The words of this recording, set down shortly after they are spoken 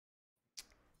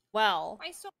Well.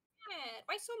 Why so mad?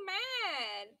 Why so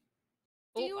mad?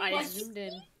 Oh, I zoomed in.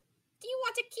 Do you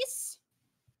want a kiss?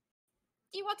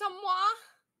 Do you want a moi?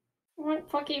 I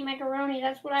want fucking macaroni,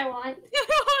 that's what I want.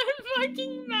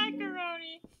 Fucking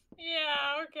macaroni.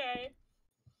 Yeah, okay.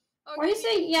 Why do you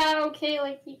say, yeah, okay,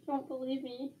 like you don't believe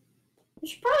me? We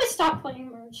should probably stop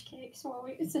playing Merge Cakes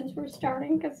since we're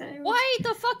starting, because Why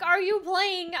the fuck are you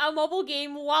playing a mobile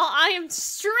game while I am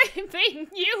streaming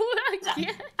you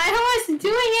again? I was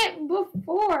doing it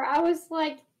before. I was,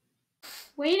 like,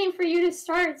 waiting for you to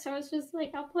start, so I was just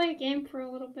like, I'll play a game for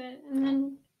a little bit, and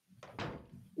then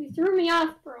you threw me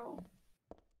off, bro.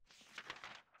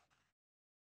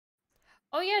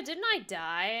 Oh yeah, didn't I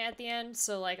die at the end?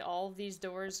 So like all of these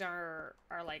doors are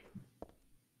like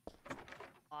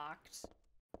locked.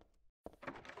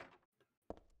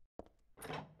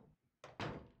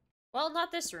 Well,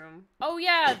 not this room. Oh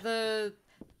yeah, the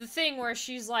thing where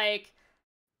she's like,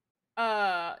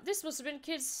 this must have been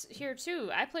kids here too.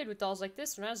 I played with dolls like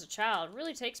this when I was a child. It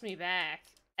really takes me back.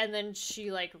 And then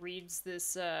she like reads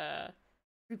this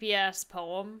creepy ass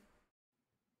poem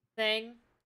thing.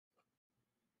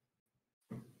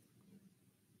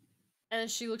 And then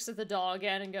she looks at the doll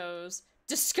again and goes,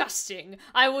 "Disgusting!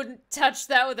 I wouldn't touch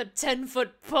that with a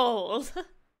 10-foot pole."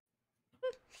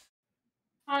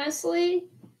 Honestly,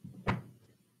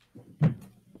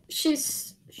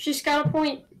 she's got a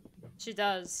point. She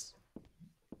does.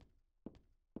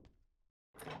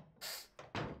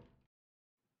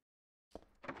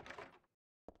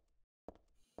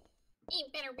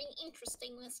 It better be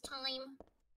interesting this time.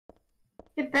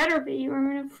 It better be, or I'm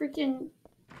gonna freaking,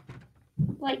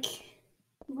 like,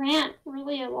 rant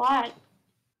really a lot.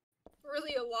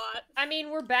 Really a lot. I mean,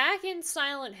 we're back in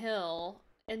Silent Hill,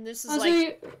 and this is also,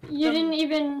 like you didn't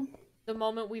even the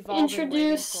moment we've all been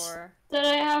waiting for. That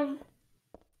I have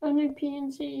a new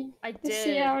PNC. I did.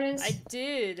 See how it is. I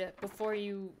did before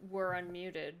you were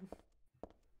unmuted.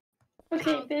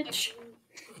 Okay, bitch.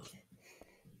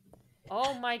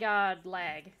 Oh my god,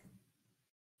 lag.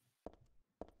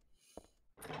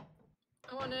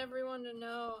 I want everyone to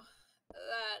know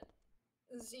that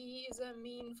Z is a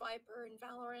mean viper in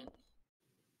Valorant.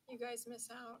 You guys miss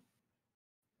out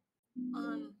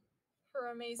on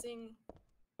her amazing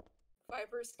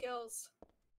viper skills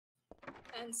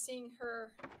and seeing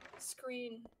her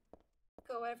screen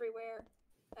go everywhere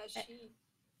as she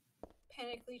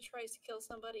panically tries to kill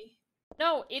somebody.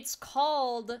 No, it's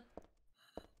called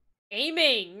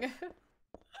aiming.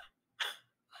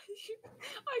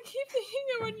 I keep thinking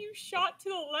that when you shot to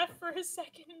the left for a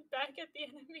second and back at the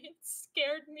enemy, it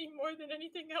scared me more than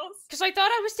anything else. Because I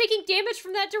thought I was taking damage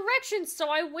from that direction, so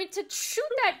I went to shoot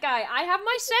that guy. I have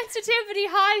my sensitivity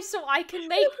high, so I can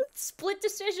make split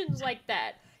decisions like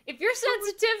that. If your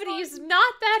sensitivity is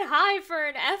not that high for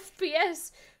an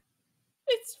FPS...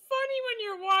 It's funny when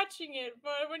you're watching it,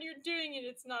 but when you're doing it,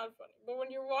 it's not funny. But when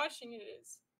you're watching it, it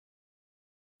is.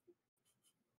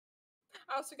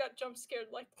 I also got jump scared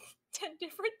like 10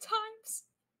 different times.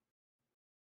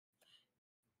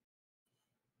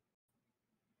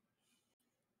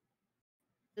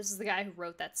 This is the guy who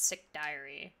wrote that sick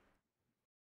diary.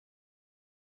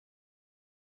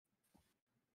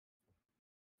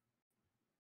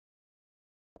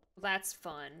 Well, that's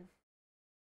fun.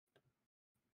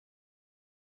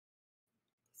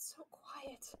 It's so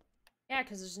quiet. Yeah,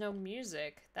 because there's no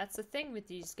music. That's the thing with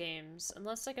these games.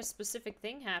 Unless, like, a specific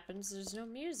thing happens, there's no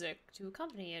music to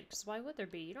accompany it, because why would there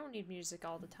be? You don't need music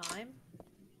all the time.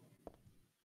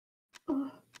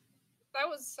 That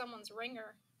was someone's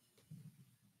ringer.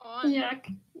 On. Yeah,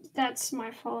 that's my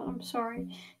fault. I'm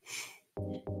sorry.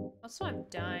 Also, I'm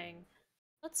dying.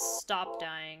 Let's stop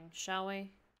dying, shall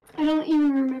we? I don't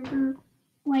even remember.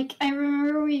 Like, I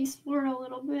remember we explored a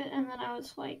little bit, and then I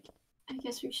was like, I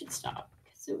guess we should stop.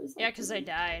 It was, like, yeah, because I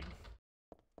died.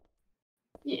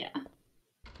 Yeah.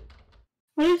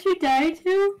 What did you die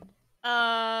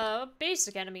to?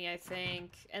 Basic enemy, I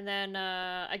think. And then,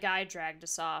 a guy dragged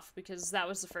us off, because that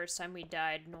was the first time we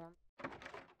died normal.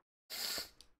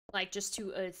 Like, just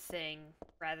to a thing,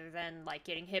 rather than, like,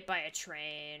 getting hit by a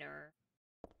train, or...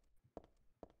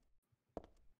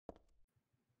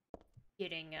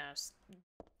 getting,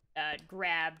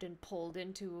 grabbed and pulled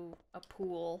into a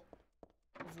pool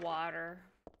of water.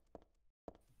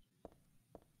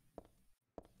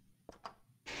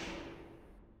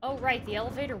 Oh, right, the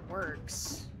elevator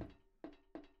works.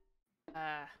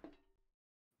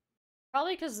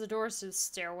 Probably because the doors to the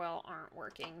stairwell aren't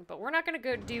working, but we're not gonna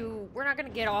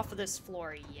get off of this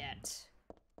floor yet.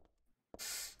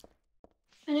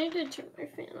 I need to turn my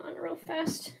fan on real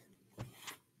fast.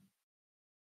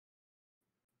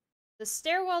 The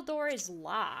stairwell door is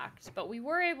locked, but we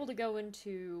were able to go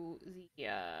into the,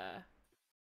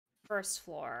 first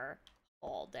floor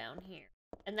hall down here.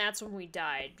 And that's when we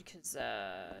died, because,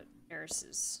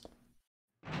 nurses.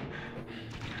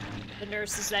 The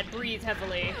nurses that breathe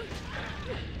heavily.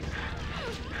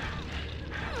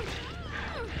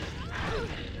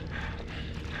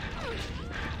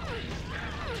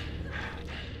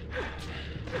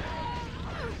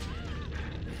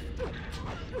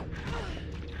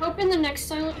 Hope in the next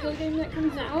Silent Hill game that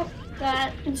comes out,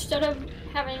 that instead of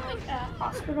having like a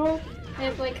hospital, they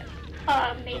have like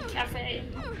a maid cafe.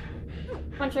 A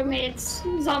bunch of maids,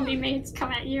 zombie maids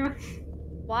come at you.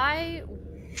 Why?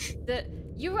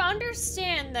 You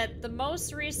understand that the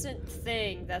most recent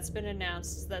thing that's been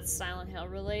announced that's Silent Hill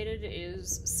related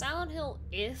is Silent Hill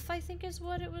If, I think is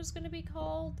what it was going to be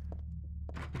called.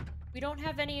 We don't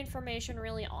have any information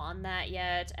really on that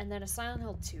yet, and then a Silent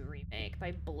Hill 2 remake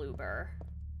by Bloober.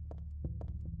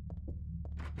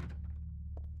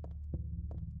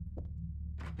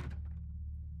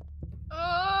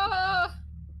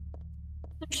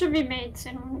 There should be maids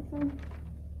in one of them.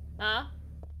 Huh?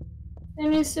 There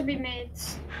needs to be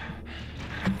maids.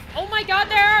 Oh my god,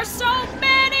 there are so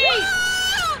many!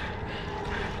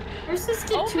 Where's this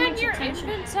get too Open much your attention?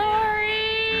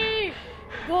 inventory!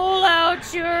 Pull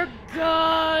out your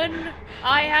gun!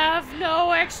 I have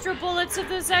no extra bullets if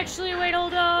this actually- wait,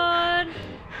 hold on!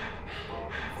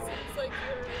 Seems like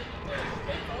you're in a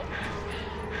pickle.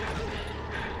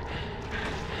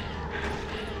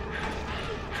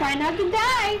 Try not to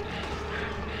die!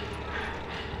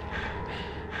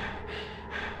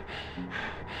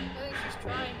 I think she's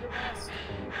trying her best.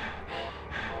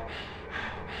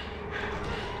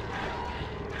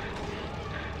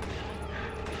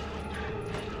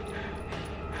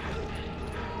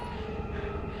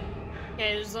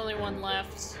 Okay, there's only one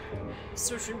left.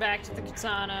 Switching back to the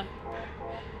katana.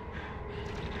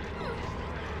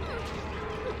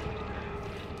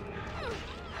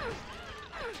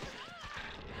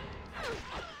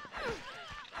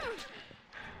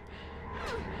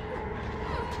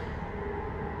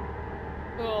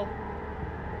 Cool.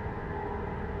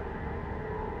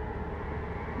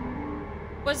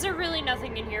 Was there really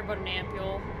nothing in here but an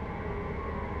ampule?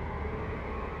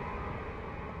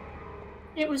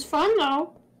 It was fun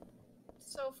though.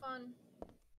 So fun.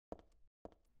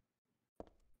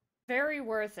 Very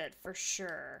worth it, for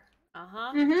sure.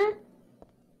 Uh-huh. Mm-hmm.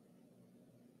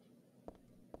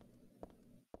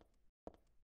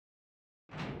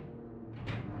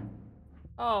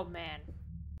 Oh, man.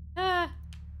 Ah.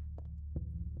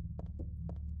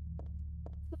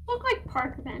 They look like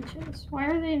park benches. Why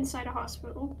are they inside a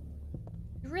hospital?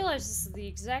 You realize this is the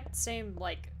exact same,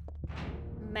 like,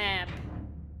 map.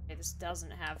 Okay, this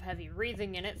doesn't have heavy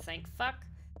breathing in it, thank fuck.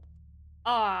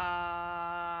 Ah,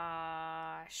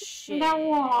 shit. That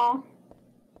wall.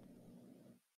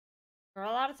 There are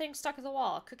a lot of things stuck to the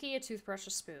wall. A cookie, a toothbrush, a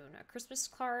spoon, a Christmas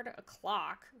card, a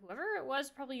clock. Whoever it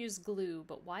was probably used glue,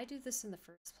 but why do this in the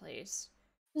first place?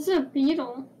 This is a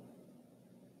beetle.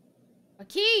 A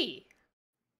key!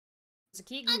 There's a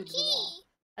key glued to the wall.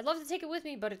 I'd love to take it with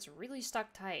me, but it's really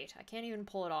stuck tight. I can't even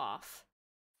pull it off.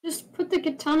 Just put the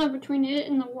katana between it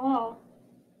and the wall.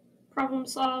 Problem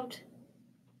solved.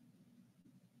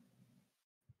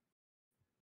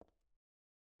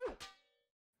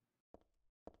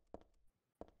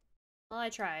 Well, I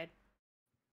tried.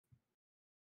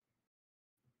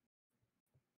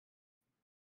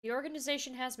 The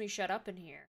organization has me shut up in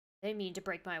here. They mean to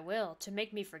break my will, to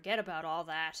make me forget about all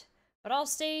that. But I'll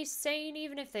stay sane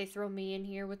even if they throw me in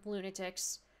here with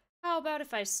lunatics. How about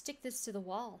if I stick this to the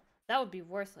wall? That would be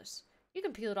worthless. You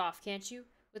can peel it off, can't you?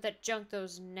 With that junk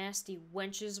those nasty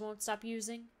wenches won't stop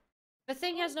using. If a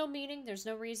thing has no meaning, there's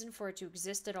no reason for it to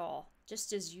exist at all.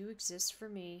 Just as you exist for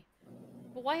me.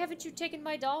 But why haven't you taken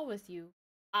my doll with you?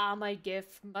 Ah, my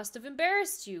gift must have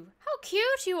embarrassed you. How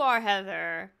cute you are,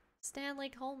 Heather! Stanley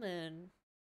Coleman.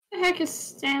 The heck is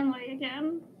Stanley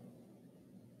again?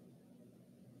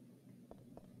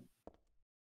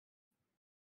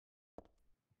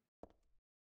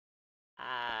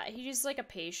 He's like a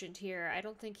patient here. I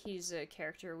don't think he's a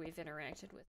character we've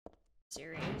interacted with in the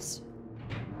series.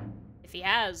 If he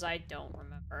has, I don't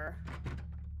remember.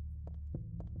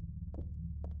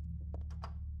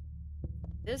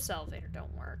 This elevator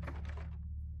don't work.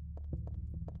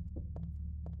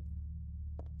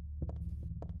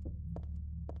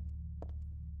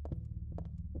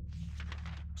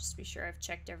 Just be sure I've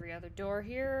checked every other door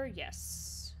here.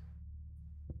 Yes.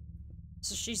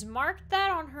 So she's marked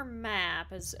that on her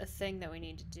map as a thing that we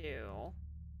need to do.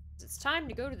 It's time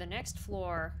to go to the next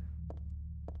floor.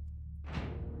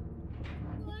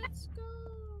 Let's go.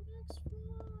 Next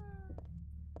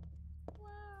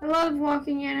I love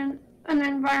walking in an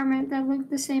environment that looked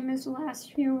the same as the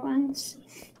last few ones.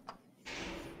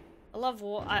 I love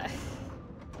wow.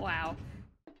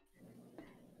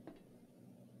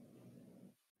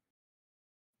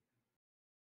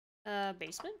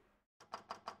 Basement?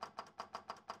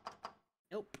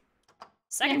 Nope.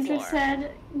 Second Andrew floor.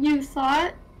 said, "You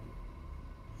thought?"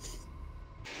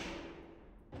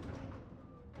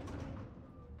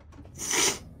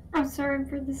 I'm sorry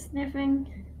for the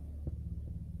sniffing.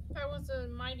 That was a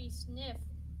mighty sniff.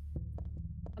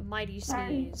 A mighty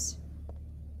Sorry. sneeze.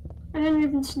 I didn't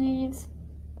even sneeze.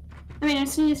 I mean, I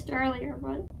sneezed earlier,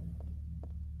 but...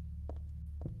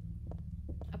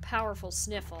 A powerful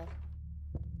sniffle.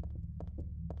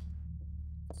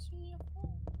 Sniff.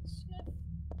 Sniff.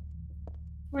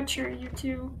 What's your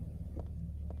YouTube?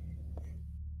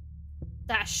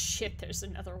 Ah, shit, there's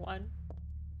another one.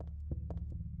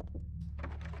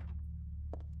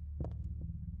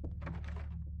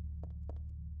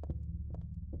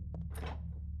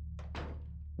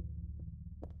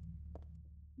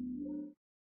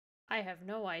 I have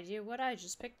no idea what I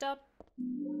just picked up.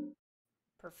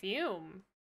 Perfume.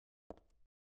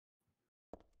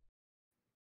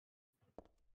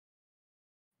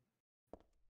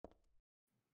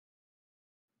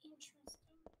 Interesting.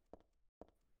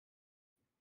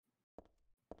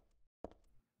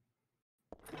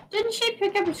 Didn't she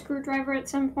pick up a screwdriver at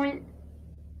some point?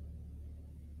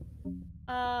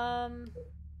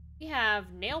 We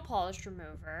have nail polish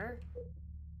remover.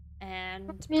 And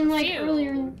I mean, like, perfume.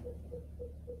 earlier...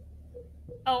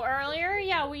 Oh, earlier?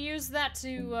 Yeah, we used that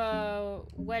to,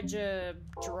 wedge a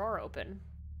drawer open.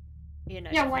 You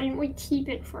know. Yeah, why didn't we keep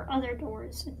it for other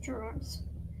doors and drawers?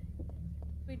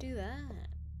 We do that.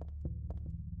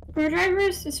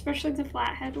 Screwdrivers, especially the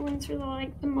flathead ones, are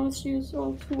like the most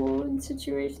useful tool in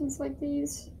situations like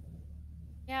these.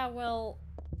 Yeah, well...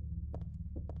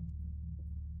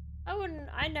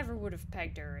 I never would have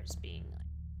pegged her as being, like,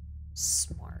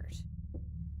 smart.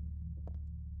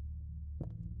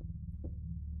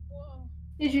 Whoa.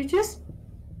 Did you just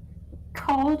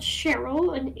call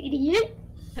Cheryl an idiot?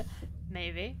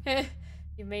 Maybe.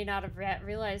 You may not have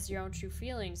realized your own true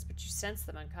feelings, but you sense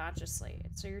them unconsciously,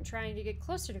 and so you're trying to get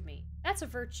closer to me. That's a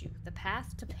virtue, the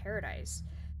path to paradise.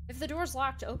 If the door's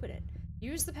locked, open it.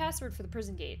 Use the password for the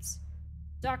prison gates.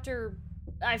 Dr.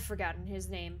 I've forgotten his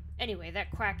name. Anyway,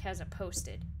 that quack has it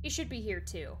posted. He should be here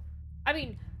too. I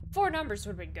mean, 4 numbers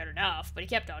would have been good enough, but he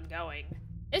kept on going.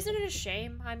 Isn't it a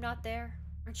shame I'm not there?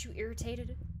 Aren't you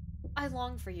irritated? I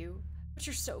long for you, but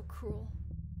you're so cruel.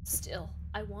 Still,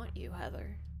 I want you,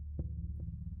 Heather.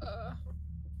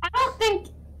 I don't think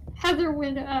Heather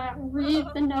would read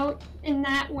the note in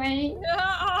that way.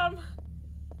 I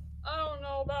don't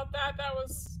know about that.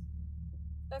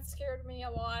 That scared me a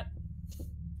lot.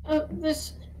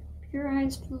 This pure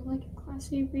eyes blue like a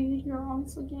classy read. You're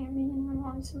always looking at me, and I'm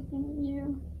always looking at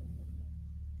you.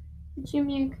 But you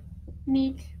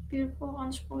meek, beautiful,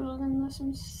 unspoiled, and thus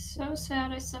I'm so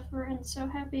sad I suffer, and so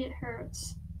happy it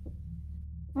hurts.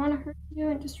 I want to hurt you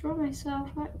and destroy myself.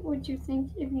 What would you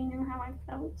think if you knew how I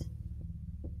felt?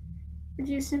 Would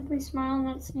you simply smile,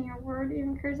 not saying a word?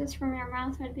 Even curses from your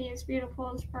mouth would be as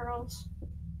beautiful as pearls.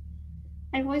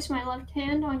 I place my left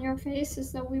hand on your face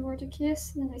as though we were to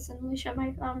kiss, then I suddenly shove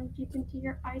my thumb deep into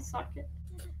your eye socket,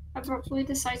 abruptly,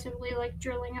 decisively, like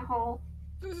drilling a hole.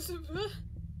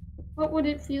 What would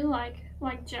it feel like?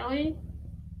 Like jelly?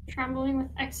 Trembling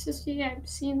with ecstasy, I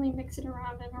obscenely mix it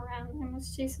around and around. I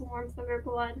must taste the warmth of your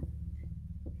blood.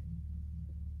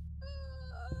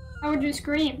 How would you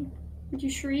scream? Would you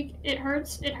shriek, "It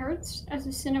hurts, it hurts," as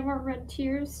the cinema red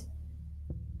tears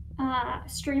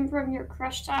stream from your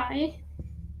crushed eye?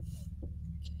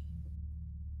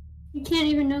 You can't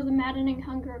even know the maddening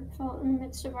hunger I felt in the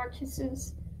midst of our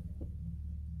kisses.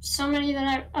 So many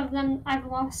of them I've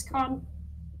lost count.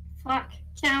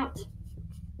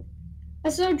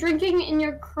 As though drinking in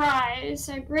your cries,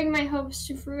 I bring my hopes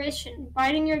to fruition,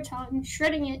 biting your tongue,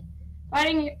 shredding it,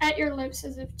 biting at your lips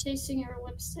as if tasting your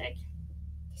lipstick.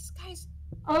 This guy's...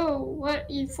 Oh, what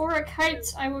euphoric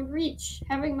heights I would reach,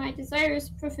 having my desires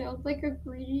fulfilled like a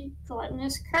greedy,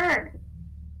 gluttonous cur.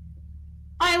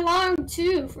 I long,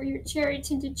 too, for your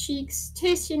cherry-tinted cheeks,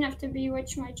 tasty enough to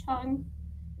bewitch my tongue.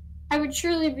 I would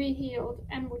surely be healed,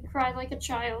 and would cry like a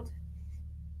child.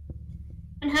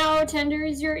 And how tender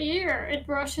is your ear! It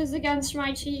brushes against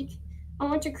my cheek. I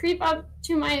want it to creep up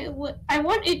to my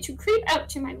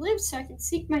lips so I can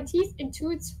sink my teeth into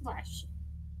its flesh.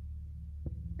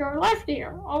 Your left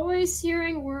ear, always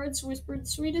hearing words whispered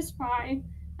sweet as pie.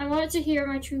 I wanted to hear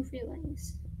my true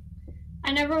feelings.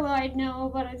 I never lied, no,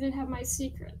 but I did have my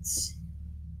secrets.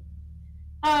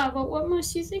 But what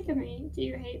must you think of me? Do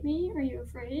you hate me? Are you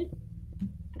afraid?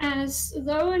 As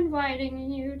though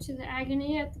inviting you to the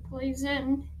agony at the plague's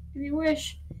end, if you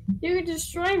wish, you could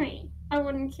destroy me. I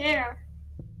wouldn't care.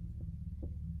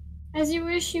 As you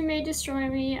wish you may destroy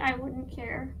me, I wouldn't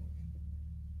care.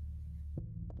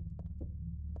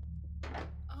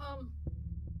 Um,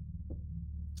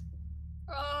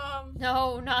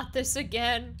 No, not this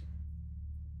again.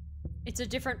 It's a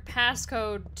different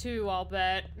passcode too, I'll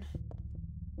bet.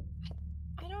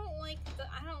 I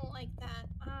don't like that.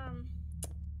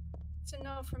 It's a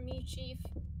no from me, Chief.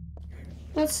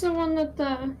 That's the one that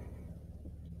the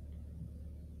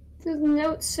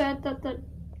note said that the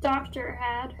doctor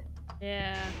had.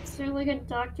 Yeah, Is there like a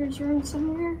doctor's room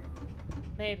somewhere?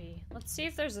 maybe. Let's see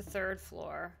if there's a third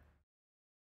floor.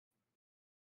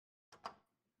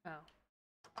 Oh.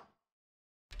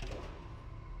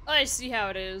 I see how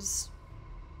it is.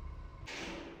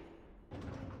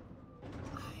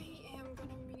 I am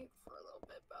gonna mute for a little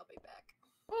bit, but I'll be back.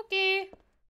 Okay.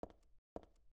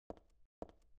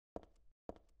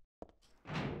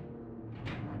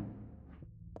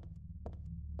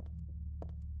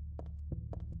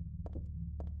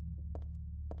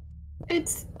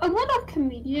 It's a little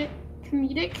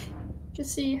comedic to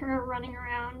see her running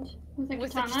around with a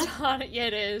With katana. the katana, yeah,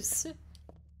 it is.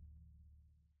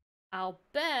 I'll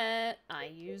bet I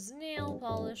use nail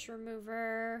polish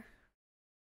remover.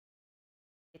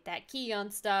 Get that key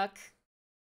unstuck.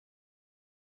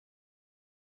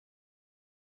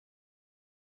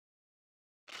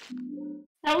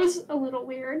 That was a little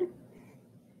weird.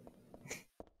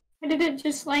 Or did it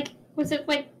just like, was it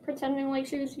like pretending like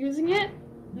she was using it?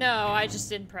 No, I just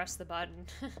didn't press the button.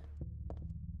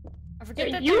 I forget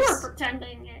So that you were there's...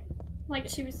 pretending it, like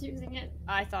she was using it.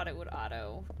 I thought it would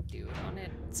auto do it on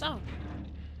it. So.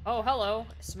 Oh, hello.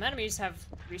 Some enemies have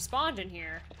respawned in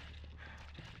here.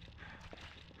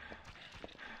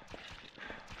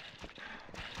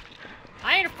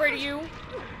 I ain't afraid of you.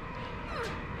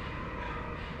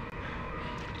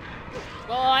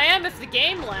 Well, I am if the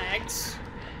game lags.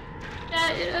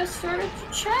 Yeah, it started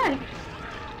to check.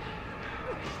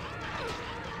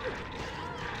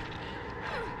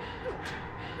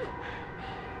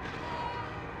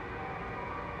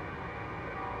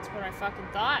 That's what I fucking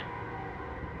thought.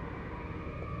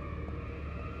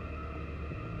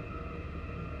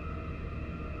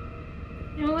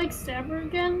 You know, like stab her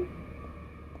again?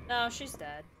 No, she's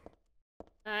dead.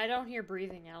 I don't hear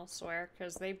breathing elsewhere,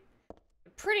 because they're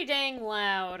pretty dang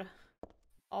loud,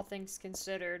 all things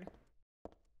considered.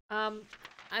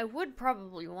 I would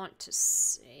probably want to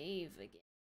save again,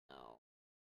 though.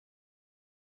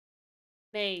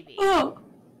 Maybe. Oh,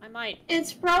 I might.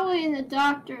 it's probably in the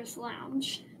doctor's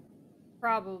lounge.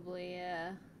 Probably,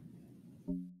 yeah.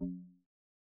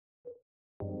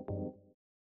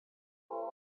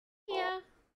 Yeah.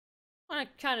 I want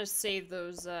to kind of save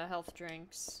those, health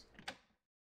drinks.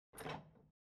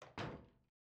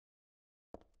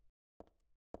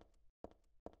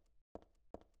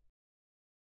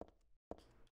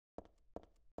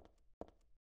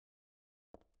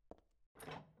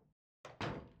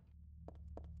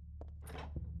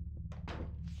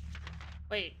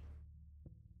 Wait.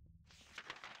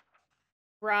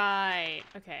 Right,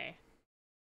 okay.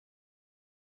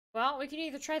 Well, we can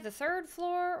either try the third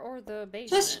floor or the basement.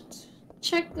 Just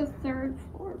check the third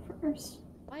floor first.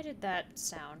 Why did that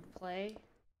sound play?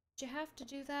 Did you have to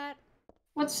do that?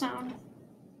 What sound?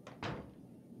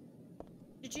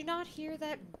 Did you not hear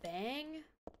that bang?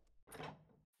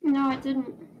 No, I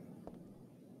didn't.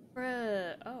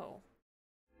 Bruh, oh.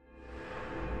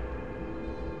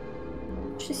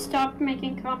 She stopped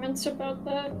making comments about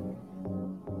that.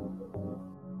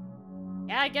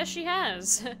 Yeah, I guess she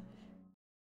has.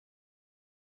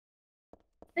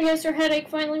 I guess her headache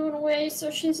finally went away, so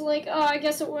she's like, oh, I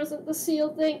guess it wasn't the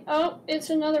seal thing. Oh, it's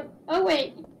another. Oh,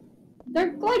 wait.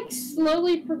 They're like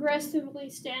slowly, progressively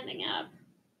standing up.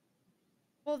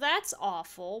 Well, that's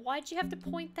awful. Why'd you have to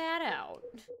point that out?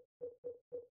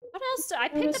 What else did I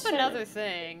picked Notice up that- another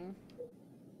thing.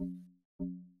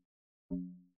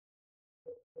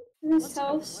 This What's a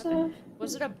health weapon? stuff.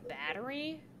 Was it a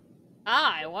battery?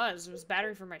 Ah, it was. It was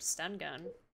battery for my stun gun.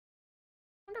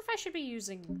 Wonder if I should be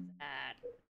using that.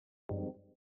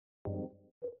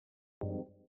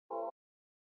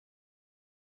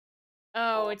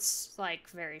 Oh, it's like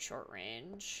very short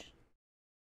range.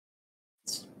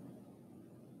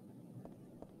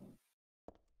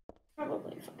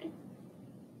 Probably fine.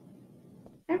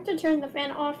 I have to turn the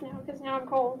fan off now because now I'm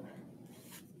cold.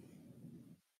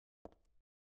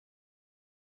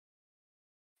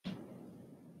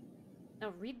 No,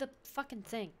 read the fucking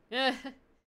thing.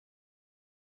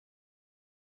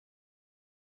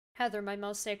 Heather, my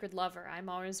most sacred lover, I'm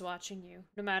always watching you.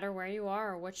 No matter where you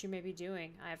are or what you may be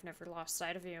doing, I have never lost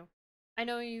sight of you. I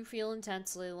know you feel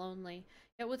intensely lonely,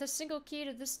 yet with a single key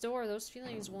to this door, those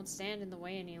feelings won't stand in the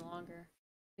way any longer.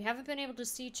 We haven't been able to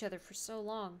see each other for so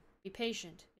long. Be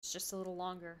patient, it's just a little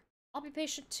longer. I'll be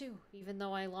patient too, even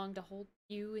though I long to hold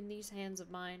you in these hands of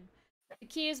mine. The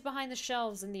key is behind the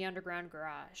shelves in the underground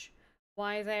garage.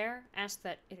 Why there? Ask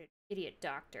that idiot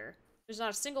doctor. There's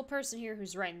not a single person here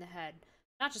who's right in the head.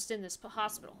 Not just in this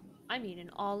hospital. I mean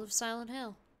in all of Silent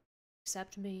Hill.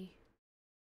 Except me.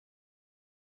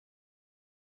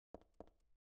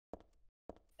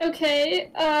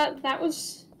 Okay, that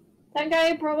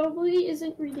guy probably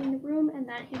isn't reading the room, and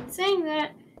that him saying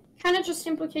that kind of just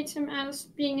implicates him as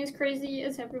being as crazy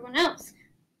as everyone else.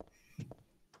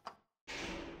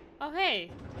 Oh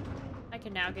hey, I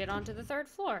can now get onto the 3rd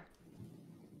floor.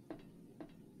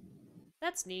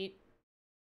 That's neat.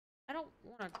 I don't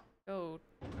want to go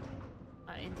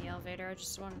in the elevator, I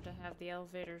just wanted to have the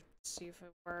elevator see if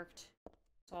it worked.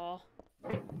 That's all.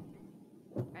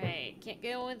 Alright, can't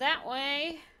go in that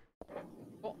way.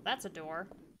 Oh, that's a door.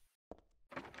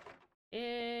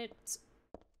 It's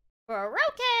broken!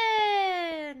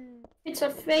 It's a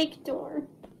fake door.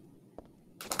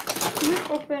 You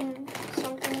open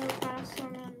something real fast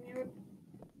on mute.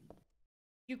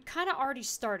 You kind of already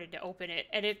started to open it,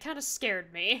 and it kind of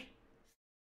scared me.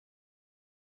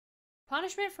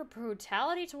 Punishment for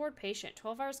brutality toward patient.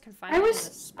 12 hours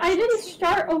confinement. I didn't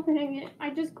start opening it. I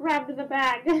just grabbed the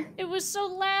bag. It was so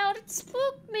loud, it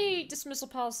spooked me. Dismissal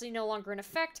policy no longer in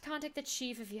effect. Contact the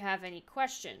chief if you have any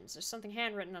questions. There's something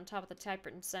handwritten on top of the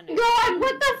typewritten sentence. God,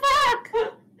 what the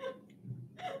fuck?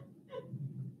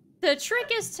 The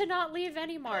trick is to not leave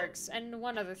any marks. And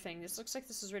one other thing, this looks like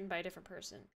this was written by a different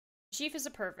person. Chief is a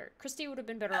pervert. Christy would have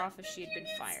been better off if she had been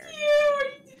fired.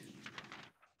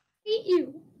 Hate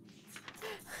you.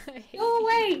 Go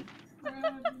away.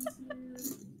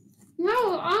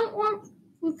 No, I don't want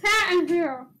the cat in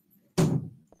here.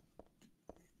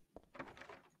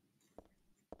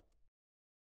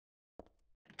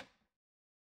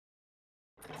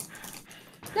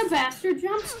 The bastard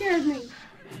jump scared me.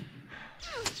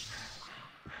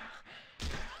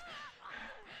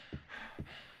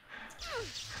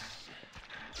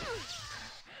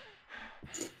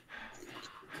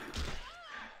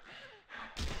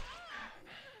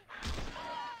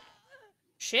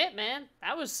 Shit, man.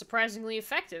 That was surprisingly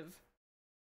effective.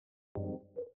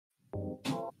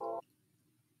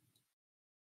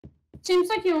 Seems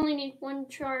like you only need one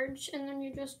charge, and then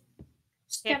you just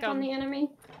step on the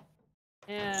enemy.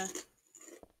 Yeah.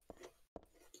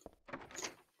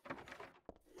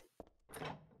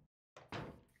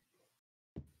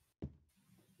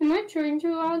 Am I chewing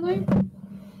too loudly?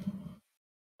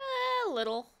 A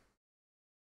little.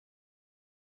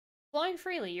 Flowing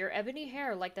freely, your ebony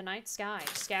hair like the night sky,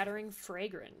 scattering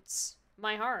fragrance.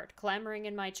 My heart, clamoring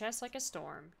in my chest like a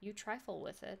storm, you trifle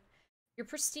with it. Your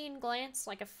pristine glance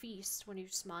like a feast when you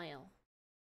smile.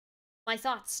 My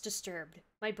thoughts disturbed,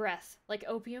 my breath, like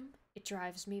opium, it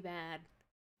drives me mad.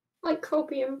 Like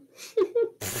copium.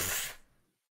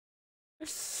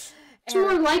 It's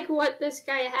more like what this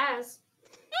guy has.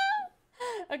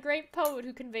 A great poet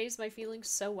who conveys my feelings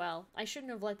so well. I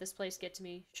shouldn't have let this place get to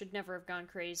me, should never have gone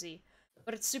crazy.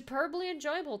 But it's superbly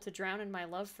enjoyable to drown in my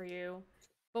love for you.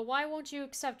 But why won't you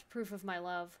accept proof of my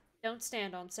love? Don't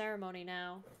stand on ceremony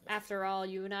now. After all,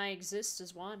 you and I exist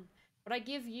as one. What I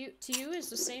give to you is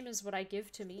the same as what I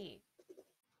give to me.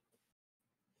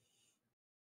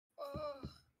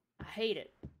 I hate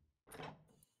it.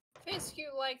 Fisk,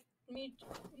 you like me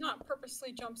not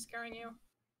purposely jump scaring you.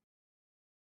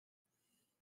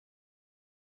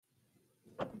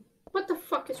 What the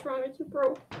fuck is wrong with you,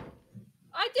 bro?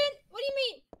 I didn't. What do you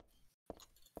mean?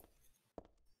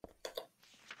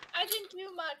 I didn't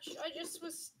do much. I just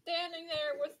was standing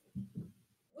there with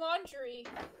laundry.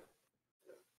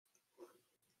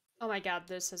 Oh my god,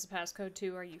 this has a passcode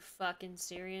too. Are you fucking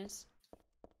serious?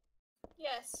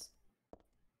 Yes.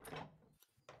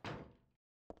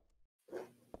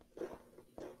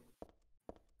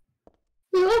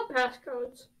 We love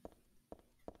passcodes.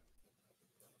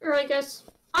 Or I guess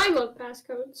I love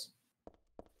passcodes.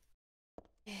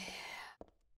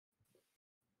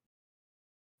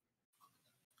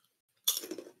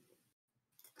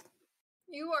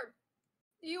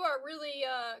 You are really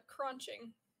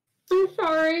crunching. I'm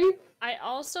sorry. I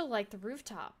also like the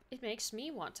rooftop. It makes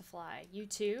me want to fly. You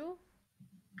too?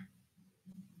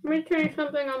 Let me change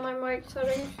something on my mic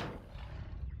settings.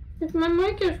 If my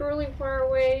mic is really far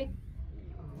away.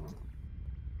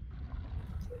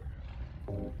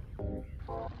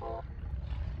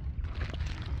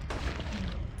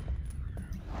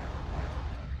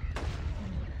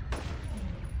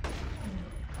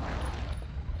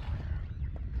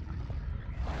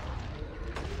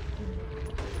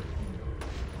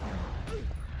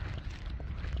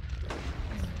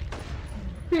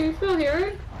 Can you still hear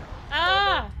it?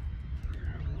 Ah!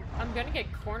 I'm gonna get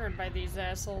cornered by these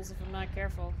assholes if I'm not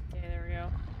careful. Okay, there we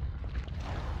go.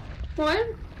 What?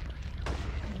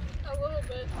 A little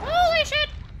bit. Holy shit!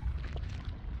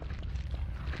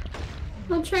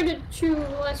 I'll try to chew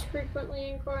less frequently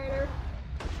and quieter.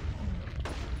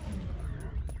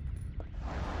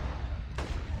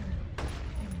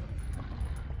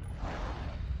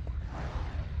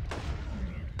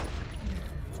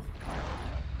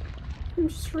 I'm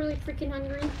just really freaking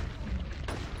hungry.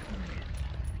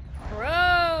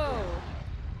 Bro!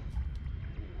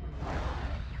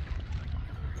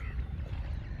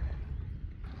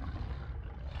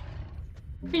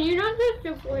 Can you not just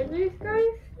avoid these guys?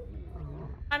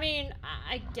 I mean,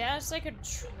 I guess I could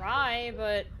try,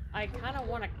 but I kind of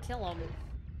want to kill them.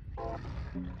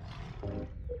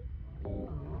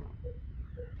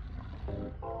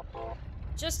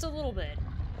 Just a little bit.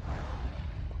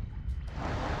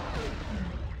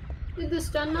 Did the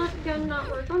gun not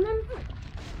work on them?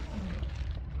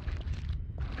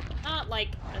 Not like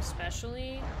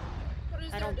especially. What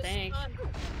is I there don't to think. stun?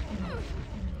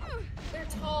 They're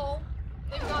tall.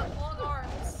 They've got long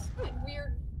arms and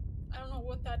weird. I don't know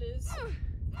what that is.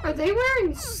 Are they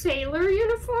wearing sailor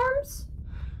uniforms?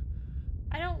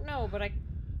 I don't know, but I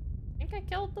think I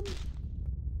killed them.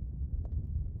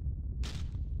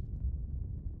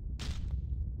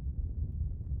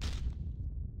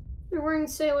 They're wearing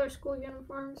sailor school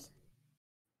uniforms.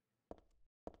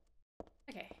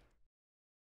 Okay.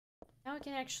 Now I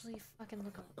can actually fucking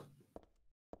look up.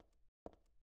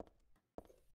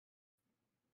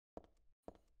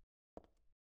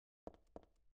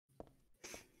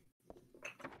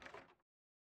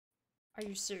 Are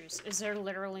you serious? Is there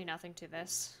literally nothing to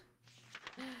this?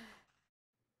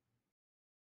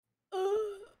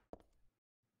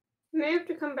 May have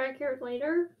to come back here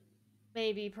later.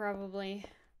 Maybe, probably.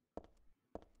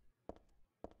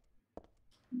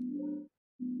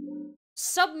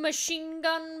 Submachine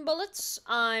gun bullets?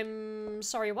 I'm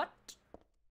sorry, what?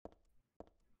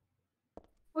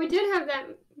 We did have that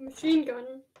machine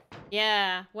gun.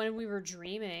 Yeah, when we were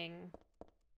dreaming.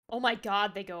 Oh my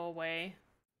god, they go away.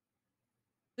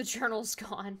 The journal's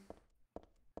gone.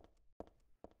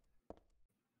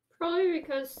 Probably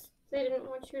because they didn't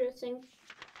want you to think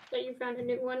that you found a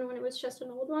new one when it was just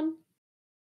an old one.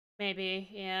 Maybe,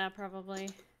 yeah, probably.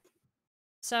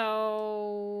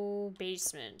 So,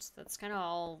 basement. That's kind of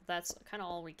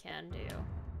all we can do.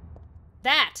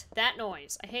 That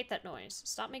noise. I hate that noise.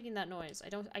 Stop making that noise.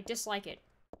 I dislike it.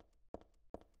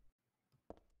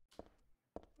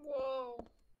 Whoa.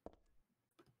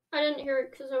 I didn't hear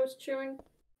it because I was chewing.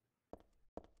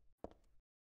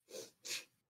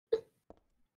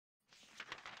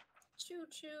 Choo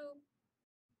choo.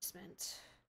 Basement.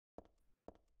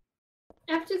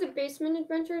 After the basement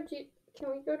adventure,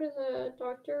 can we go to the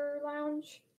doctor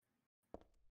lounge?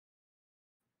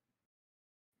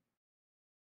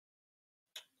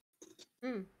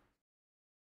 Hmm.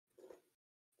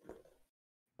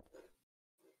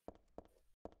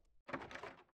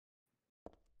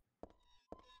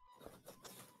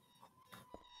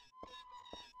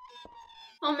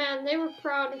 Oh man, they were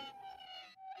proud.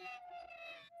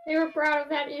 They were proud of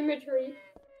that imagery.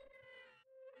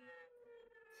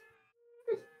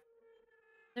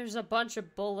 There's a bunch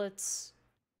of bullets.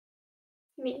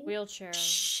 Me. Wheelchair.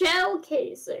 Shell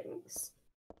casings.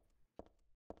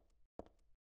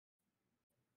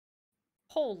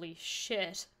 Holy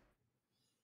shit.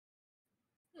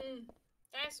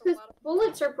 That's a Because lot of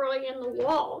bullets are probably in the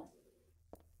wall.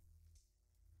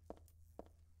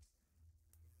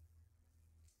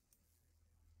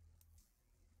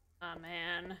 Oh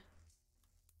man.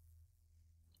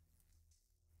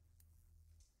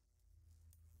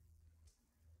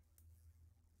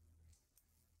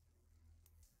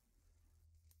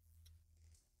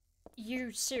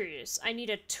 You're serious? I need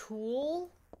a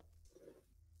tool?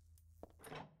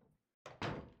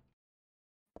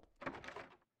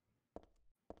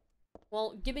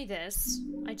 Well, give me this.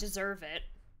 I deserve it.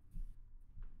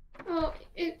 Oh,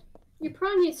 you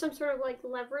probably need some sort of like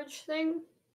leverage thing.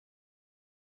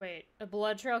 Wait, a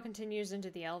blood trail continues into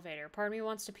the elevator. Part of me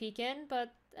wants to peek in,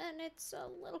 but then it's a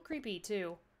little creepy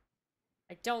too.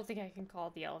 I don't think I can call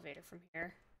the elevator from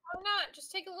here. Why not?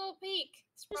 Just take a little peek.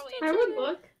 It's probably. I would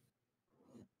look.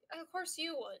 Of course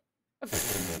you would.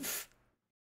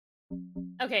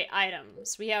 Okay,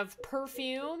 items. We have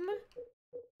perfume.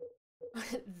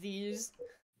 These.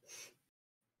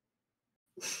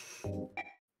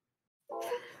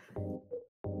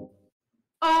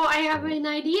 Oh, I have an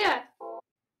idea.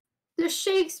 The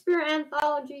Shakespeare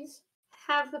anthologies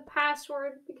have the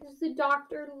password because the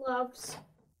doctor loves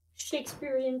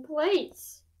Shakespearean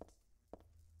plays.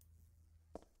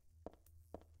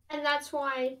 And that's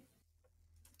why.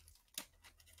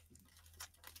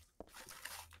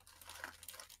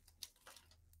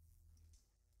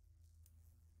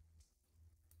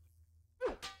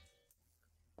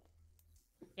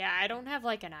 Yeah, I don't have,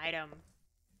 like, an item.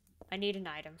 I need an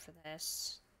item for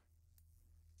this.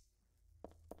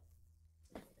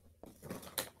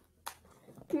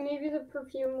 Maybe the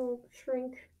perfume will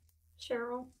shrink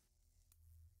Cheryl.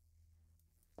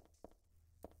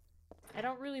 I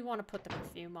don't really want to put the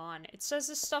perfume on. It says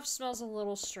this stuff smells a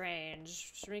little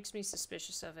strange, which makes me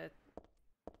suspicious of it.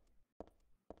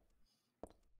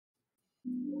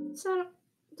 So,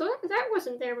 that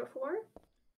wasn't there before.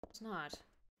 It's not.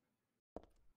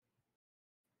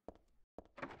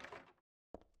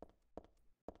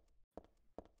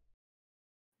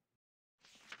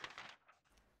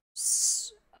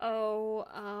 So,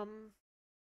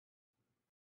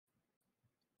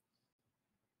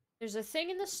 there's a thing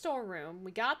in the storeroom.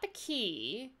 We got the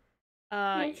key.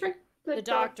 Can you check The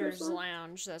doctor's one?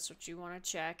 lounge. That's what you want to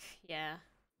check. Yeah.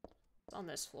 It's on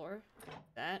this floor.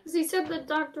 That. 'Cause he said the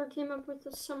doctor came up with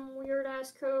some weird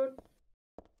ass code.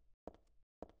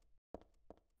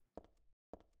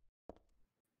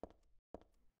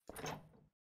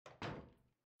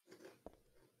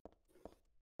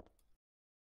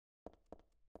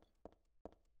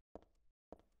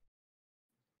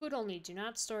 Food only. Do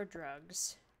not store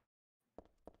drugs.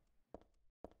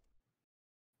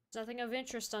 There's nothing of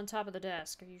interest on top of the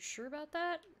desk. Are you sure about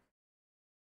that?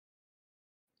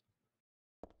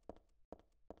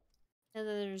 And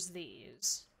then there's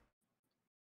these.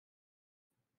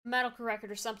 Medical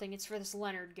record or something. It's for this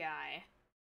Leonard guy.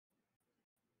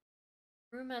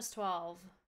 Room S12.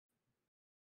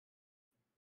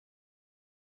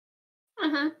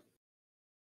 Uh-huh.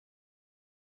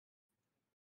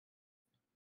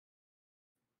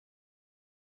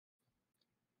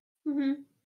 Mm-hmm.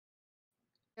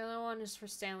 The other one is for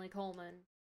Stanley Coleman.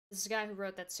 This is the guy who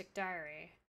wrote that sick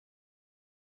diary.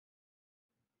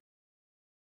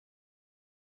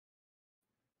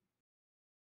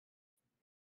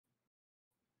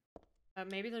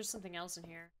 Maybe there's something else in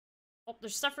here. Oh,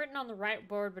 there's stuff written on the right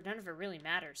board, but none of it really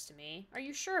matters to me. Are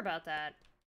you sure about that?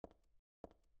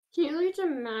 Can you read the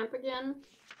map again?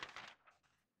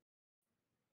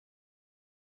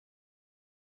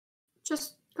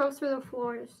 Just go through the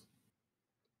floors.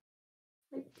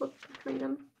 Like, look between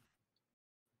them.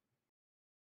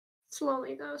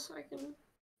 Slowly, though, so I can...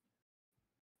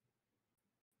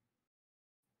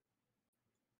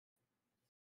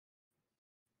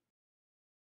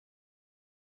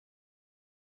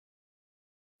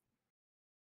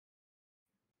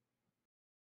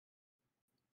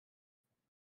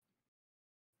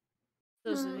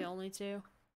 Those are the only two.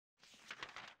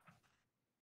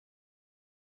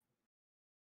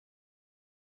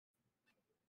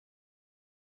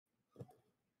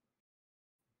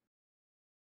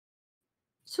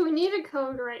 So we need a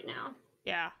code right now.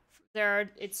 Yeah.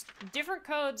 It's different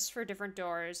codes for different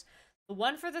doors. The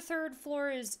one for the third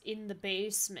floor is in the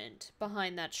basement,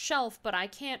 behind that shelf, but I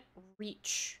can't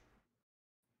reach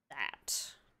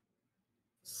that.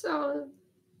 So...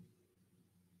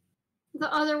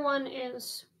 the other one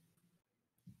is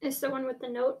the one with the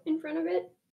note in front of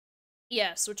it?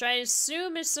 Yes, which I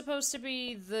assume is supposed to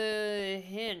be the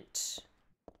hint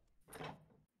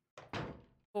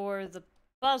for the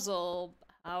puzzle.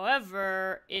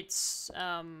 However, it's,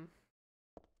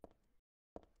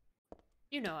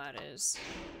 you know how it is.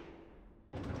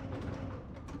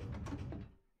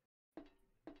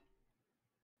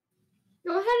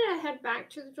 Go ahead and head back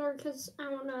to the door, because I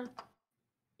want to...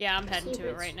 Yeah, I'm heading to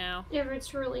it right now. If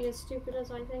it's really as stupid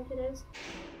as I think it is.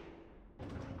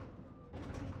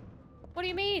 What do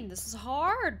you mean? This is a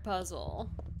hard puzzle.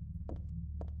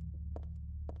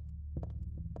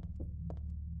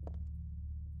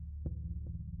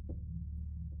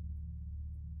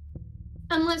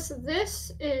 Unless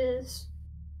this is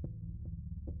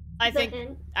I the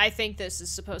hint. think this is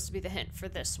supposed to be the hint for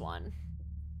this one.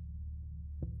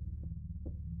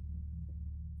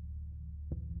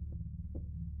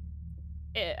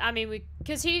 I mean,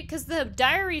 because the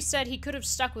diary said he could have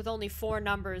stuck with only 4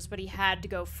 numbers, but he had to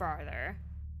go farther.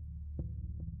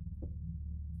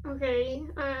 Okay,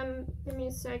 give me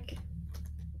a sec.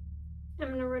 I'm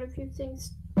gonna write a few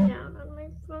things down on my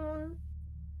phone.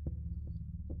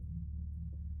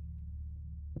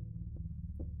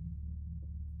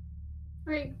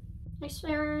 Okay, next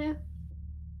area.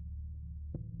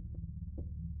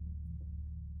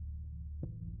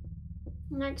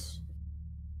 Next.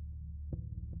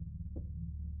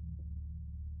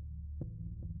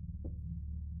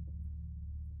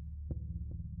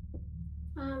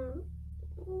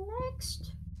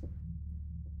 Next.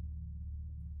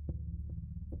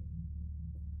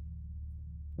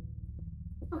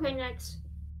 Okay, next.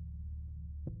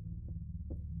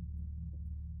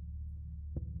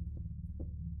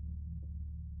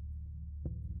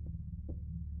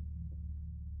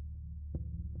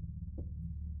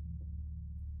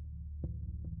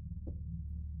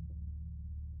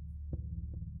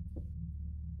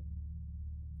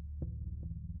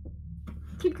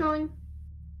 Keep going.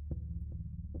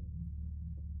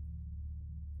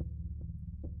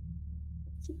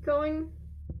 Keep going.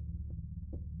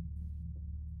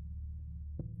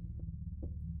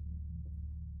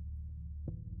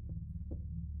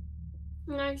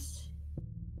 Next.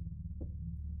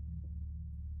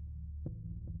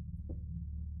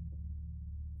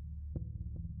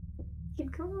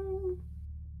 Keep going.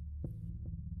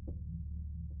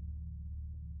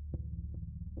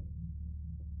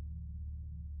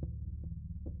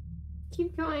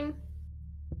 Keep going.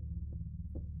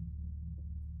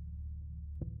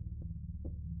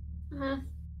 Uh-huh.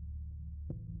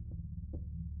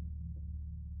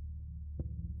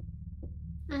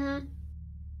 Uh-huh.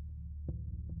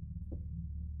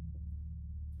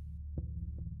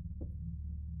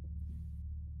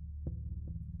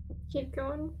 Keep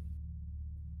going.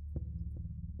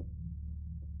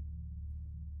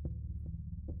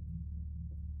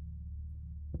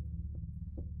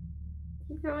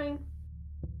 Keep going.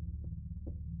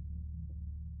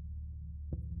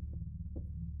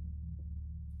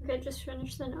 Okay, just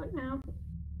finish the note now.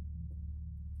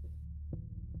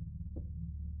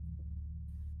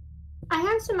 I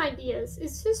have some ideas.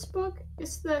 Is this book,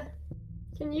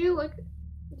 can you look,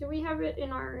 do we have it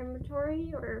in our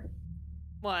inventory, or?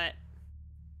 What?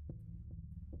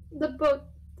 The book,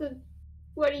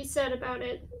 what he said about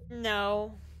it.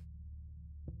 No.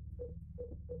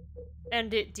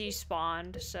 And it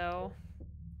despawned, so...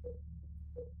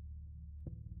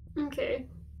 Okay.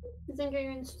 I think I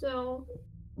can still...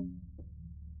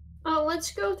 Oh,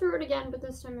 let's go through it again, but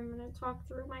this time I'm gonna talk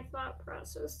through my thought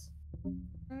process.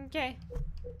 Okay.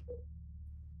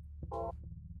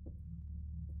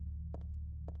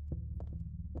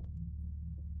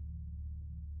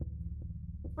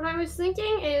 What I was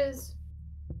thinking is...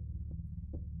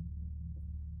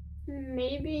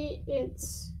 maybe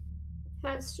it's...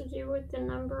 has to do with the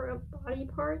number of body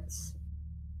parts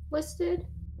listed.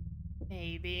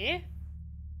 Maybe.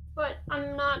 But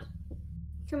I'm not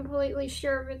completely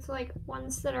sure if it's like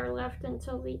ones that are left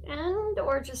until the end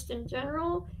or just in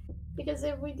general. Because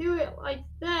if we do it like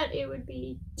that, it would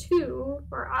be 2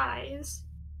 for eyes.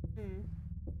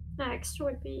 Next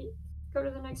would be, go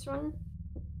to the next one.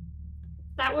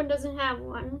 That one doesn't have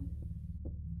one.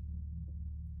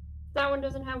 That one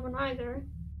doesn't have one either.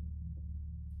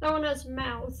 That one has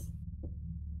mouth,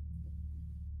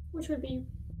 which would be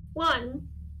 1.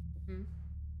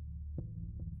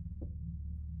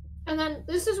 And then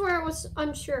this is where I was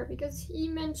unsure because he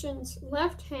mentions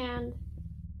left hand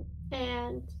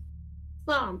and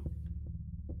thumb.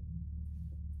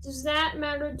 Does that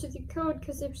matter to the code?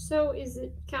 Because if so, is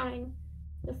it counting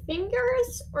the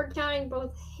fingers or counting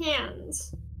both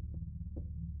hands?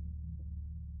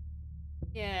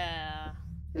 Yeah.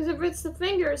 Because if it's the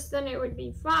fingers, then it would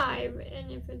be 5,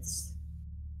 and if it's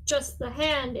just the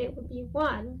hand, it would be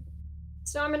 1.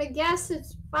 So I'm gonna guess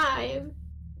it's 5.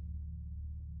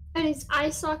 And is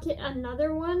eye socket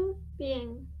another one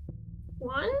being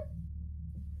 1?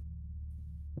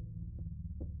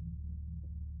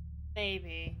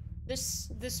 Maybe.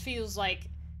 This feels like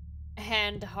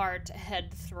hand, heart,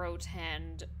 head, throat,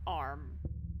 hand, arm,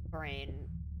 brain.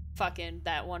 Fucking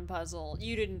that one puzzle.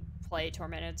 You didn't play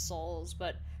Tormented Souls,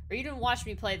 or you didn't watch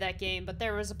me play that game, but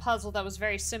there was a puzzle that was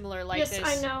very similar like this.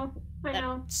 Yes, I know.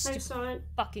 I saw it.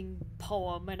 Fucking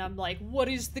poem, and I'm like, what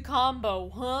is the combo,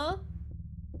 huh?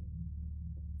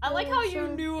 I like how you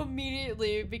knew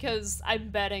immediately, because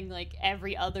I'm betting, like,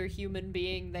 every other human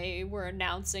being, they were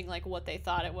announcing, like, what they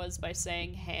thought it was by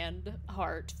saying hand,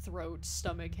 heart, throat,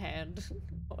 stomach, hand,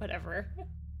 whatever.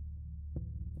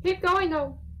 Keep going,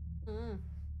 though.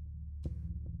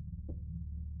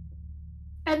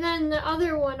 And then the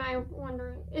other one, I'm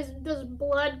wondering, does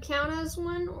blood count as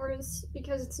one, or is,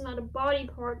 because it's not a body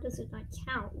part, does it not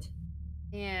count?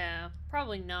 Yeah,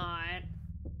 probably not.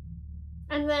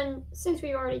 And then, since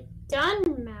we've already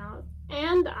done mouth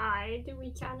and eye, do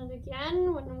we count it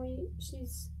again when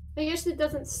I guess it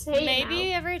doesn't say Maybe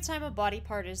mouth. every time a body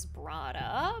part is brought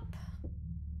up,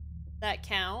 that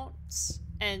counts,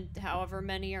 and however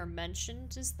many are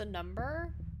mentioned is the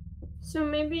number. So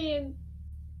maybe...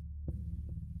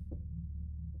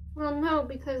 Well, no,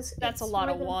 because that's a lot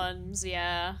of ones,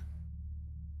 yeah.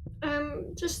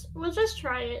 We'll just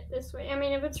try it this way. I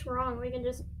mean, if it's wrong,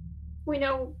 we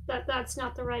know that that's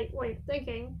not the right way of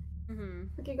thinking.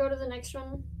 Okay, go to the next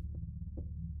one.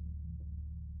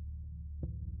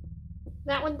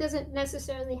 that one doesn't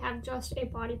necessarily have just a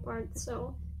body part,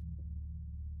 so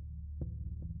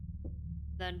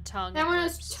Then tongue that and one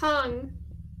lips. has tongue.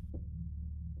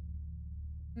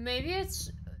 Maybe it's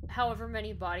however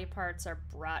many body parts are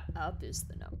brought up is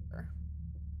the number.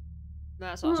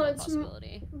 That's also a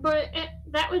possibility. But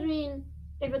that would mean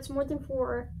if it's more than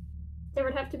 4, there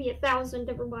would have to be 1,000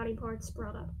 different body parts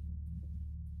brought up.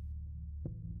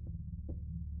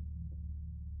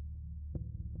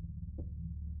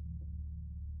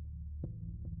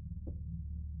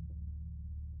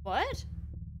 What?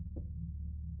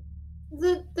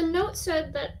 The note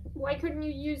said that why couldn't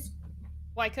you use...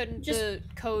 Why couldn't the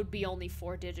code be only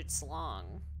 4 digits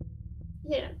long?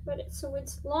 Yeah, but so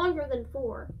it's longer than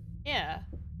 4. Yeah.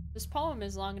 This poem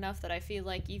is long enough that I feel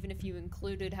like even if you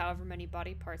included however many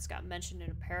body parts got mentioned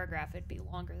in a paragraph, it'd be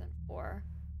longer than 4.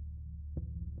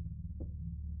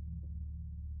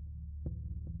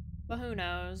 But who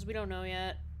knows? We don't know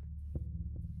yet.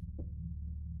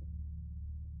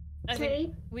 I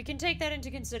think we can take that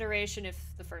into consideration if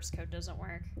the first code doesn't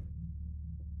work.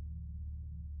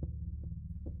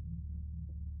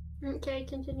 Okay,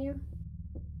 continue.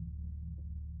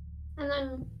 And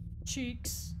then...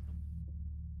 Cheeks.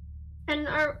 And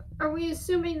are we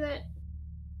assuming that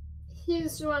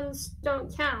his ones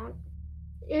don't count?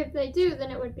 If they do, then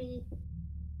that would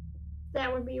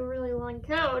be a really long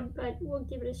code, but we'll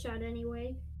give it a shot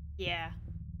anyway. Yeah.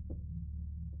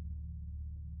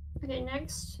 Okay,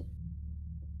 next.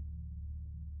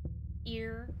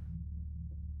 Ear.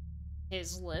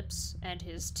 His lips and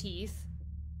his teeth.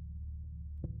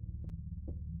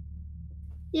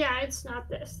 Yeah, it's not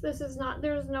this. This is not,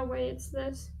 there's no way it's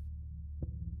this.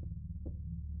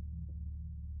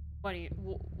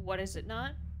 What is it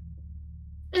not?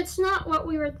 It's not what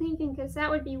we were thinking, because that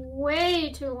would be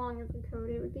way too long of a code.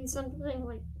 It would be something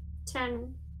like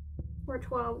 10 or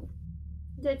 12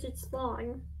 digits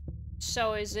long.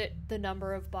 So is it the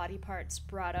number of body parts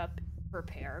brought up per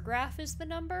paragraph is the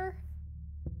number?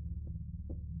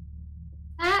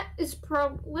 That is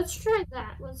let's try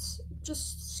that. Let's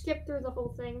just skip through the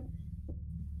whole thing.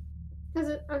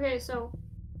 Okay, so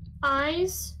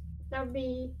eyes, that would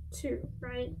be 2,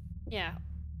 right? Yeah.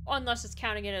 Unless it's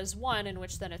counting it as 1, in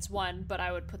which then it's 1, but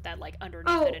I would put that like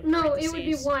underneath it in no, parentheses. it would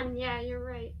be 1. Yeah, you're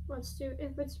right. Let's do,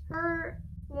 if it's per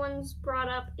one's brought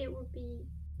up, it would be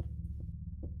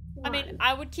 1. I mean,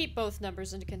 I would keep both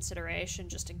numbers into consideration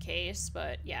just in case,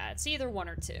 but yeah, it's either 1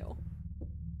 or 2.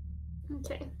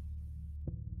 Okay.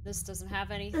 This doesn't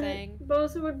have anything.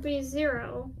 Both would be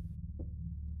 0.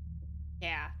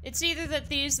 Yeah. It's either that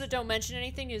these that don't mention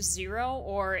anything is 0,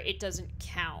 or it doesn't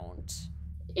count.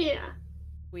 Yeah.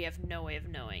 We have no way of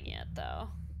knowing yet, though.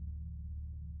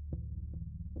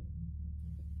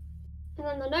 And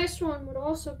then the next one would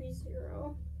also be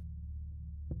 0.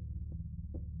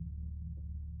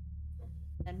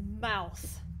 And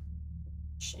mouth.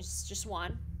 It's just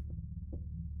 1.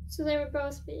 So they would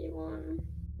both be 1.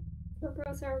 For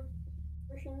both our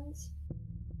versions.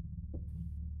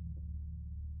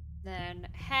 Then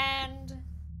hand.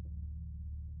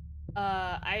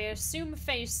 I assume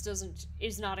face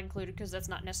is not included because that's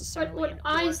not necessarily But would an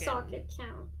eye organ. socket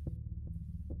count?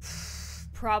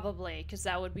 Probably, because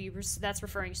that's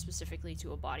referring specifically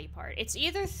to a body part. It's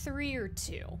either 3 or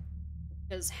 2.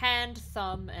 Because hand,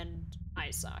 thumb, and eye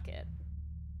socket.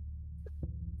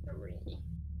 3.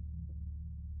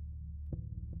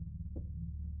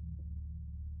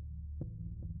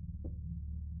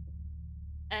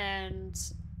 And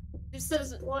this So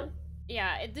doesn't... 1.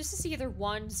 Yeah, this is either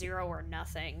 1, 0, or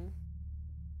nothing.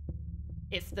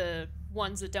 If the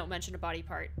ones that don't mention a body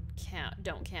part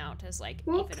don't count as, like,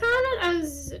 We'll even count it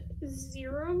as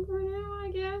 0 for now,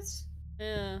 I guess.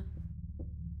 Yeah.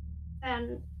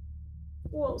 And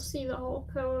we'll see the whole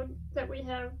code that we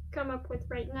have come up with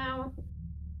right now.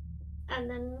 And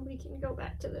then we can go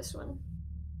back to this one.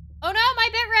 Oh no, my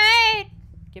bit rate!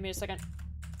 Give me a second.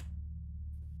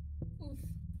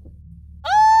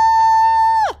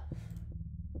 Ah!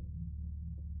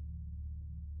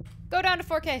 Go down to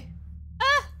 4K.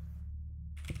 Ah!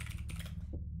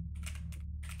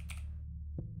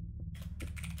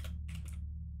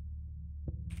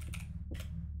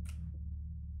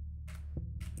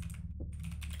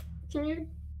 Can you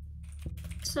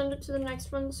send it to the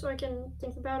next one so I can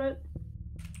think about it?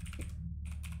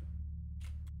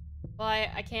 Well,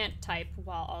 I can't type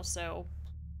while also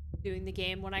doing the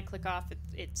game. When I click off,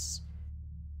 it's...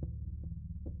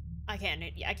 I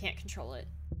can't control it.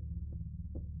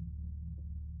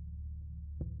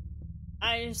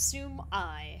 I assume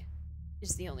I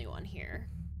is the only one here.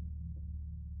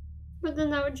 But then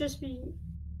that would just be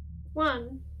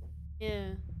 1.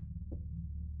 Yeah.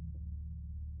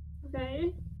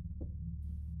 Okay.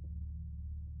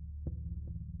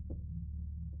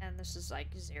 And this is like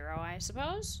 0, I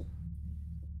suppose?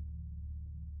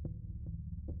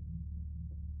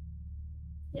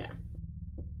 Yeah.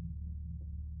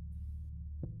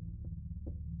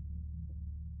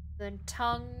 Then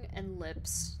tongue and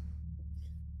lips.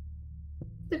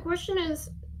 The question is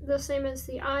the same as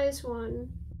the eyes one.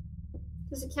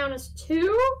 Does it count as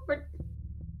 2? Or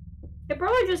it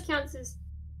probably just counts as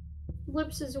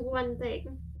lips as one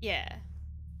thing. Yeah.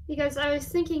 Because I was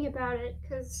thinking about it,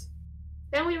 because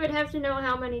then we would have to know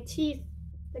how many teeth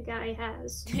the guy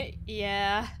has.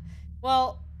 Yeah.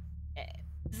 Well,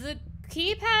 the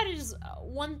keypad is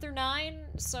 1 through 9,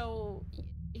 so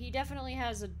he definitely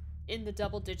has in the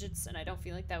double digits, and I don't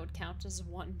feel like that would count as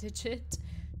 1 digit.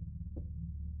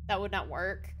 That would not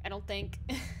work, I don't think.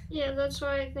 Yeah, that's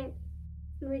why I think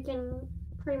we can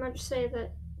pretty much say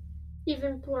that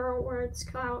even plural words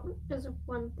count as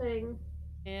one thing.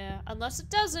 Yeah, unless it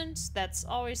doesn't, that's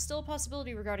always still a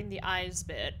possibility regarding the eyes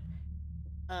bit.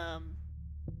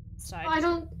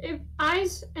 So if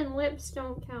eyes and lips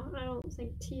don't count, I don't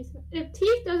think teeth. If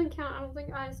teeth doesn't count, I don't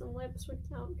think eyes and lips would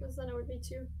count, because then it would be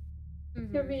too.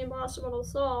 It would be impossible to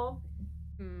solve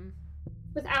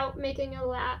without making a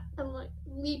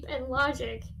leap in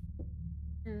logic.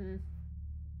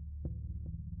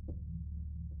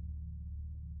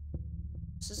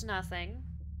 This is nothing.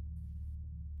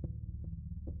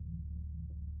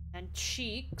 And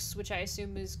cheeks, which I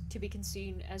assume is to be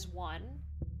seen as 1.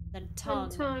 Then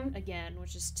tongue again,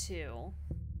 which is 2.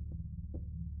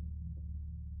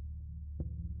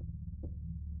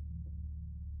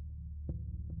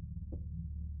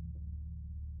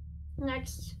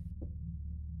 Next.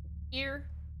 Ear,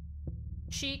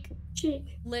 cheek,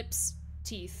 lips,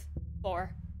 teeth.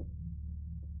 4.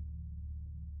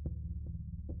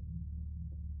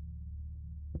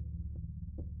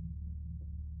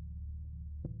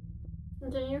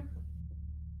 Continue.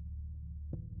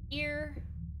 Ear.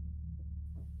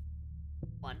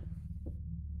 1.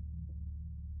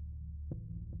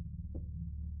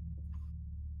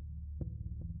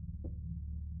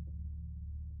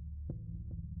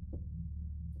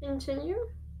 Continue.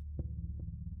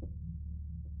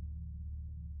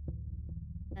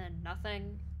 And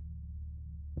nothing.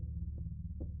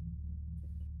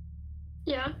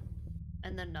 Yeah.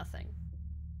 And then nothing.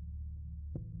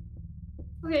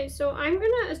 Okay, so I'm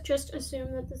gonna just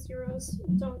assume that the zeros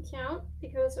don't count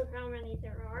because of how many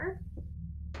there are.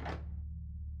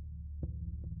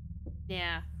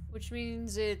 Yeah, which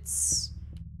means it's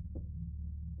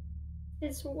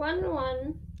 1,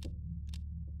 1,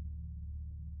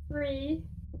 3,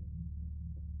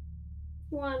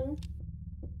 1,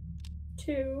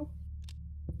 2,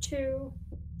 2,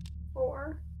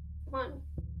 4, 1.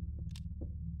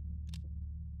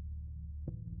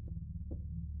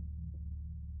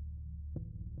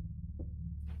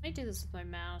 I might do this with my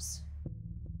mouse.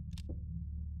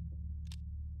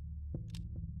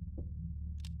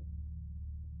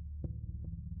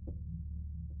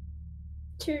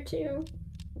 Two, 2,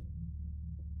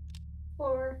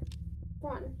 4,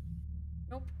 1.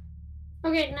 Nope.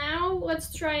 Okay, now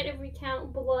let's try it if we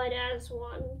count blood as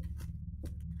 1.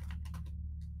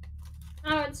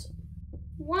 Now it's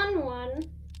 1, 1,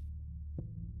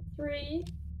 3,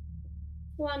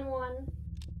 1, 1,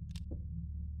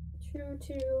 2,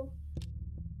 2,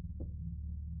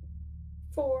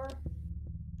 4,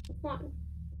 1.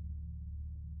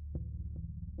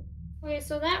 Okay,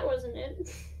 so that wasn't it.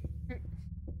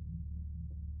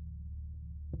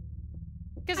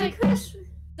 Because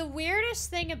the weirdest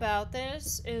thing about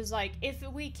this is, like, if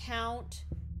we count,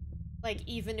 like,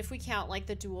 even if we count, like,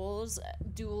 the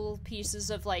dual pieces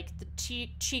of, like, the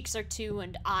cheeks are 2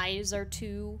 and eyes are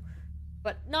 2,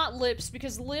 but not lips,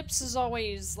 because lips is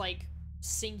always, like,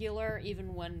 singular,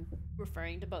 even when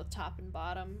referring to both top and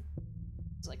bottom.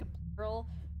 It's like a plural.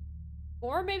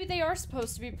 Or maybe they are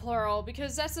supposed to be plural,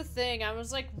 because that's the thing. I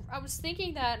was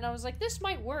thinking that, and I was like, this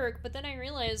might work, but then I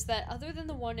realized that other than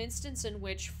the one instance in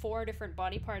which 4 different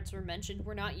body parts were mentioned,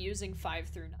 we're not using 5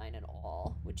 through 9 at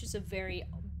all, which is a very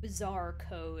bizarre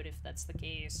code, if that's the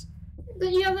case.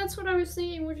 Yeah, that's what I was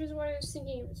thinking, which is why I was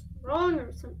thinking it was wrong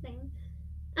or something.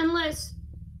 Unless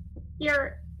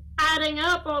you're adding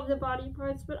up all the body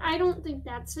parts, but I don't think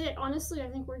that's it. Honestly, I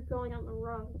think we're going on the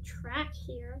wrong track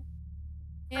here.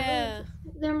 Yeah.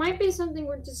 There might be something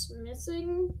we're just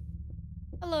missing.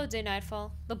 Hello, Day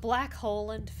Nightfall. The black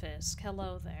hole and Fisk.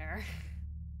 Hello there.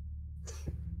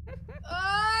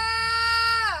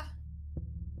 Ah!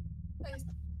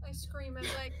 I scream as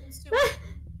I consume.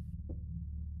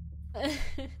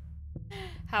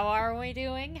 How are we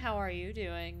doing? How are you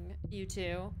doing, you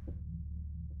two?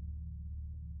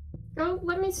 Oh,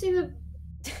 let me see the...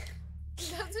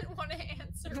 He doesn't want to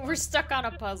answer. We're stuck on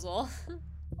a puzzle.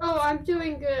 Oh, I'm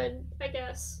doing good, I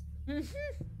guess. I'm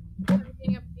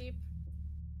being a peep.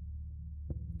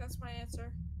 That's my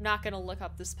answer. I'm not gonna look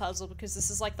up this puzzle because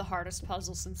this is like the hardest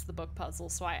puzzle since the book puzzle,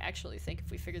 so I actually think if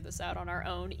we figure this out on our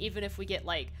own, even if we get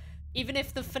like, even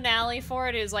if the finale for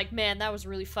it is like, man, that was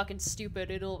really fucking stupid,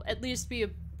 it'll at least be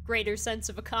a greater sense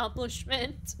of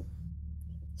accomplishment.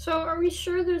 So, are we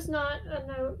sure there's not a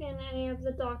note in any of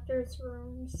the doctor's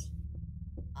rooms?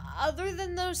 Other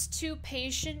than those 2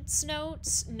 patients'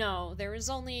 notes, no. There is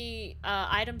only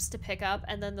items to pick up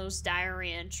and then those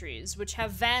diary entries, which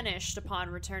have vanished upon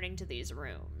returning to these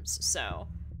rooms, so...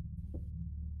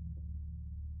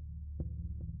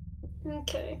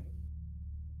 Okay.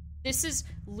 This is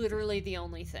literally the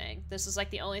only thing. This is like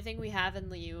the only thing we have in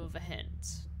lieu of a hint.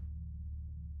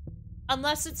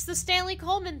 Unless it's the Stanley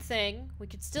Coleman thing. We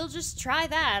could still just try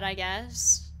that, I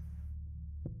guess.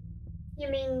 You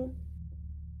mean...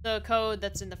 The code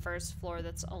that's in the first floor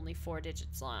that's only 4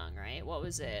 digits long, right? What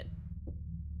was it?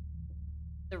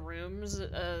 The rooms,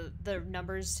 the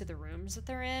numbers to the rooms that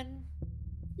they're in?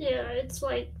 Yeah, it's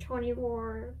like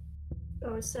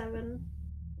 2407.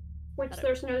 Which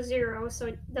there's no 0, so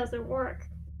it doesn't work.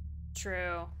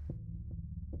 True.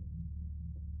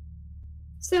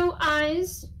 So,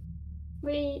 eyes,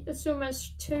 we assume as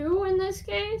 2 in this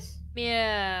case?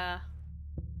 Yeah.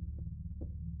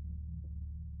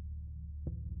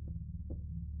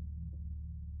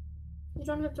 You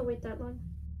don't have to wait that long.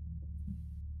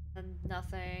 And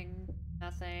nothing.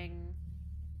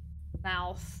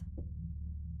 Mouth.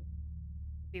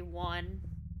 Be 1.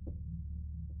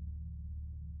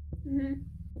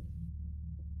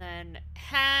 Then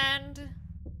hand.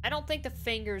 I don't think the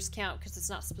fingers count because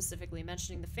it's not specifically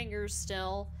mentioning the fingers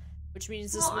still, which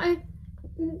means this would...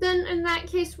 Then in that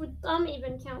case, would thumb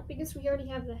even count because we already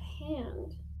have the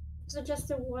hand? Is it just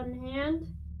a 1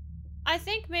 hand? I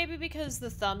think maybe because the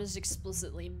thumb is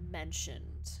explicitly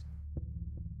mentioned.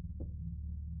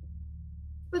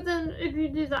 But then if you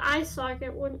do the eye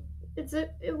socket, is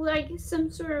it like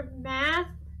some sort of math?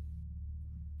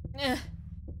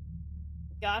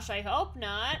 Gosh, I hope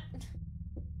not.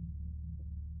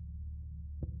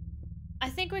 I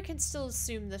think we can still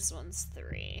assume this one's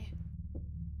 3.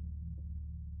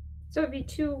 So it'd be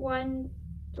 2, 1,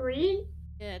 3?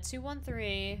 Yeah, 2, 1,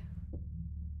 3.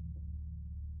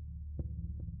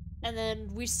 And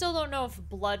then we still don't know if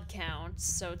blood counts,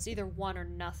 so it's either 1 or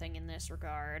nothing in this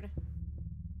regard.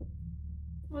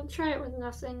 We'll try it with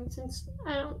nothing, since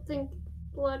I don't think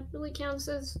blood really counts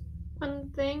as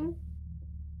one thing.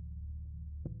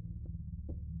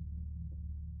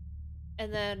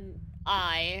 And then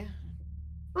eye.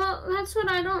 Well, that's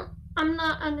what I'm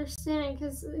not understanding,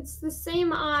 because it's the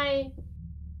same eye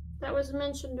that was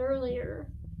mentioned earlier.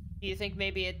 Do you think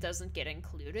maybe it doesn't get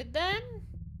included then?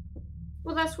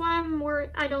 Well, that's why I'm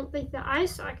worried. I don't think the eye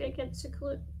socket gets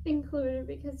included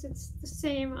because it's the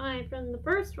same eye from the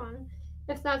first one,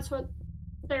 if that's what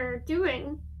they're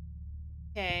doing.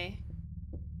 Okay.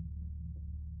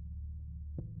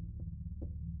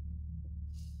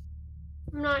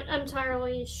 I'm not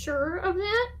entirely sure of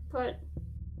that, but...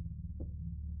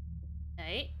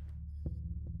 Right.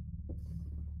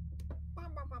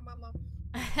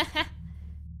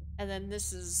 And then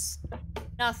this is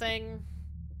nothing.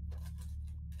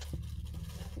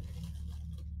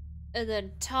 And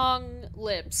then tongue,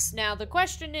 lips. Now the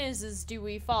question is do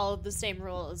we follow the same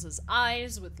rule as his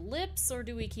eyes with lips, or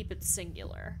do we keep it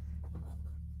singular?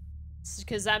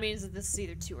 Because that means that this is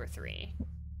either 2 or 3.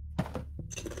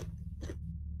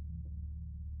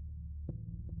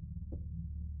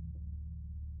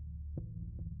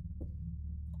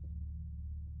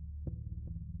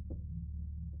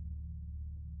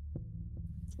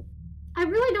 I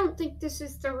really don't think this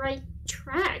is the right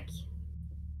track.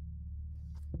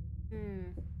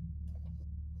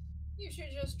 You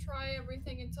should just try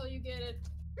everything until you get it.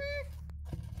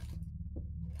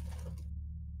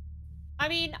 I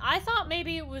mean, I thought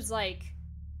maybe it was like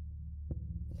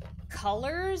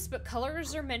colors, but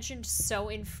colors are mentioned so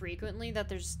infrequently that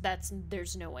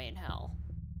there's no way in hell.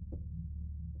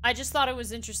 I just thought it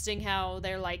was interesting how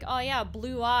they're like, oh yeah,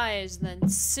 blue eyes, and then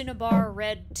cinnabar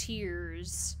red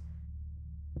tears.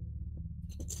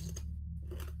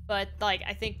 But, like,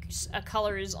 I think a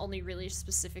color is only really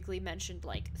specifically mentioned,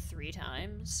 like, 3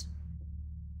 times.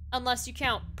 Unless you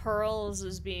count pearls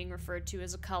as being referred to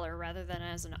as a color rather than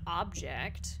as an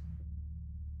object.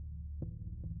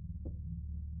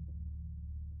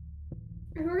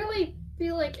 I really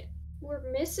feel like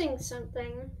we're missing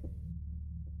something.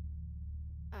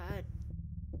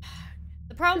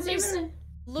 The problem is,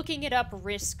 looking it up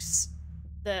risks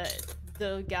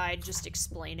the guide just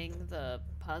explaining the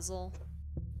puzzle.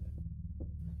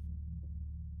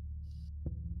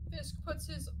 Fisk puts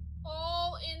his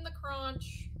all in the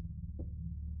crunch.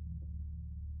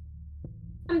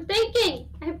 I'm thinking!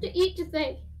 I have to eat to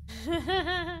think.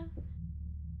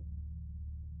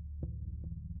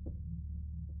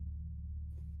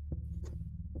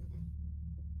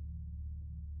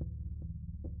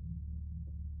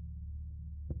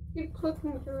 Keep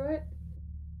clicking through it.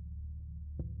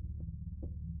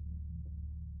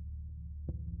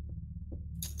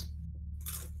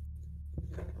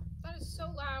 That is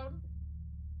so loud.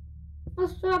 I'll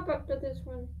stop after this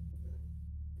one.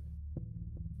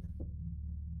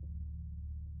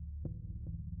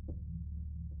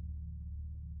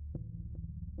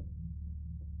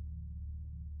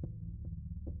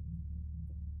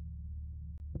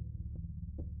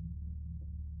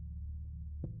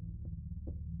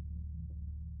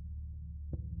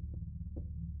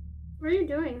 What are you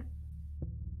doing?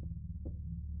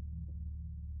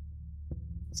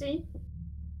 See?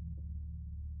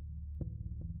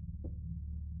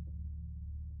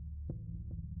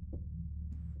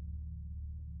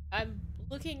 I'm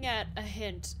looking at a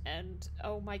hint, and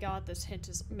oh my god, this hint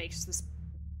makes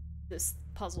this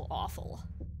puzzle awful.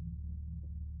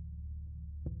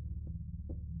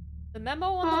 The memo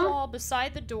on the wall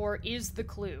beside the door is the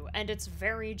clue, and it's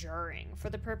very jarring. For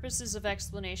the purposes of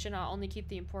explanation, I'll only keep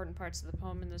the important parts of the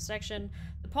poem in this section.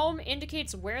 The poem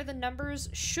indicates where the numbers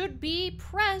should be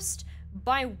pressed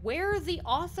by where the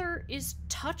author is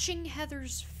touching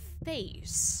Heather's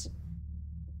face.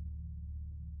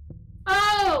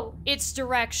 Oh! It's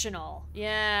directional.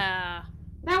 Yeah.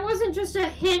 That wasn't just a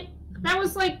hint. That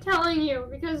was like telling you,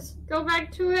 because go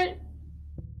back to it.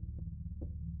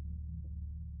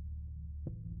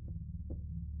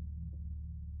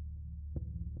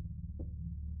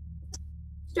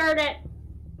 Start it.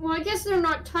 Well, I guess they're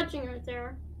not touching right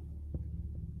there.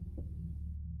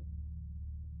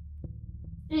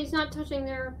 And he's not touching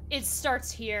there. It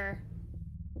starts here.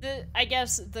 I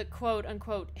guess the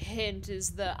quote-unquote hint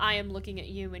is the I am looking at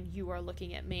you and you are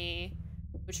looking at me.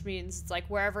 Which means it's like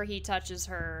wherever he touches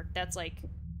her, that's like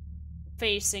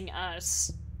facing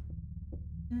us.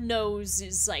 Nose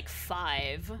is like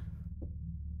 5.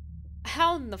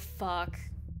 How in the fuck?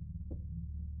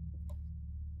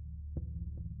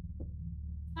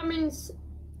 That means...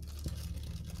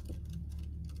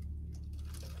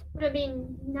 would it be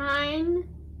 9?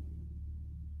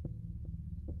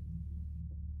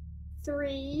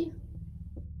 3.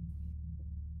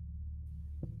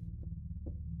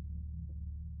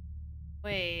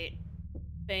 Wait.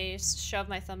 Face, shove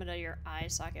my thumb into your eye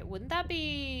socket. Wouldn't that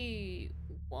be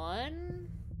 1?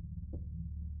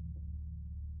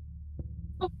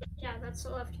 Oh, yeah, that's the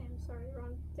left hand. Sorry,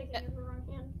 wrong. Thinking of the wrong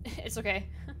hand. It's okay.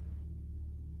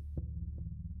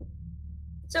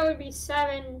 So it would be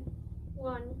 7,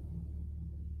 1.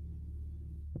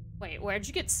 Wait, where'd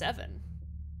you get 7?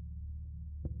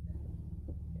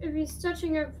 If he's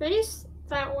touching her face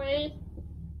that way.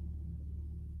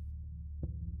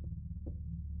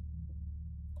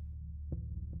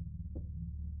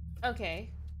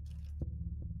 Okay.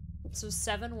 So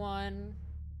 7, 1.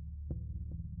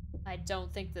 I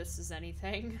don't think this is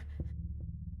anything.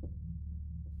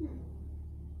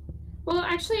 Well,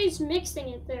 actually, he's mixing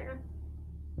it there.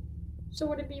 So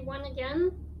would it be 1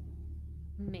 again?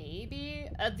 Maybe.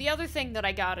 The other thing that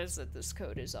I got is that this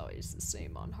code is always the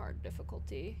same on hard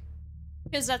difficulty.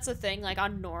 Because that's the thing, like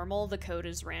on normal, the code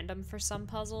is random for some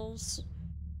puzzles.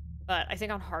 But I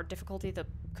think on hard difficulty, the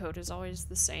code is always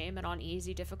the same, and on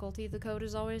easy difficulty, the code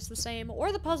is always the same.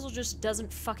 Or the puzzle just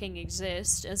doesn't fucking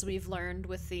exist, as we've learned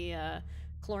with the,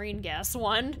 chlorine gas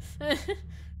one.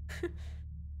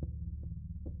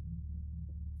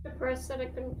 Depressed that I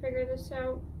couldn't figure this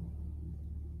out.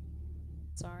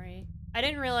 Sorry. I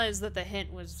didn't realize that the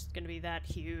hint was gonna be that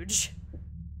huge.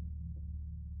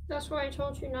 That's why I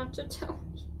told you not to tell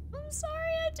me. I'm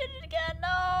sorry, I did it again,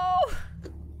 no!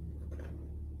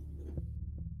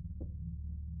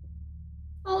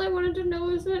 All I wanted to know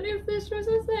is that if this was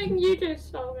a thing, you just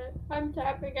solve it. I'm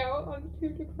tapping out. I'm too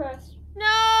depressed.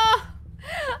 No!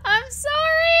 I'm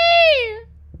sorry!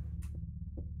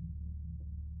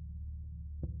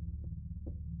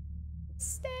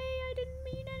 Stay, I didn't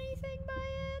mean anything by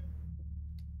it.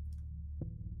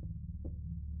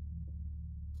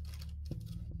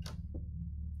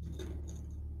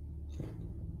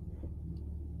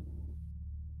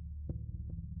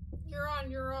 You're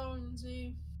on your own,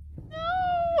 Z. No!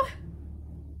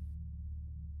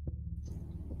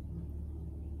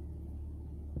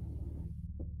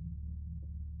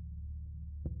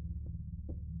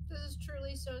 This is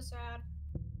truly so sad.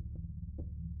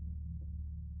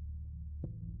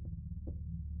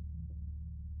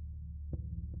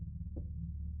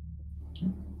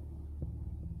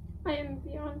 I am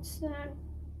beyond sad.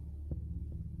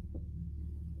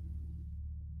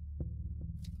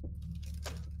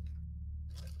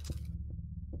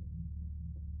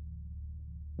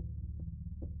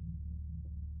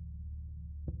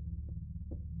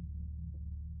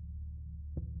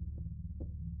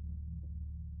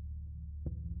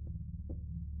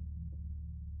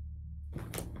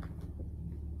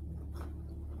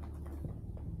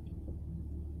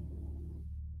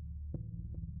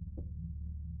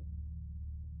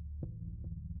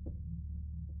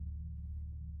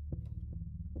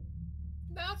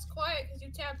 That's quiet because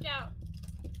you tapped out.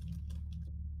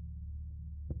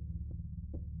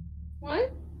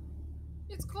 What?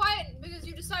 It's quiet because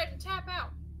you decided to tap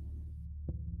out.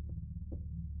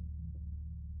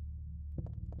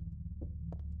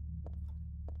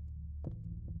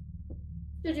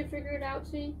 Did you figure it out,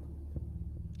 Z?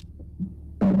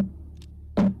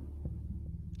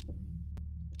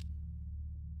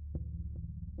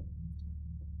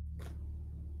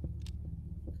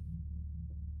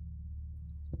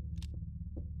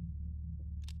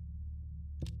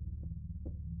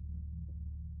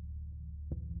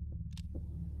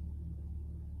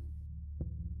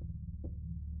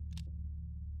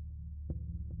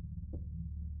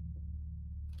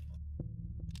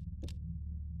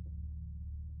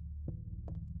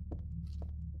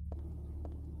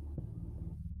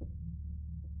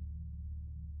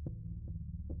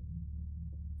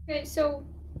 Okay, so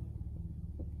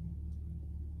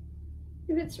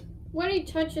if it's when he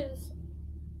touches,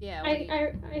 Yeah.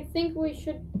 I think we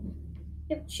should.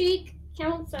 If cheek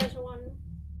counts as one,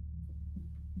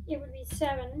 it would be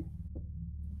 7.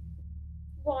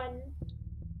 1.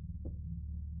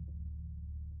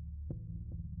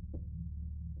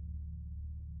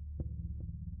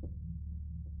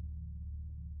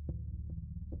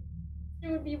 It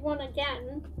would be 1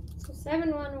 again. So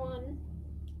 7, 1, 1.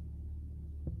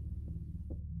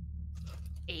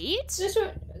 8?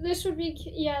 This would be,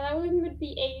 yeah, that one would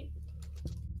be 8.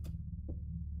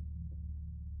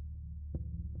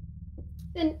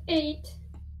 Then 8.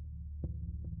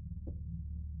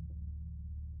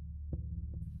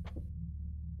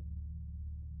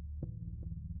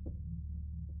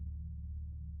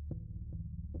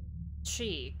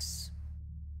 Cheeks.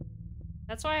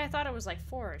 That's why I thought it was like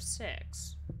 4 or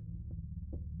 6.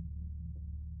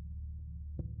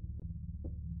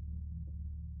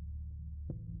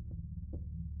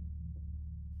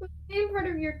 The main part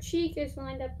of your cheek is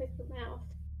lined up with your mouth,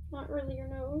 not really your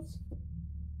nose.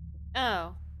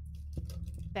 Oh.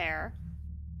 Fair.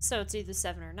 So it's either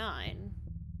 7 or 9.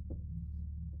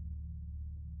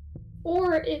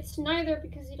 Or it's neither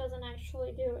because he doesn't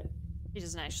actually do it. He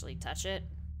doesn't actually touch it.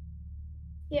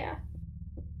 Yeah.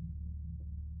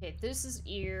 Okay, this is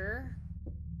ear.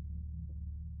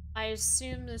 I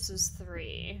assume this is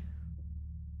 3.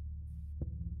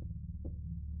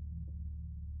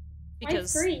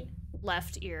 Because Why 3?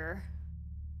 left ear.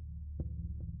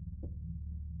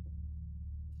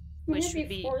 Wouldn't Which it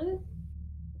be 4?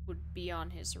 would be on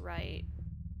his right.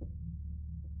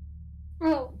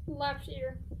 Oh, left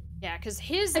ear. Yeah, because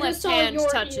his I left just saw hand your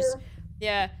touches. ear.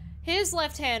 Yeah, his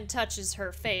left hand touches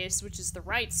her face, which is the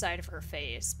right side of her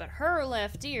face, but her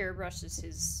left ear brushes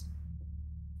his.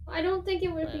 I don't think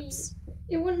it would lips.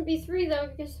 be. It wouldn't be 3 though,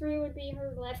 because 3 would be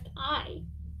her left eye.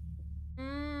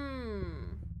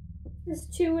 This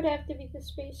 2 would have to be the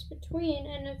space between,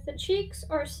 and if the cheeks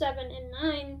are 7 and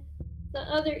 9, the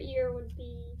other ear would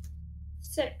be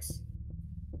 6.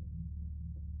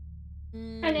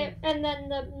 And then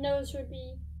the nose would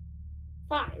be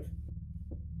 5.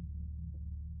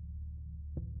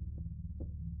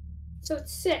 So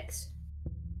it's 6.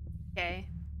 Okay.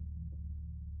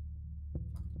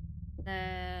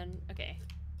 Then, okay.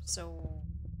 So,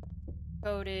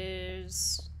 code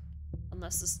is.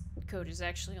 Unless this code is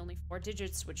actually only 4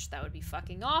 digits, which that would be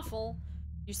fucking awful.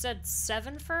 You said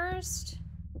 7 first?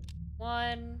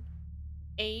 1,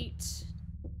 8,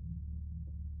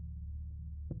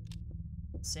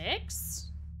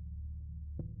 6?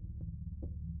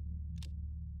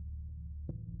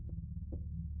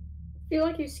 I feel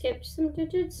like you skipped some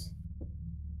digits.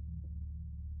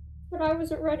 But I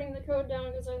wasn't writing the code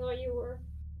down because I thought you were.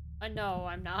 No,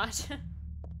 I'm not.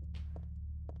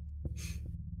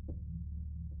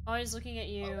 Always looking at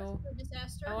you. Oh,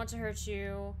 disaster. I want to hurt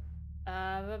you.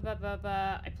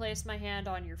 I place my hand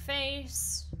on your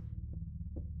face.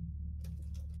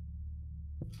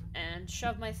 And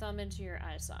shove my thumb into your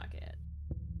eye socket.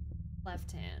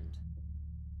 Left hand.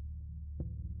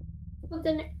 Well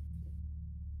then.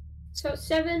 So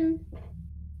 7.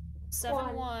 7,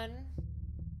 1. 1.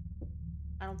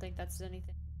 I don't think that's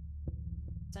anything.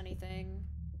 anything.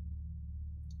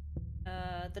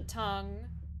 The tongue.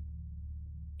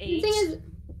 The 8. thing is,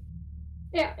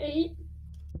 yeah, 8.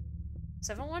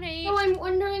 718. Oh, I'm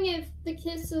wondering if the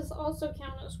kisses also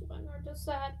count as 1, or does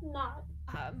that not?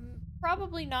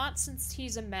 Probably not, since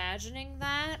he's imagining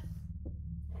that.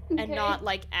 Okay. And not,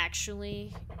 like,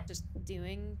 actually just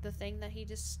doing the thing that he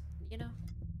just, you know?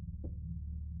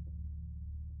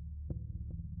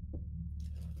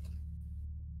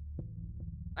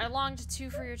 I longed too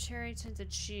for your cherry-tinted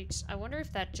cheeks. I wonder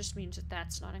if that just means that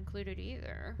that's not included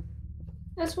either.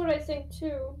 That's what I think,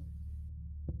 too.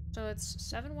 So it's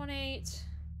 718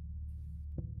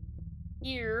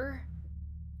 ear,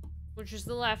 which is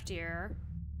the left ear,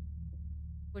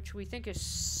 which we think is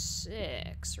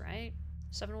 6, right?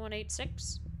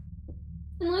 7186?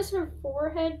 Unless her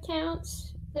forehead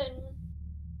counts, then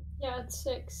yeah, it's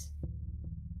 6.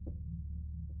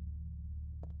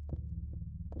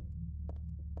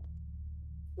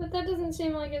 But that doesn't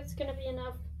seem like it's gonna be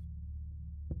enough.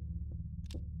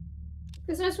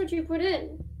 Because that's what you put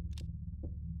in.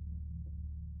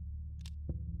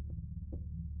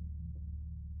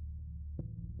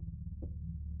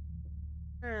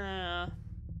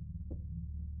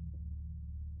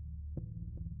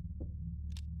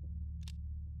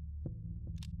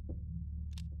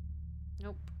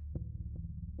 Nope.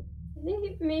 I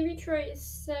think maybe try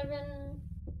 7,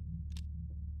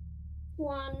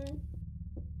 1,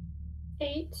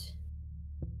 8,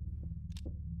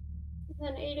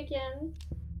 then 8 again,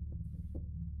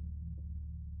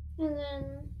 and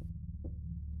then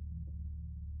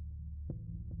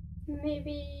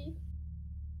maybe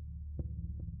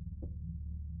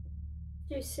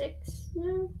do 6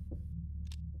 now.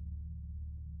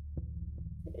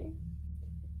 Okay.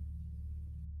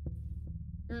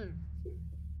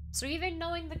 So even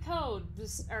knowing the code,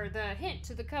 this or the hint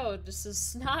to the code, this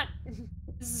is not.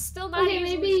 This is still not. Okay,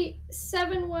 easily... maybe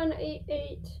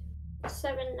 7188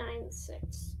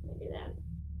 796. Maybe that.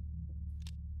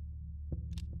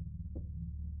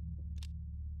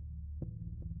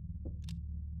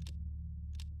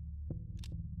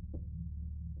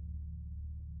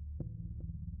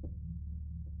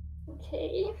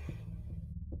 Okay.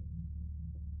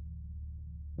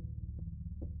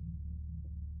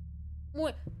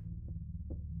 What?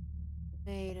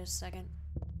 Wait a second.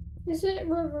 Is it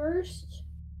reversed?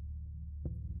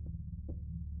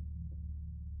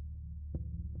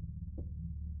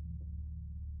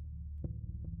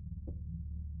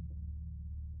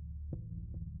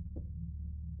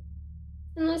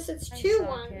 Unless it's 2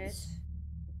 ones.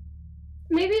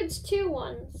 Maybe it's 2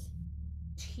 ones.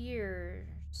 Tears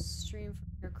stream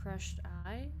from your crushed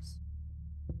eyes?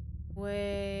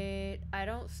 Wait, I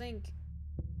don't think...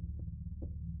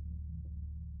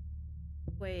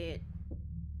 Wait.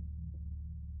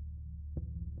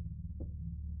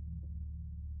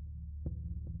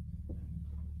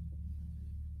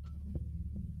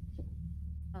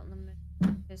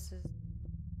 This is...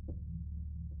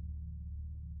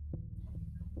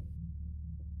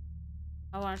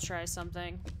 I want to try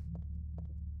something.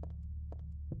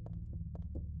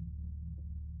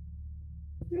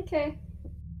 Okay.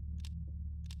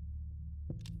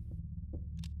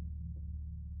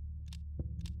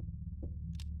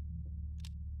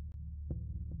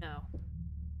 No.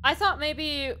 I thought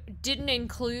maybe it didn't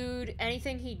include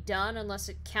anything he'd done unless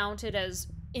it counted as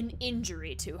an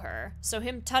injury to her. So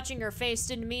him touching her face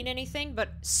didn't mean anything,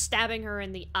 but stabbing her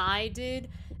in the eye did,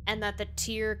 and that the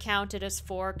tear counted as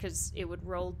 4 because it would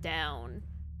roll down.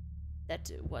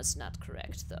 That was not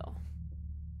correct, though.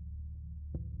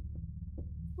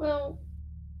 Well...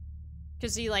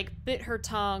 Because he, like, bit her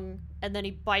tongue, and then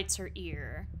he bites her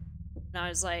ear. And I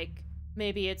was like,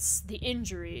 maybe it's the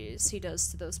injuries he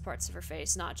does to those parts of her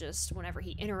face, not just whenever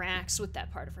he interacts with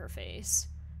that part of her face.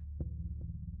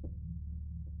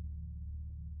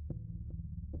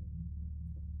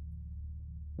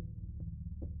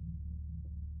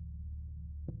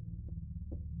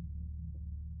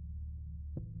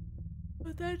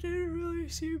 But that didn't really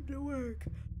seem to work.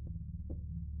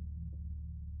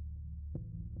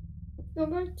 Go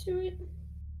back to it.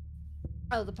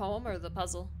 Oh, the poem or the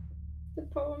puzzle? The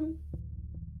poem.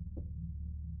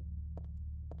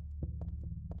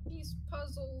 These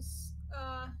puzzles,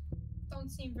 don't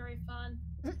seem very fun.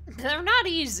 They're not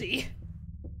easy.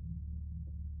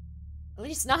 At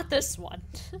least not this one.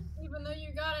 Even though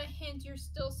you got a hint, you're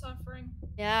still suffering.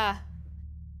 Yeah.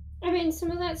 I mean, some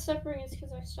of that suffering is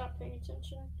because I stopped paying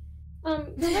attention. Go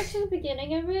back to the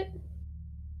beginning of it.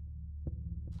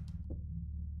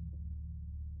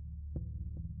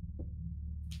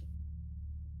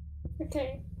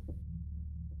 Okay.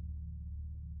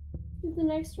 The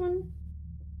next one.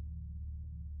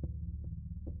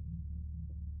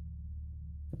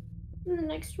 The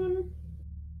next one.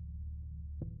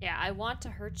 Yeah, I want to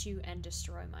hurt you and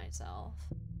destroy myself.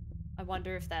 I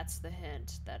wonder if that's the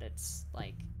hint, that it's,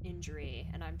 like, injury,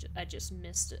 and I just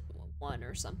missed one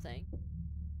or something.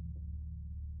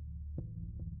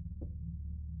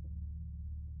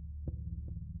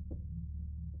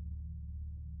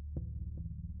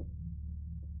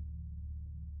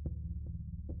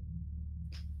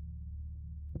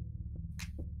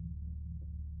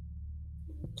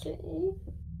 Okay.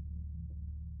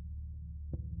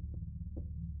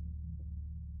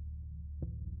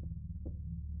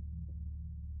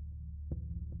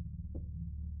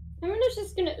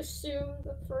 Just gonna assume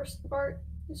the first part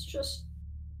is just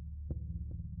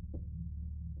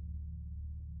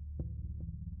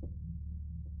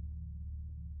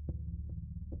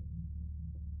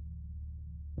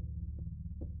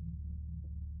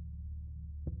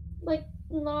like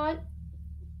not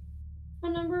a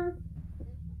number.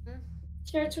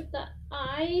 Starts with the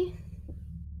I.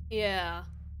 Yeah.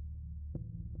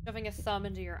 Shoving a thumb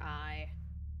into your eye.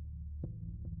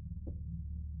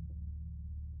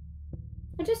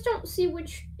 I just don't see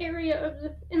which area of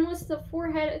the, unless the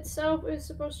forehead itself is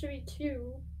supposed to be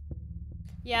 2.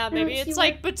 Yeah, maybe it's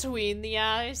like between the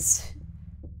eyes.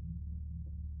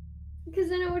 Because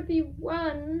then it would be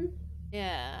 1.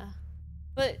 Yeah.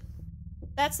 But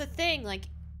that's the thing, like,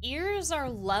 ears are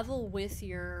level with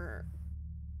your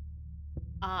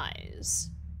eyes.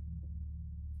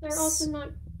 They're also not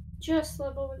just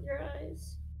level with your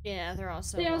eyes. Yeah, they're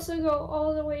also They also go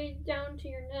all the way down to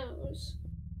your nose.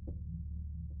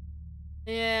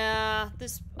 Yeah,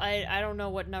 I don't know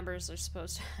what numbers are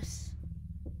supposed to.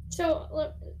 So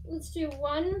let's do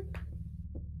 1.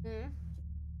 You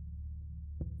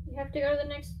have to go to the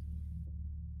next.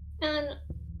 And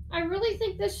I really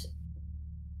think this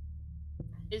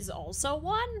is also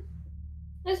 1.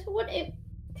 That's what it,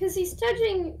 because he's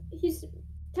touching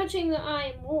the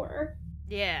eye more.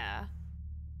 Yeah.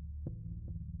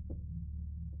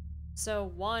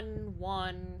 So 1,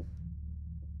 1.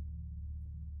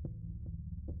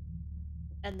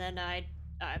 And then I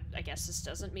guess this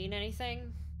doesn't mean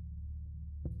anything.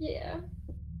 Yeah.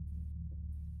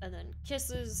 And then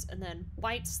kisses, and then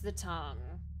bites the tongue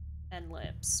and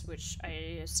lips, which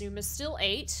I assume is still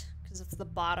 8, because it's the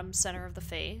bottom center of the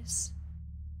face.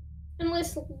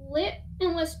 Unless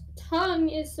tongue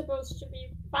is supposed to be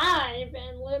 5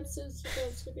 and lips is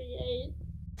supposed to be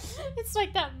 8. It's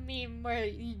like that meme where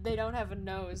they don't have a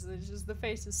nose, and it's just the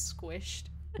face is squished.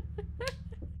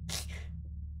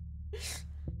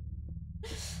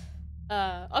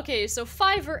 Okay, so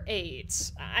 5 or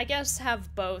 8. I guess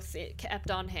have both kept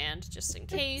on hand, just in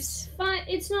case.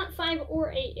 It's not 5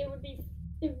 or 8. It would be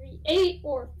 8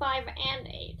 or 5 and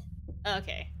 8.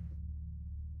 Okay.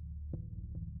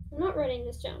 I'm not writing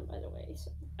this down, by the way.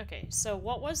 So. Okay, so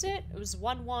what was it? It was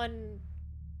 1, 1,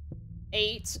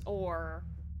 8, or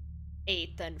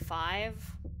 8 then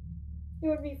 5? It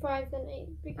would be 5 then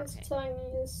 8, because tongue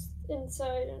is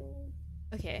inside and...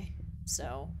 Okay,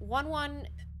 so 1, 1,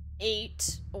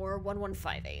 8, or 1, 1,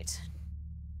 5, 8.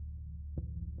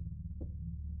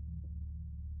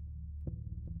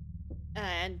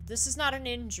 And this is not an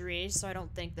injury, so I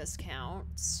don't think this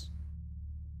counts.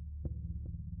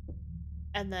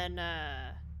 And then,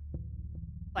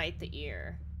 bite the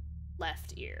ear.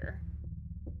 Left ear.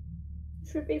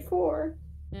 Should be 4.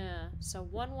 Yeah, so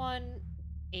 1, 1,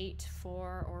 8,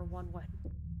 4, or 1, 1,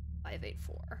 5, 8,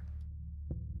 4.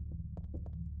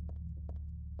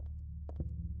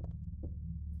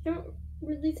 I don't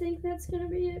really think that's gonna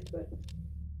be it, but...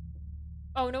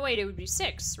 Oh, no, wait, it would be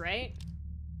 6, right?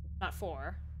 Not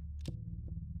 4.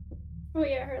 Oh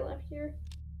yeah, her left ear.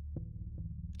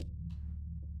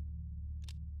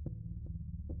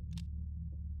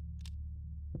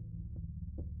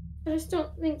 I just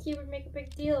don't think he would make a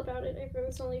big deal about it if it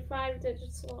was only 5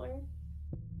 digits long.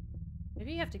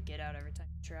 Maybe you have to get out every time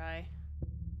you try.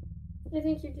 I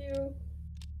think you do.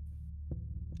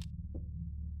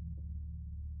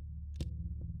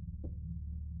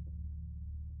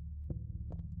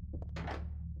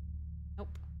 Nope.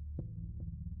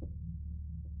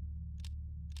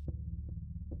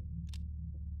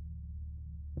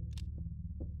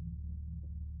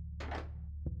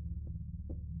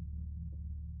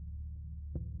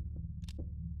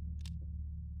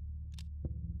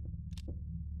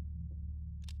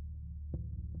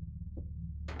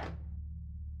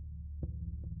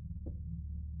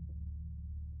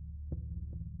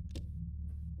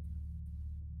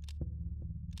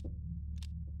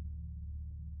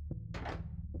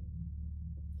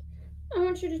 I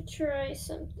want you to try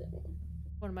something.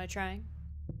 What am I trying?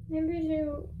 Maybe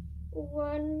do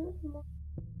 1 more.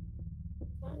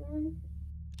 1.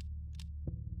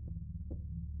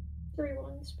 3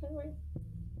 ones, by the way.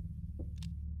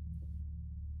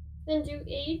 Then do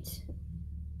 8,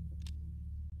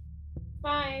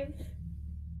 5,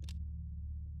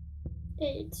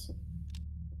 8.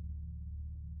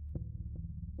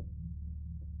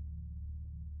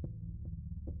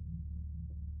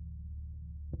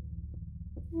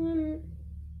 Hmm.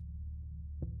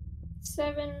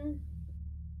 7,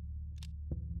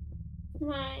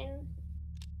 9,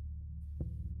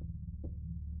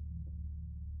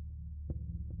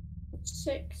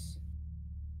 6.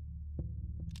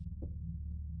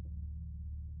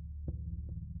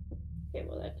 Okay,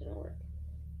 well that didn't work.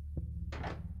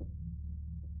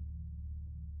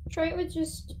 Try it with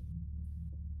just...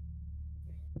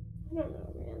 I don't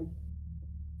know, man.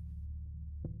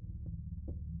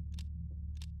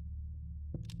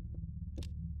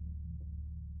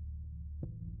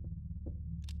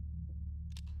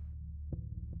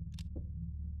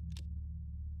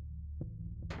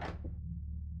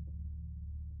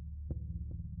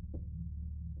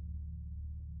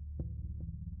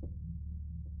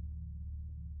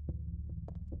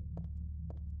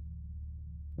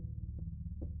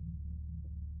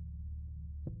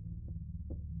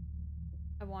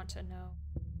 I want to know,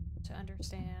 to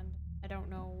understand. I don't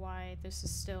know why this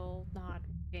is still not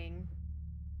working.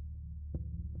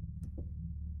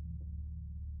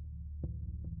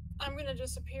 I'm gonna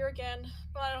disappear again,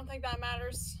 but I don't think that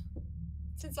matters.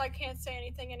 Since I can't say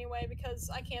anything anyway because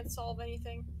I can't solve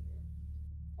anything.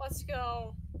 Let's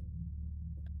go.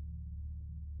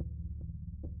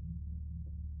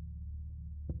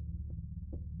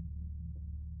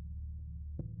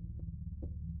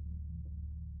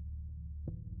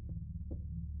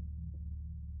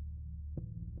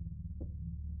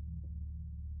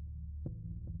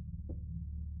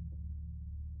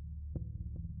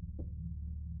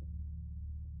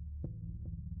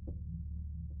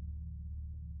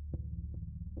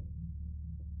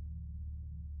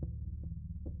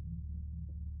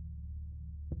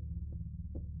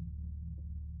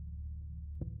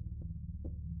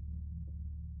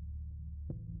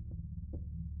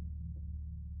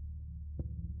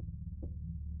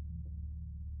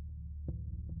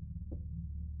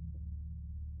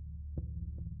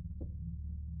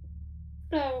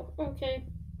 Oh, okay.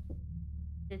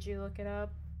 Did you look it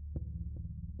up?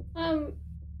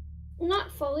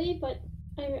 Not fully, but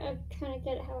I kind of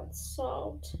get how it's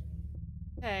solved.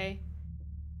 Okay.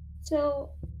 So,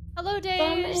 Hello,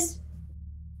 Days!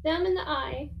 thumb in the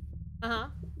eye, Uh-huh.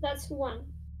 that's 1,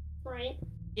 right?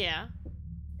 Yeah.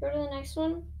 Go to the next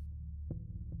one.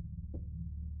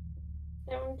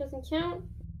 That one doesn't count.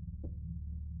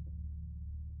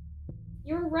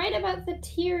 You're right about the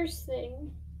tears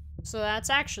thing. So that's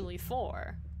actually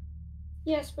 4.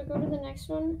 Yes, but go to the next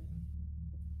one.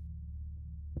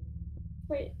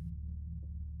 Wait.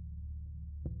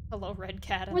 Hello, Red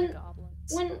Cat and the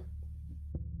Goblins. When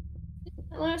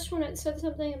the last one, it said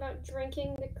something about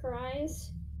drinking the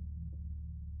cries.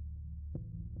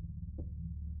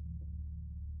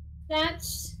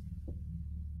 That's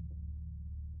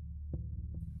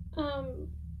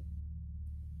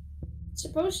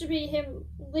supposed to be him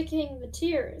licking the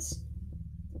tears,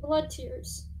 blood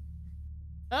tears.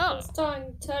 Oh. His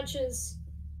tongue touches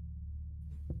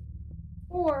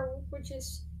 4, which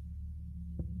is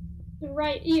the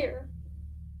right ear.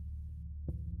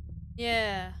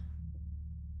 Yeah.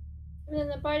 And then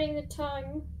the biting the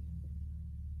tongue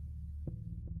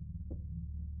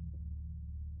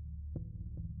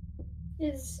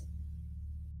is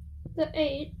the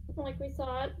 8, like we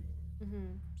thought.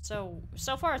 Mm-hmm. So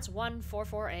far it's 1, 4,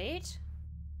 4, 8?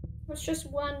 It's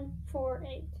just 1, 4,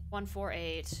 8. 1, 4,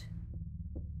 8.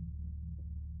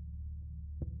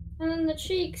 And then the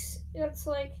cheeks, it's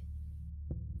like...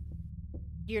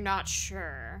 You're not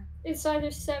sure. It's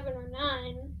either 7 or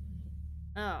 9.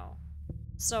 Oh.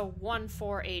 So 1,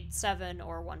 4, 8, 7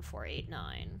 or 1, 4, 8,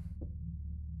 9.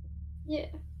 Yeah.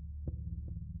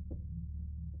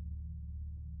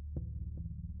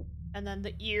 And then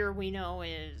the ear we know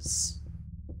is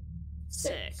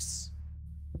 6.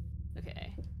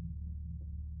 Okay.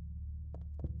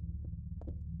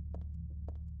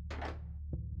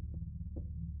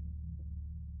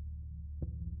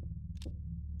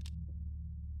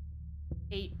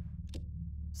 Eight,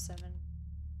 7,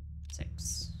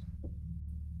 6.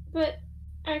 But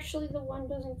actually the 1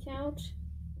 doesn't count.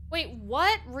 Wait,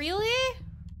 what? Really?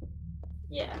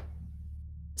 Yeah.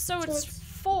 So it's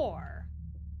 4,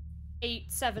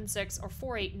 8, 7, 6, or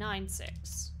 4, 8, 9,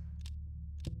 6.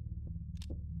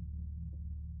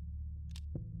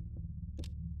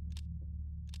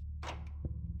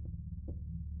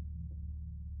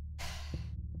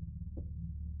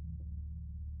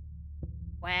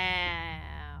 Wow.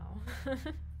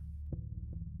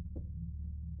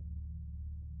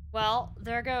 Well,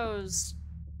 there goes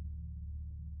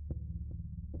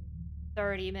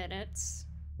 30 minutes.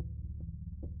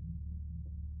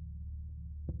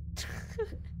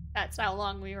 That's how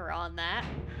long we were on that.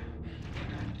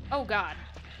 Oh god.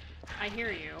 I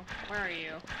hear you. Where are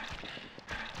you?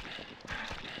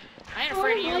 I ain't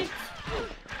afraid of you.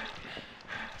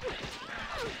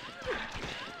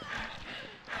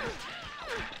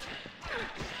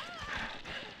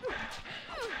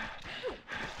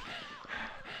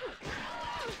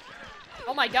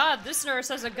 Oh my god, this nurse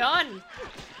has a gun!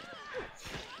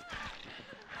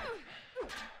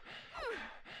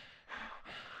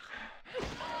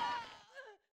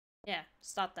 Yeah,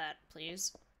 stop that,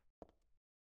 please.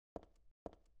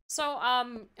 So,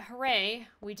 hooray,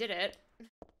 we did it.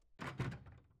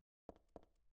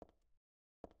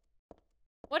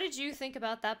 What did you think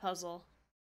about that puzzle?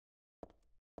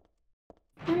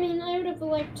 I mean, I would have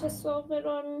liked to solve it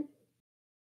on...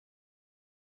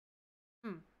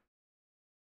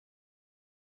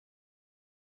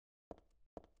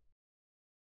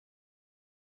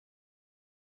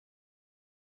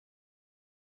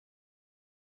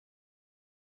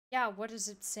 Yeah, what does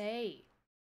it say?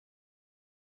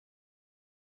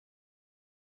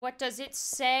 What does it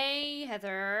say,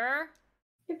 Heather?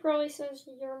 It probably says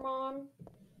your mom.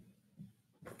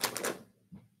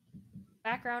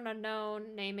 Background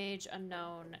unknown, name age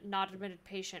unknown, not admitted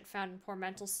patient, found in poor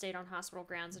mental state on hospital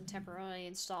grounds and temporarily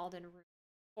installed in room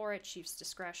 4 at chief's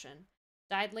discretion.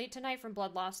 Died late tonight from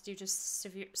blood loss due to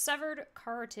severed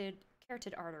carotid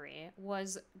artery.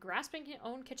 Was grasping his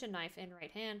own kitchen knife in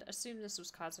right hand. Assumed this was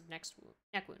cause of neck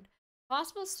wound.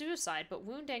 Possible suicide, but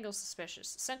wound angle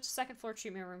suspicious. Sent to second floor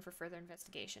treatment room for further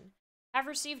investigation. Have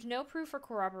received no proof or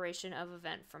corroboration of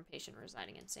event from patient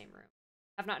residing in same room.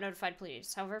 Have not notified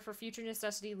police. However, for future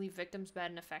necessity, leave victim's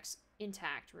bed and effects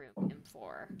intact. Room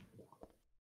M4.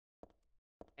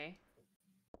 Okay.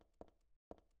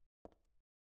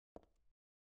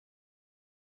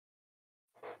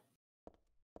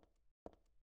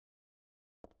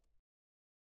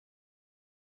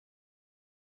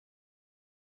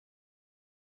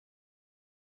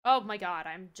 Oh my god,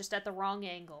 I'm just at the wrong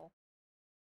angle.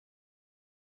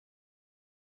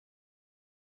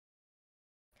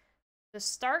 The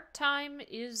start time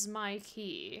is my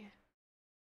key.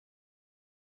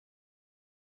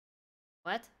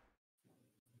 What?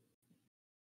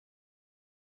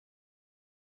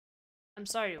 I'm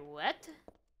sorry, what?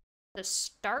 The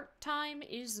start time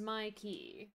is my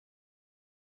key.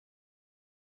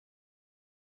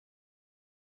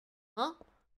 Huh?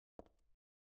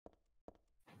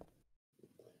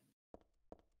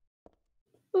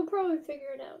 We'll probably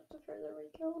figure it out the further we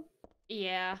go.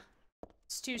 Yeah.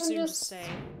 It's too soon to say.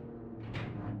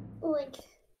 Like,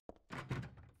 I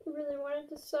really wanted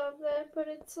to solve that, but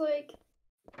it's like,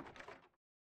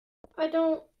 I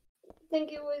don't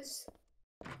think it was,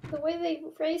 the way they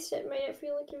phrased it made it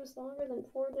feel like it was longer than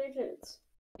 4 digits.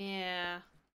 Yeah.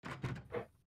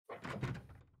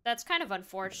 That's kind of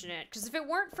unfortunate, because if it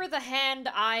weren't for the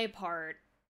hand-eye part,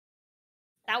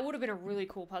 that would have been a really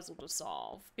cool puzzle to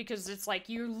solve. Because it's like,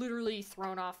 you're literally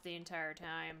thrown off the entire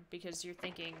time, because you're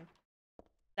thinking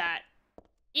that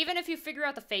even if you figure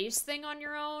out the face thing on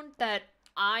your own, that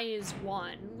eye is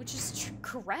 1, which is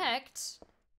correct,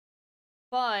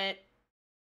 but,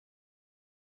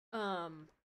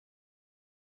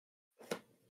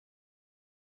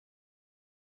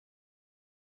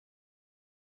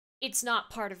 it's not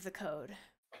part of the code.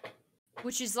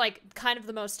 Which is, like, kind of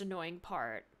the most annoying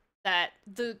part. That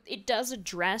it does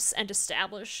address and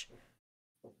establish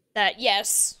that,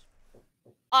 yes,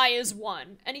 eye is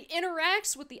 1. And he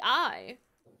interacts with the eye.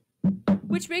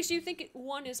 Which makes you think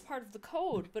 1 is part of the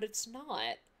code, but it's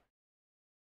not.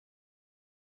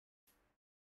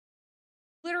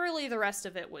 Literally the rest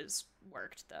of it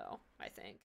worked, though, I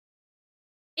think.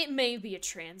 It may be a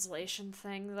translation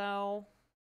thing, though.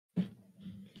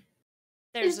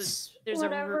 There's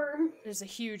a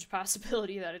huge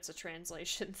possibility that it's a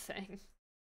translation thing.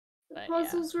 The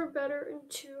puzzles were better in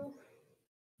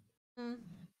 2.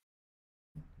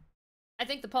 I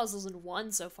think the puzzles in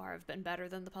 1 so far have been better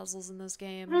than the puzzles in this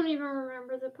game. I don't even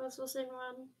remember the puzzles in 1.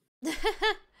 Because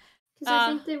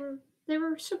I think they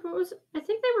were supposed. I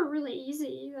think they were really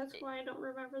easy. That's why I don't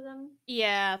remember them.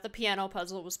 Yeah, the piano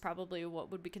puzzle was probably what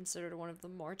would be considered one of the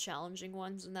more challenging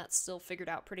ones, and that's still figured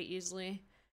out pretty easily.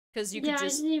 Because you could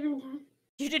just... you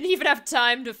didn't even have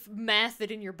time to math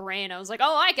it in your brain. I was like,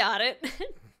 oh, I got it.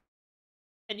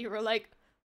 And you were like,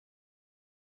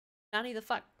 Nani the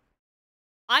fuck?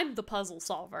 I'm the puzzle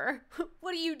solver.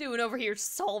 What are you doing over here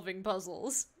solving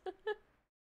puzzles?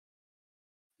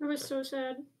 I was so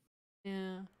sad.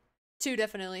 Yeah. 2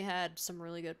 definitely had some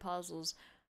really good puzzles.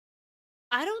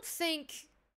 I don't think,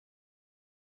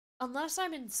 unless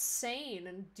I'm insane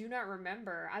and do not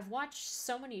remember, I've watched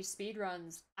so many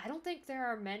speedruns, I don't think there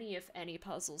are many, if any,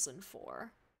 puzzles in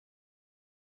 4.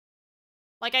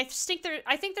 Like, I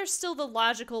think there's still the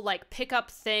logical, like, pick up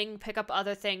thing, pick up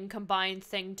other thing, combine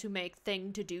thing to make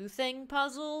thing to do thing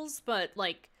puzzles, but,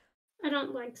 like... I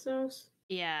don't like those.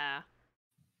 Yeah.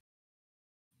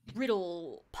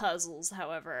 Riddle puzzles,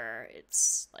 however,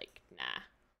 it's, like, nah.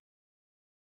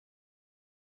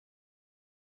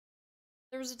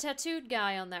 There was a tattooed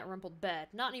guy on that rumpled bed.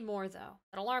 Not anymore, though.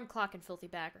 That alarm clock and filthy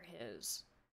bag are his.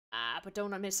 Ah, but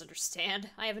don't misunderstand.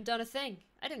 I haven't done a thing.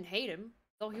 I didn't hate him,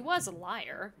 though he was a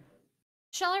liar.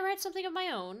 Shall I write something of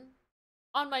my own?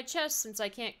 On my chest, since I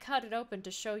can't cut it open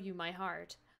to show you my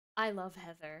heart. I love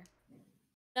Heather.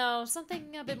 No,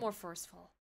 something a bit more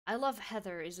forceful. I love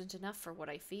Heather isn't enough for what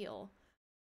I feel.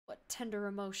 What tender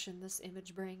emotion this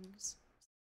image brings.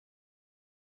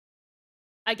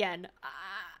 Again,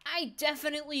 I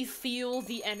definitely feel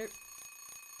the energy.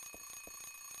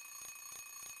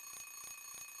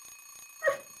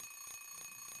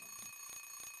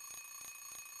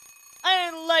 I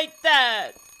didn't like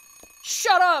that!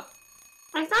 Shut up!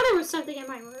 I thought it was something in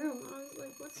my room. I was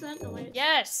like, what's that noise?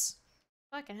 Yes!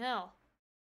 Fucking hell.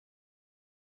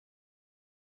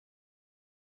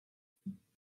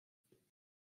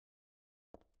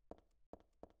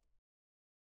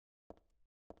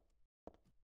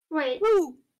 Wait.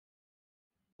 Woo!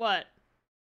 What?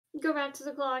 Go back to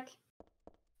the clock.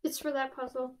 It's for that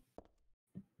puzzle.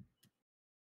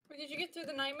 Wait, did you get through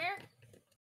the nightmare?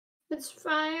 It's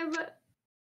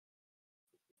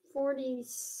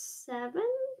 5:47?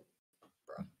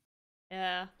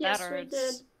 Yeah, Yes, that we hurts.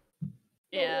 did.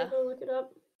 Yeah. We'll look it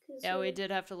up. Yeah, we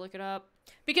did have to look it up.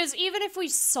 Because even if we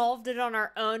solved it on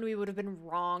our own, we would have been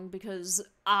wrong, because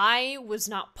I was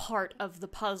not part of the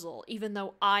puzzle, even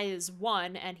though I is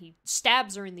 1, and he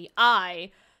stabs her in the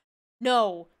eye.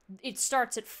 No, it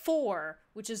starts at 4,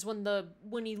 which is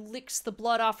when he licks the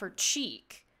blood off her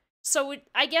cheek. So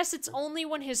I guess it's only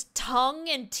when his tongue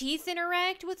and teeth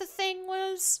interact with the thing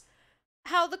was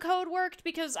how the code worked,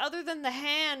 because other than the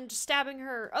hand stabbing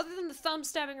her, other than the thumb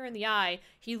stabbing her in the eye,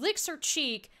 he licks her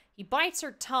cheek, he bites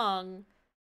her tongue,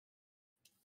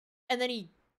 and then he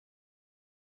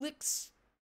licks,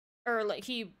 or like,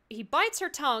 he bites her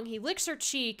tongue, he licks her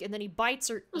cheek, and then he bites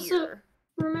her ear.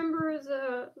 Remember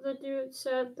the dude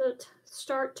said that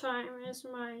start time is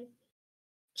my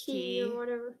key or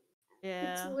whatever.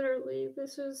 Yeah. It's literally,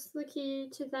 this is the key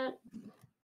to that.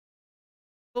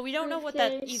 But we don't know what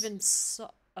that even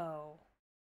oh.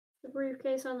 The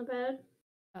briefcase on the bed.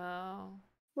 Oh.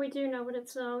 We do know what it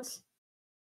says.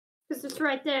 Because it's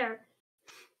right there.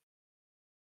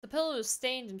 The pillow is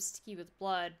stained and sticky with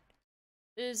blood.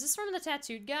 Is this from the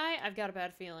tattooed guy? I've got a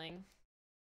bad feeling.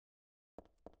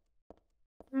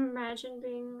 Imagine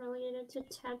being related to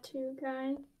tattoo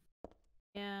guy.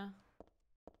 Yeah.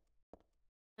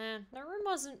 Man, that room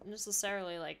wasn't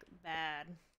necessarily, like,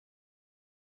 bad.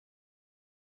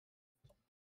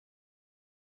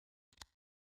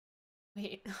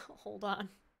 Wait, hold on.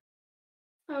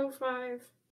 05.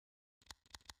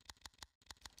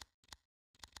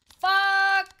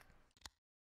 Fuck!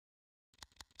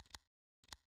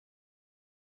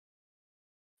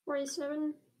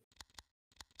 47.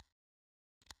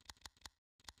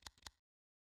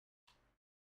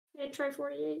 Okay, try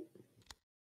 48.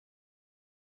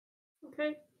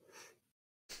 Okay.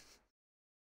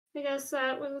 I guess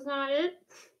that was not it.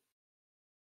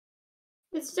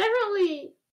 It's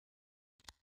definitely...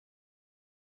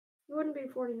 It wouldn't be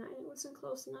 49. It wasn't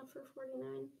close enough for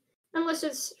 49. Unless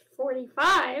it's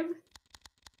 45.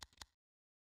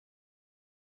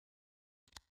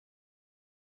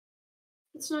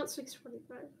 It's not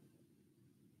 6:45.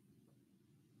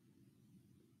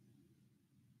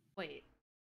 Wait.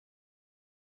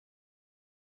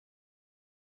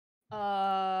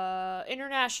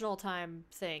 International time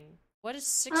thing. What is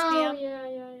 6 p.m.? Oh,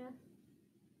 yeah.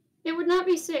 It would not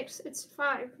be 6, it's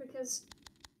 5, because...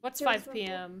 What's 5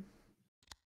 p.m.?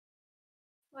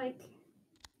 Like...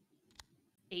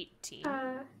 18.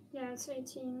 Yeah, it's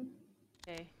 18.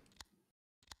 Okay.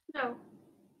 No.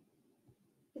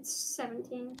 It's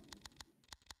 17.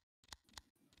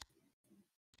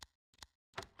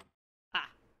 Ah,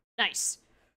 nice.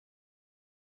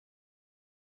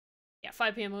 Yeah,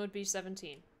 5 p.m. would be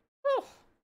 17. Whew.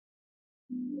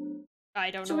 I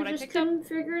don't know what I picked up. So we just couldn't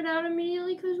figure it out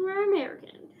immediately because we're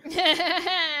American.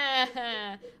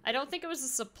 I don't think it was a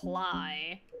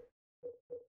supply.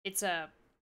 It's a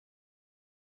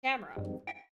camera.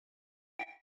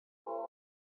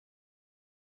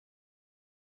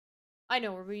 I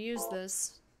know where we use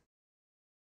this.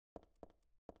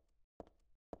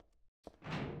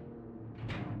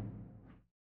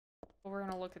 But we're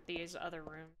gonna look at these other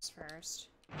rooms first.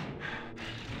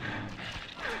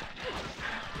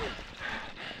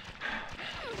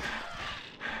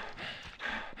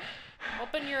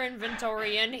 Open your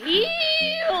inventory and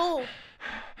heal!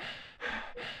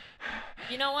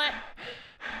 You know what?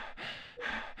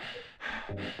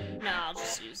 No, I'll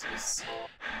just use this.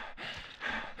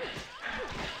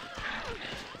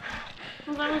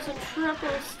 Well, that was a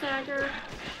triple stagger.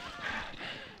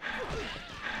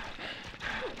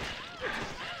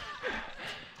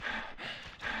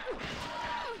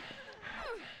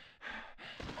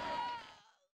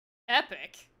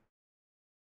 Epic.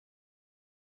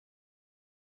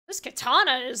 This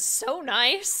katana is so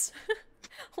nice.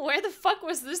 Where the fuck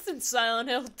was this in Silent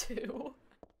Hill 2?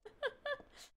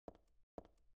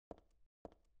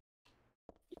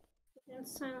 And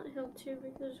Silent Hill 2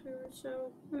 because we were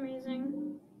so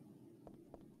amazing.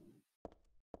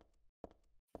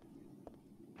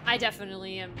 I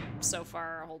definitely am so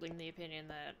far holding the opinion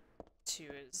that 2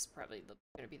 is probably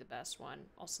gonna be the best one.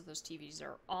 Also, those TVs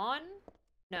are on?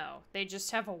 No, they just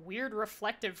have a weird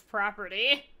reflective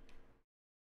property.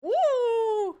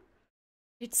 Woo!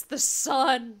 It's the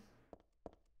sun!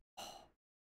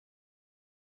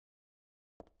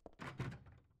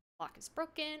 Lock is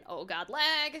broken. Oh god,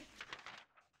 lag!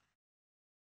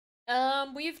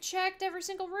 We've checked every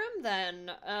single room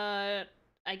then. I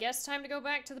guess time to go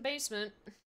back to the basement.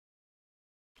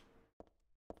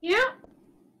 Yeah.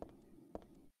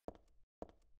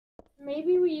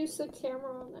 Maybe we use the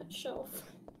camera on that shelf.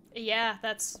 Yeah,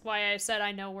 that's why I said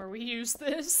I know where we use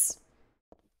this.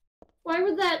 Why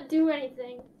would that do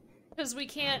anything? Because we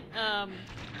can't,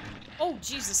 Oh,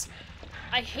 Jesus.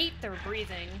 I hate their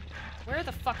breathing. Where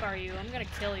the fuck are you? I'm gonna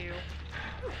kill you.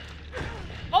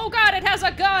 Oh god, it has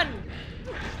a gun!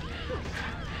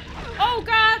 Oh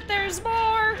god, there's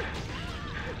more!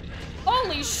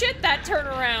 Holy shit, that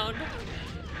turnaround!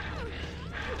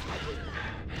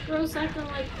 Bro's acting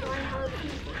like Reinhardt.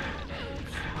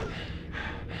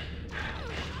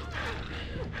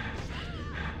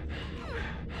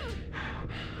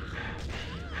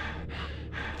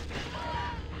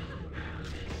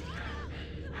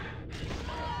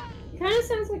 Kind of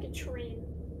sounds like a train.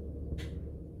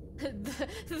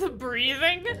 the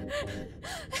breathing?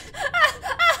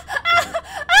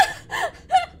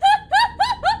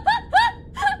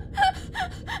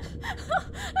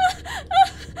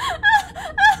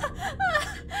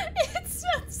 It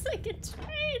sounds like a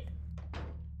train.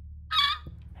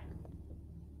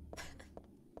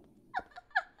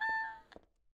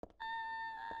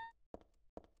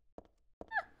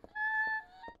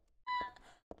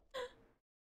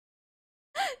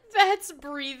 That's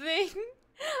breathing?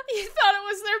 You thought it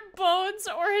was their bones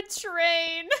or a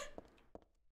train?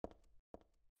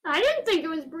 I didn't think it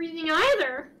was breathing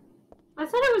either. I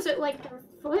thought it was at like their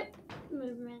foot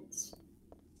movements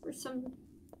or some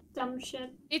dumb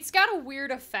shit. It's got a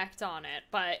weird effect on it,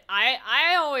 but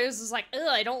I always was like, ugh,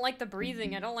 I don't like the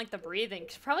breathing, I don't like the breathing.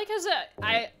 Probably because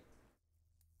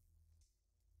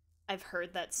I've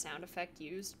heard that sound effect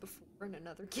used before in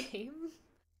another game.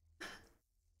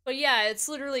 But yeah, it's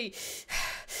literally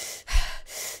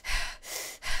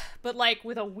but like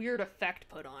with a weird effect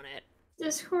put on it.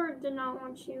 Discord did not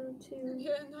want you to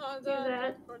No, do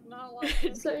that. would not like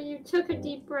it. So you took a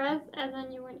deep breath and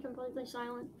then you went completely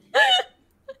silent.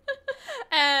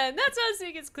 And that's how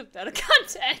it gets clipped out of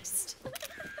context.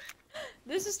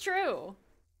 This is true.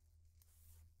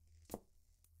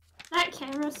 That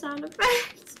camera sound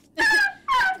effect.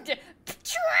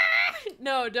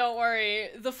 No, don't worry.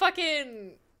 The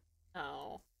fucking...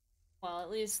 Oh. Well,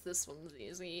 at least this one's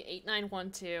easy.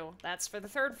 8912. That's for the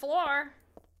 3rd floor.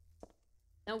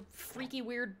 No freaky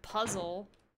weird puzzle.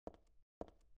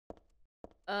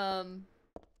 How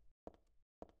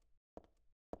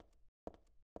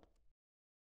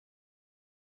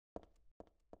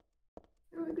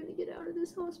are we gonna get out of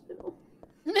this hospital?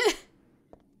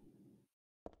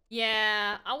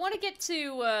 Yeah, I want to get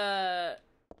to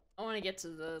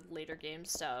the later game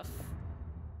stuff.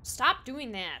 Stop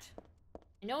doing that.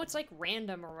 I know it's like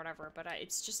random or whatever, but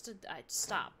it's just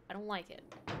stop. I don't like it.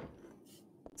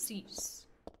 Cease.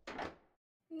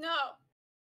 No.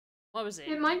 What was it?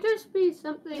 It might just be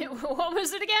something. What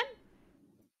was it again?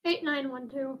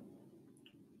 8912.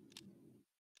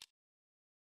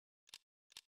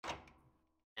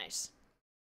 Nice.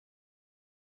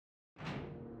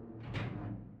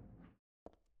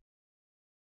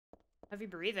 Heavy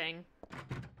breathing.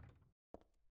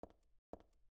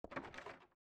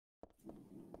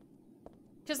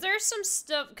 Because there's some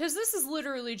stuff, because this is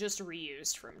literally just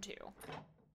reused from 2.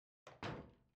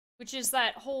 Which is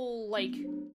that whole, like,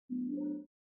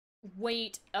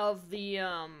 weight of the,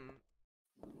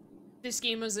 this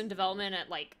game was in development at,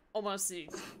 like, almost the,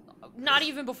 not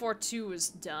even before 2 was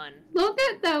done. Look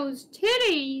at those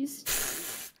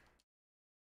titties!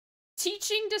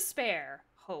 Teaching Despair,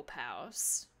 Hope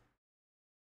House.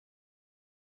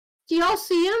 Do y'all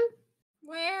see them?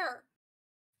 Where?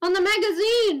 On the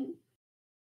magazine!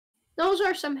 Those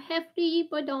are some hefty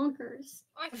badonkers.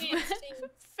 I can't see.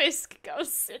 Fisk, go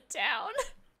sit down.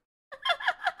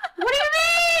 What do you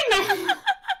mean?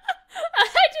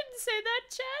 I didn't say that,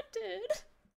 chat did.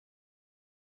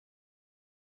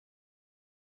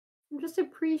 I'm just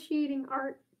appreciating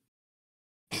art.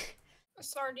 A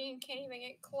sardine can't even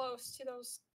get close to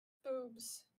those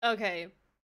boobs. Okay.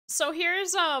 So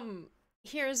here's an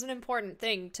important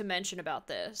thing to mention about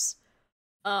this.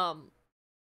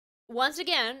 Once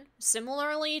again,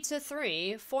 similarly to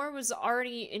 3, 4 was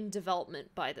already in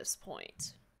development by this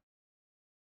point.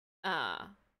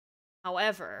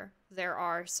 However, there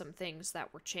are some things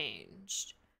that were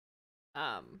changed.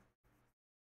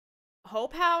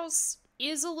 Hope House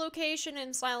is a location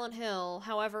in Silent Hill.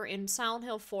 However, in Silent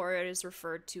Hill 4, it is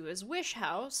referred to as Wish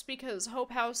House because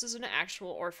Hope House is an actual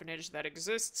orphanage that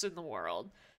exists in the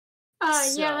world.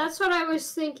 Yeah, that's what I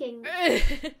was thinking.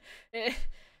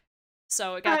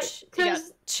 So it got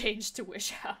changed to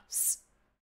Wish House.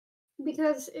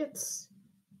 Because it's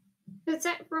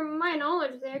from my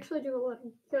knowledge, they actually do a lot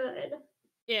of good.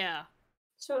 Yeah.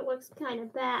 So it looks kind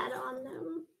of bad on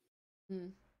them. Hmm.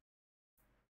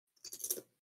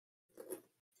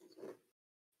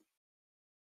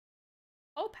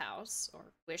 Hope House,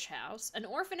 or Wish House, an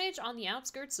orphanage on the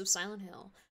outskirts of Silent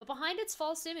Hill, but behind its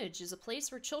false image is a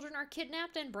place where children are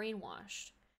kidnapped and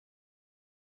brainwashed.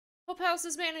 Hope House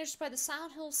is managed by the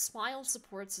Silent Hill Smile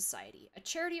Support Society, a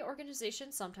charity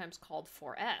organization sometimes called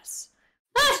 4S.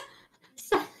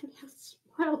 Silent Hill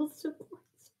Smile Support.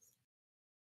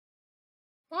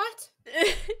 What?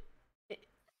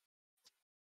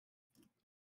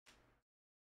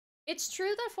 It's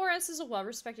true that 4S is a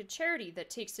well-respected charity that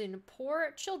takes in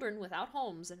poor children without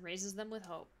homes and raises them with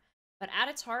hope. But at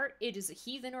its heart, it is a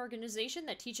heathen organization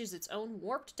that teaches its own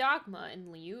warped dogma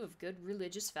in lieu of good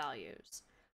religious values.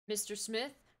 Mr.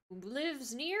 Smith, who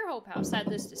lives near Hope House, had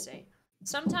this to say.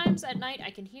 Sometimes at night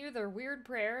I can hear their weird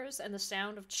prayers and the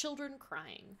sound of children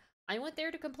crying. I went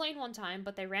there to complain one time,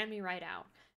 but they ran me right out.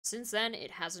 Since then,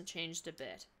 it hasn't changed a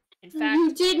bit. In fact...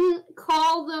 You didn't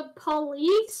call the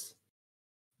police?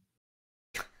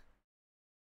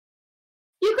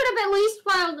 You could have at least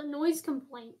filed a noise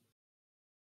complaint.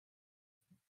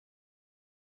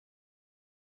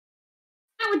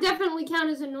 That would definitely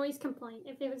count as a noise complaint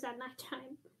if it was at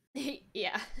nighttime.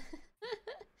 Yeah.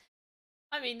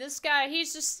 I mean, this guy,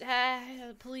 he's just,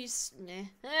 police, meh.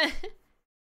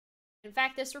 In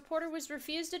fact, this reporter was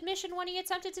refused admission when he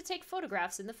attempted to take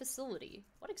photographs in the facility.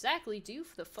 What exactly do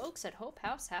the folks at Hope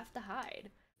House have to hide?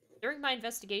 During my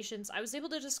investigations, I was able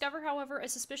to discover, however, a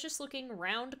suspicious-looking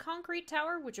round concrete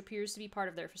tower which appears to be part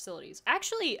of their facilities.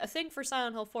 Actually, a thing for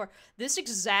Silent Hill 4, this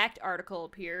exact article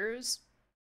appears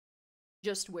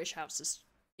just Wish Houses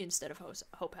instead of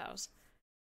Hope House.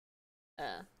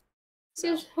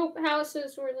 Because Hope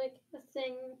Houses were like a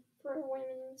thing for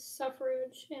women's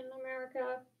suffrage in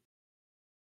America.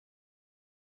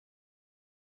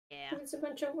 Yeah. There's a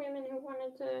bunch of women who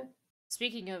wanted to...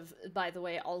 Speaking of, by the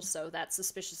way, also, that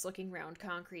suspicious-looking round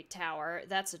concrete tower,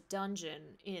 that's a dungeon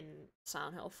in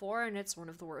Silent Hill 4, and it's one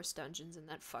of the worst dungeons in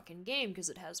that fucking game, because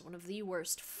it has one of the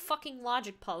worst fucking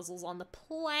logic puzzles on the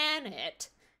planet.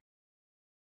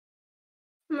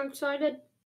 I'm excited.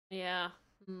 Yeah.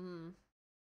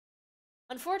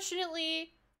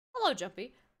 Unfortunately... Hello,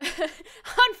 Jumpy.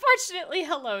 Unfortunately,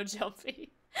 hello,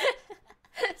 Jumpy.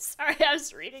 Sorry, I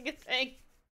was reading a thing.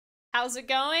 How's it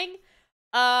going?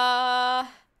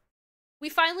 We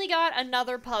finally got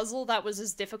another puzzle that was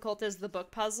as difficult as the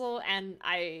book puzzle, and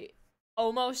I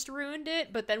almost ruined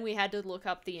it, but then we had to look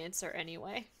up the answer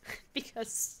anyway,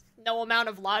 because no amount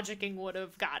of logicking would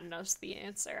have gotten us the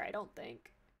answer, I don't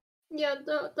think. Yeah,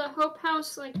 the Hope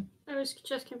House, like, I was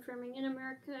just confirming, in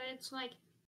America, it's like,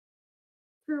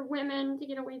 for women to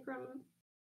get away from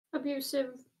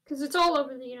abusive, because it's all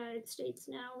over the United States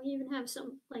now. We even have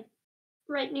some, like,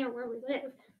 right near where we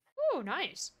live. Ooh,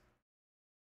 nice.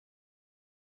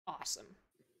 Awesome.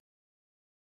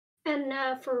 And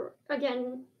for,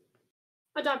 again,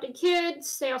 adopted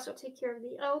kids, they also take care of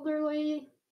the elderly.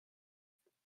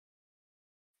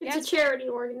 It's a charity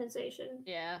organization.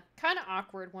 Yeah, kind of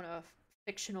awkward when a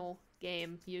fictional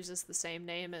game uses the same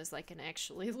name as, like, an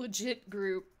actually legit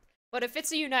group. But if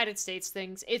it's a United States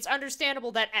thing, it's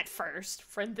understandable that at first,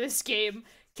 when this game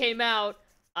came out,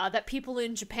 that people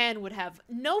in Japan would have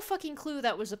no fucking clue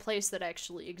that was a place that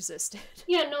actually existed.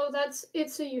 Yeah, no,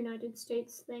 it's a United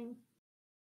States thing.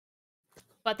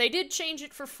 But they did change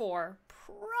it for 4,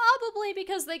 probably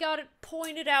because they got it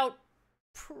pointed out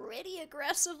pretty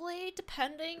aggressively,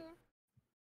 depending.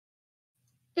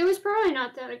 It was probably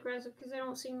not that aggressive, because they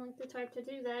don't seem like the type to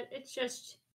do that. It's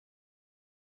just,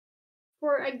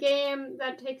 for a game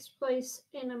that takes place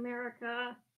in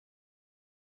America.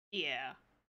 Yeah.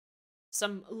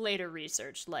 Some later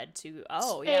research led to,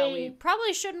 oh yeah, we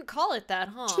probably shouldn't call it that,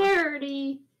 huh?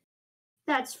 Charity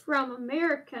that's from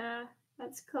America,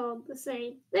 that's called the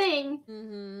same thing.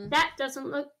 Mm-hmm. That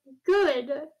doesn't look good.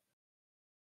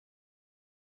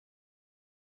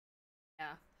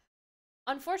 Yeah.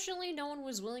 Unfortunately, no one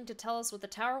was willing to tell us what the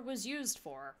tower was used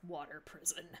for, water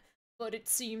prison. But it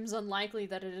seems unlikely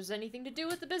that it has anything to do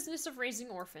with the business of raising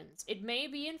orphans. It may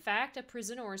be, in fact, a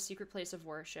prison or a secret place of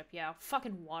worship. Yeah,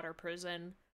 fucking water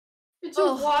prison. It's a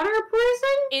water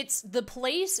prison? It's the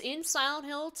place in Silent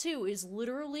Hill 2 is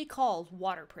literally called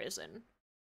water prison.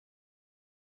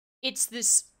 It's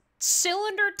this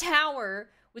cylinder tower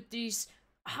with these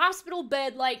hospital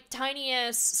bed-like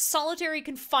tiny-ass solitary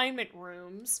confinement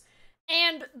rooms.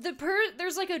 And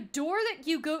there's like a door that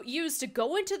you use to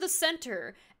go into the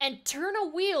center and turn a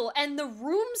wheel, and the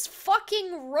rooms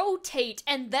fucking rotate,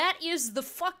 and that's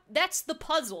the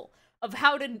puzzle of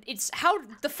how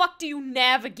the fuck do you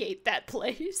navigate that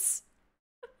place?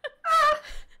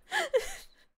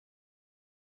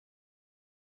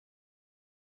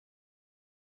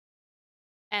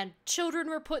 And children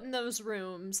were put in those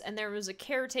rooms, and there was a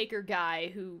caretaker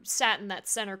guy who sat in that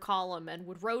center column and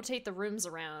would rotate the rooms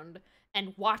around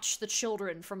and watch the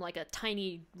children from like a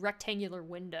tiny rectangular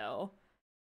window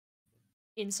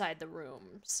inside the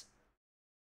rooms.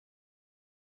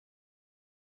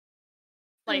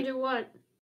 Like, and do what?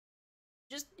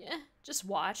 Just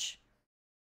watch.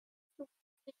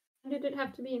 Why did it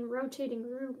have to be in rotating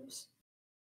rooms?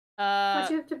 Why'd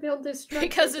you have to build this structure?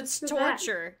 Because it's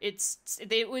torture.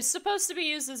 It was supposed to be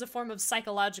used as a form of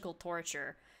psychological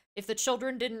torture. If the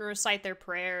children didn't recite their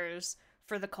prayers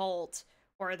for the cult,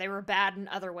 or they were bad in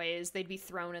other ways, they'd be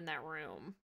thrown in that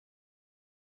room.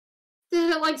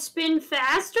 Did it, like, spin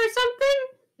fast or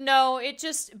something? No, it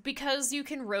just, because you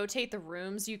can rotate the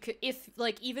rooms, you could,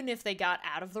 even if they got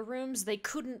out of the rooms, they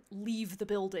couldn't leave the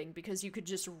building, because you could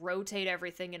just rotate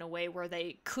everything in a way where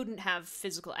they couldn't have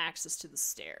physical access to the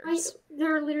stairs.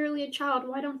 They're literally a child,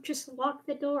 why don't you just lock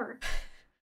the door?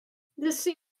 This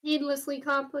seems needlessly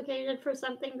complicated for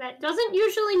something that doesn't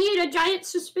usually need a giant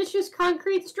suspicious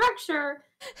concrete structure.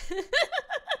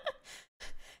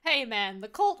 Hey man, the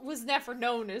cult was never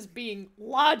known as being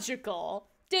logical.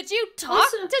 Did you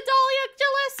talk to Dahlia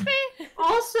Gillespie?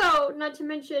 Also, not to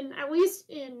mention, at least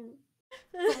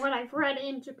from what I've read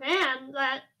in Japan,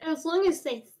 that as long as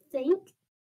they think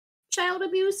child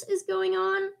abuse is going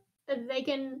on, they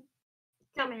can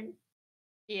come in.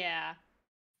 Yeah.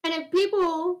 And if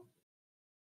people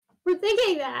were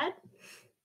thinking that,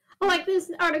 like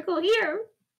this article here,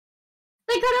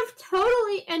 they could have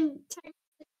totally, and technically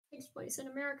it takes place in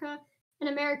America, and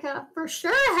America for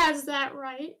sure has that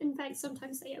right. In fact,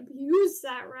 sometimes they abuse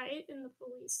that right in the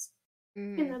police,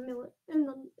 in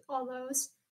the all those,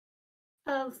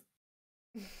 of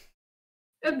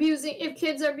abusing, if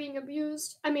kids are being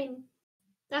abused. I mean,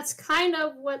 that's kind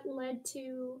of what led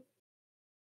to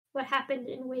what happened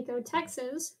in Waco,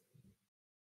 Texas.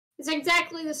 It's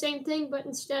exactly the same thing, but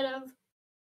instead of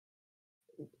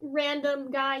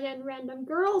random guy and random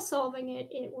girl solving it,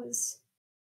 it was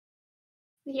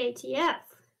the ATF,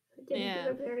 who didn't do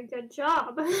a very good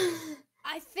job.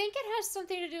 I think it has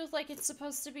something to do with, like, it's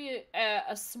supposed to be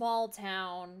a small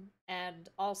town, and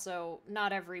also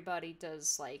not everybody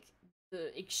does, like,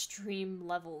 the extreme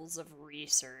levels of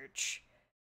research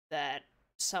that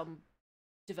some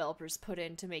developers put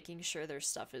into making sure their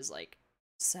stuff is, like,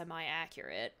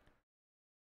 semi-accurate.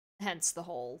 Hence the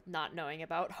whole not knowing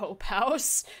about Hope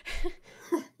House.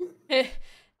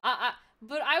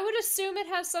 But I would assume it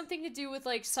has something to do with,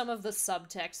 like, some of the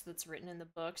subtext that's written in the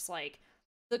books. Like,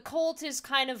 the cult is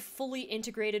kind of fully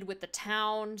integrated with the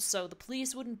town, so the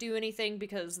police wouldn't do anything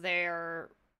because they're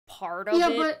part of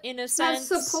it, in a sense.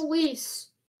 That's the police.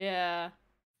 Yeah.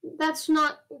 That's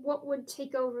not what would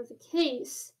take over the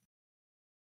case.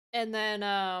 And then,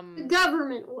 the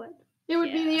government would. It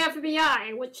would be the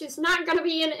FBI, which is not going to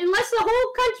be in, unless the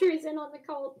whole country's in on the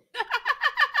cult.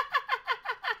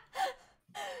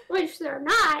 Which they're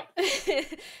not.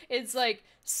 It's like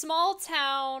small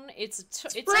town. It's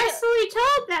Expressly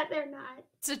told that they're not.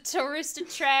 It's a tourist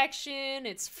attraction.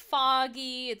 It's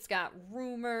foggy. It's got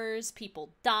rumors.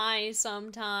 People die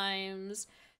sometimes.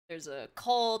 There's a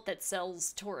cult that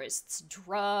sells tourists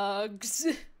drugs.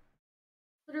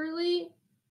 Literally.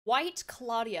 White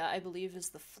Claudia, I believe, is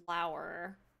the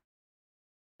flower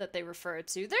that they refer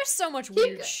to. There's so much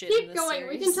weird shit in this Keep going.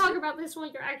 series. We can talk about this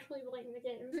when you're actually playing the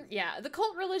game. Yeah, the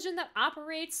cult religion that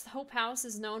operates Hope House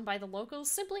is known by the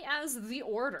locals simply as the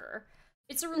Order.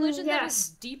 It's a religion that is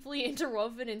deeply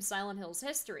interwoven in Silent Hill's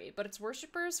history, but its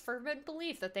worshippers' fervent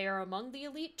belief that they are among the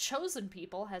elite chosen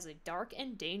people has a dark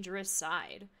and dangerous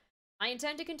side. I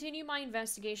intend to continue my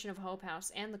investigation of Hope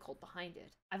House and the cult behind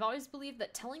it. I've always believed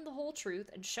that telling the whole truth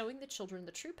and showing the children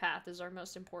the true path is our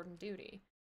most important duty.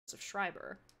 Of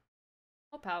Schreiber.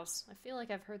 Hope House. I feel like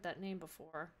I've heard that name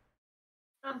before.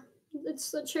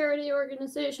 It's a charity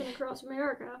organization across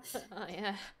America. Oh,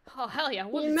 yeah. Oh, hell yeah.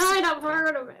 You might have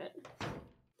heard of it.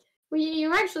 Well,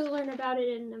 you actually learn about it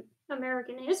in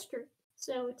American history.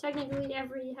 So technically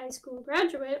every high school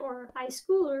graduate or high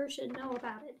schooler should know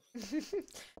about it.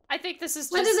 I think this is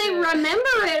just whether they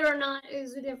remember it or not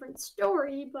is a different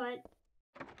story, but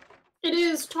it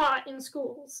is taught in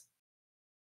schools.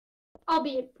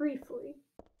 Albeit briefly.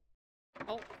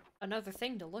 Oh, another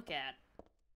thing to look at.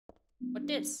 What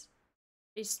this?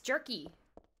 It's jerky.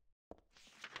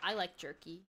 I like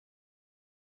jerky.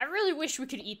 I really wish we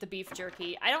could eat the beef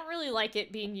jerky. I don't really like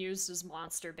it being used as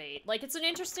monster bait. Like, it's an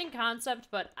interesting concept,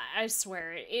 but I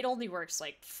swear, it only works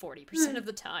like 40% of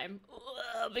the time.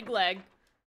 Ugh, big leg.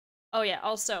 Oh yeah,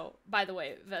 also, by the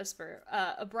way, Vesper,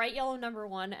 a bright yellow number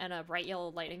 1 and a bright yellow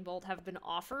lightning bolt have been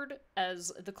offered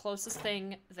as the closest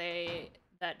thing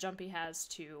that Jumpy has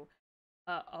to,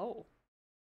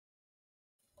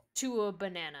 to a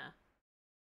banana.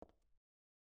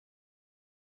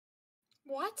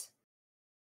 What?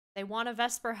 They want a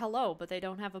Vesper hello, but they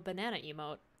don't have a banana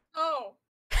emote. Oh.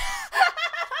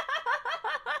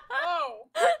 Oh.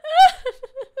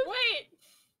 Wait.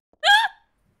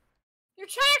 Your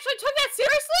chat actually took that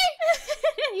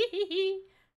seriously?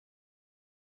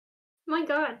 My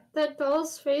god, that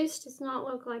doll's face does not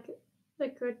look like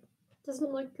good.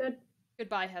 Doesn't look good.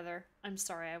 Goodbye, Heather. I'm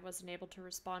sorry I wasn't able to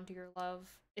respond to your love.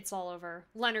 It's all over.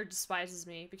 Leonard despises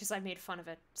me because I made fun of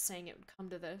it, saying it would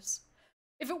come to this.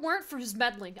 If it weren't for his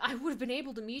meddling, I would have been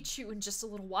able to meet you in just a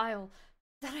little while.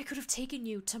 Then I could have taken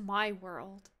you to my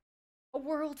world. A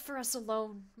world for us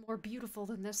alone, more beautiful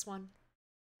than this one.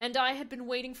 And I had been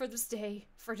waiting for this day,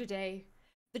 for today.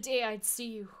 The day I'd see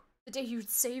you. The day you'd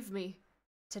save me.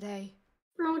 Today.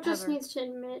 Bro just Heather, needs to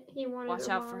admit he wanted watch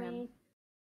to out for him.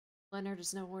 Leonard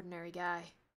is no ordinary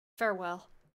guy. Farewell.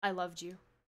 I loved you.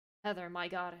 Heather, my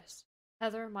goddess.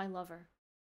 Heather, my lover.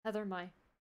 Heather, my...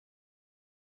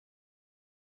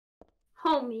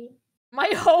 homie. My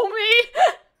homie?!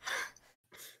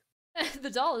 The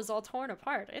doll is all torn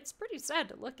apart. It's pretty sad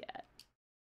to look at.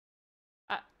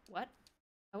 What?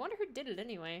 I wonder who did it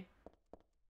anyway.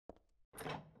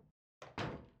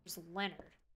 There's Leonard.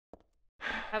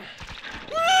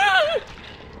 Whoa!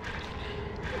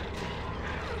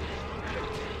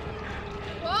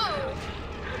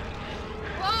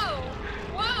 Whoa!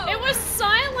 Whoa! It was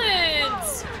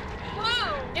silent!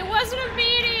 Whoa! It wasn't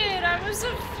immediate!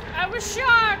 I was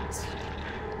shocked!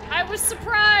 I was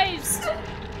surprised!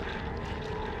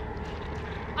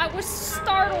 I was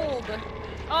startled!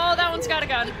 Oh, that one's got a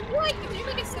gun. What? Did you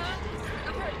make a sound?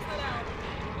 I heard it cut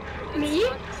out. Me?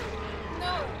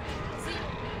 No. See?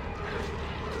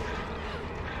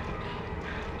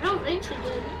 I don't think she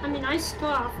did. I mean, I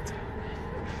scoffed.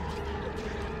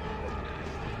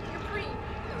 You're pretty...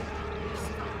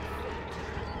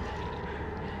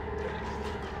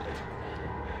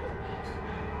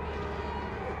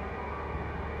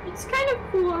 It's kind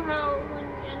of cool how when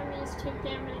the enemies take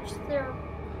damage, their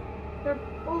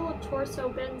whole torso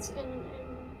bends and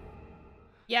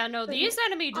Yeah, no, these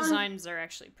enemy designs are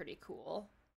actually pretty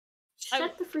cool.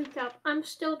 shut the freak up. I'm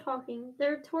still talking.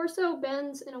 Their torso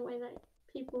bends in a way that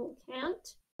people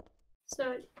can't.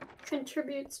 So it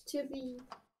contributes to the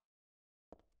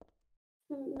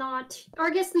or I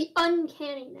guess the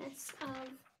uncanniness of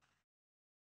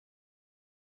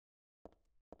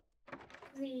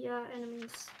the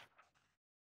enemies.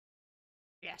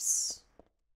 Yes.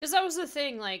 Because that was the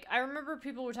thing, like, I remember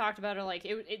people who talked about it, like,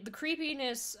 the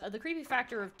creepiness, the creepy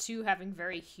factor of 2 having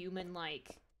very human-like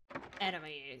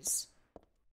enemies.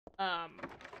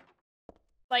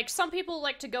 Like, some people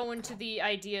like to go into the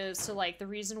ideas to, like, the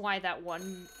reason why that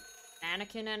one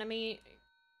mannequin enemy...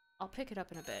 I'll pick it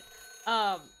up in a bit.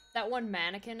 That one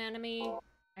mannequin enemy...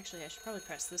 Actually, I should probably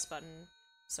press this button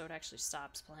so it actually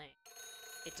stops playing.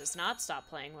 It does not stop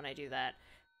playing when I do that.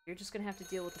 You're just gonna have to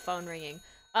deal with the phone ringing.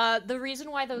 The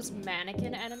reason why those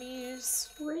mannequin enemies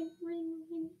Ring, ring,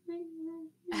 ring, ring,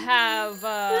 ring. have,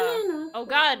 oh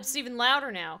god, it's even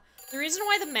louder now. The reason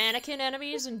why the mannequin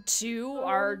enemies in 2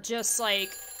 are just, like,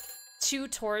 2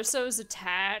 torsos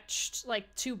attached,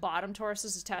 like, 2 bottom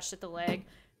torsos attached at the leg,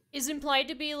 is implied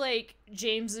to be, like,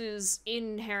 James's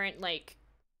inherent, like,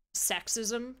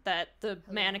 sexism, that the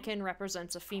mannequin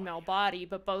represents a female body,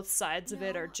 but both sides of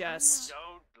it are just...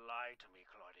 Don't lie to me,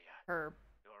 Claudia. her...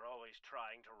 You're always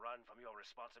trying to run from your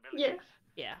responsibilities.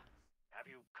 Yeah. Have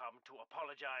you come to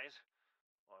apologize?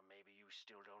 Or maybe you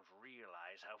still don't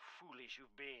realize how foolish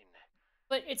you've been.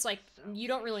 But it's like, you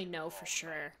don't really know for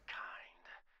sure. Kind.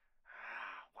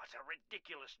 What a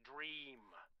ridiculous dream.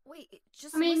 Wait,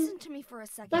 just I mean, listen to me for a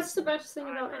second. That's the best thing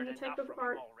I've about heard any type enough of from you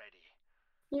art. already.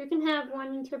 You can have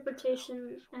one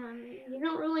interpretation, and you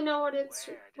don't really know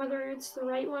whether it's the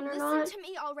right one or Listen not, to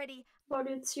me already. but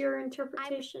it's your I'm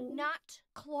interpretation. not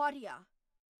Claudia.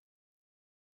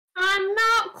 I'm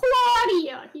not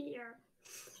Claudia here!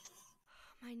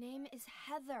 My name is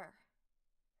Heather.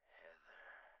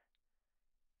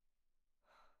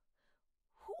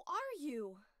 Who are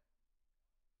you?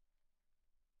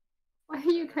 Why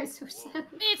are you guys so sad?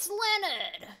 It's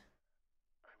Leonard!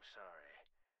 I'm sorry.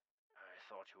 I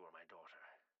thought you were my daughter.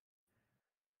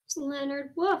 It's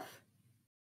Leonard Wolf.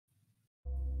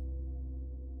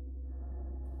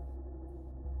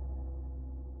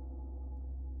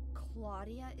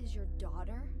 Claudia is your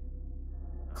daughter?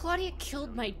 Claudia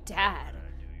killed my dad.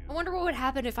 I wonder what would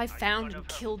happen if I Are you found one and of her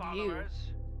killed you.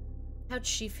 followers? How'd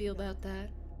she feel about that?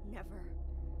 Never.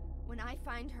 When I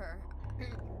find her,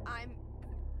 I'm...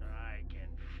 I can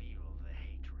feel the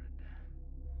hatred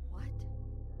What?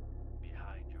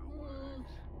 behind your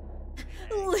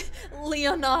words.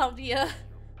 Leonadia.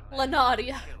 Leonadia.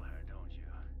 Kill her, don't you?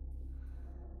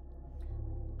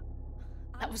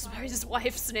 That I'm was sorry, his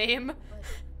wife's name. but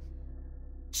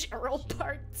Gerald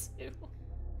Part 2.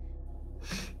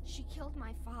 she killed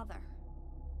my father.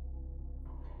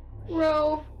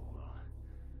 Bro.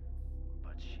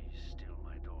 But she's still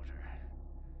my daughter.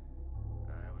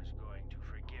 I was going to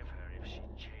forgive her if she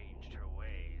changed her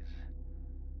ways.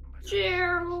 But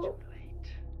Gerald. it's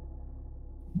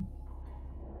too late.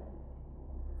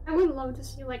 I would love to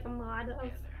see like a mod of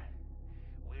Heather,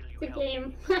 will you the help game.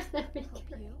 me? That'd be Help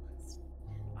great. you?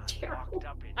 I'm Terrible. locked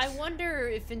up in I wonder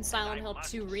if in Silent I Hill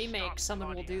must 2 Remake stop someone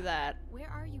will Claudia. do that. Where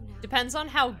are you now? Depends on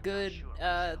how not good sure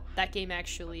myself, that game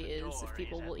actually but the is, if door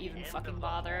people is will at the even end fucking of the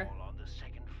bother. hall on the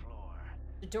second floor.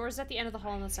 The door's at the end of the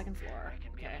hall on the second floor. I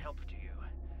can be Okay. of help to you.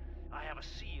 I have a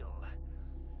seal.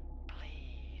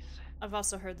 Please. I've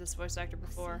also heard this voice actor A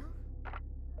before. seal?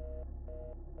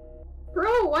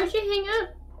 Bro, why'd you hang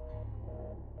up?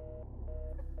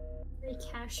 Free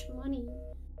cash money.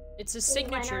 It's a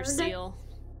signature Leonard. seal.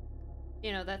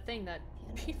 You know, that thing that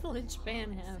people in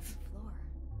Japan have. Second floor.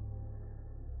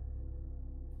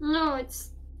 No,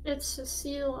 it's a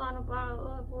seal on a bottle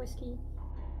of whiskey.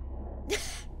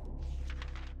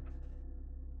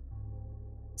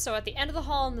 So at the end of the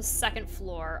hall on the second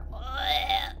floor,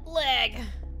 leg.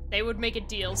 They would make a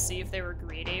DLC if they were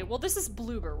greedy. Well, this is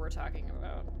Bloober we're talking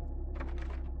about.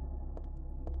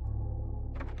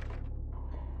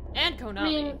 And Konami, I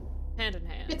mean, hand in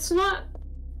hand. it's not.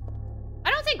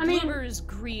 I don't think I mean- Bloober is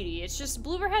greedy. It's just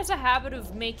Bloober has a habit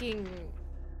of making.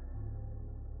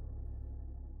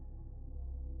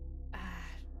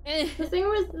 The thing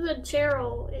with the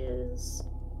Gerald is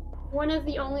one of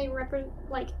the only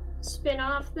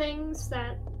spin-off things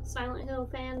that Silent Hill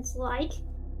fans like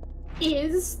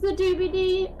is the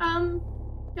DVD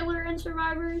Killer and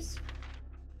Survivors.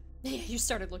 You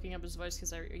started looking up his voice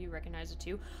because you recognize it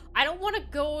too. I don't want to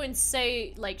go and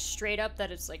say like straight up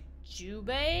that it's like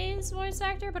Jubei's voice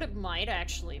actor, but it might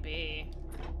actually be.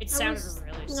 It I sounded was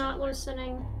really not similar.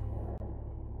 listening.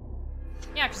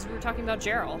 Yeah, because we were talking about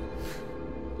Gerald.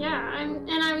 Yeah, and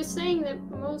I was saying that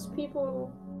most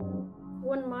people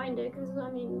wouldn't mind it because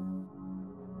I mean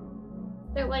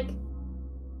they're like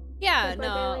Yeah, like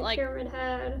no, a like Pyramid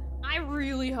Head. I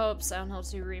really hope Silent Hill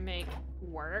 2 Remake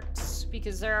works,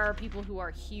 because there are people who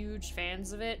are huge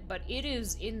fans of it, but it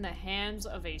is in the hands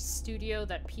of a studio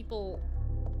that people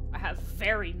have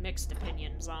very mixed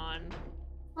opinions on.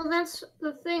 Well, that's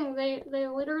the thing. They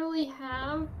literally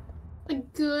have a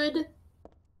good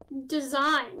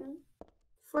design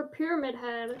for Pyramid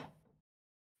Head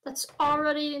that's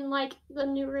already in like the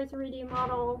newer 3D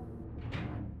model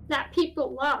that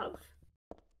people love,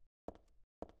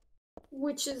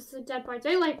 which is the Dead by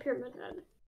Daylight Pyramid Head.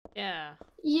 Yeah.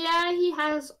 Yeah, he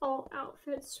has all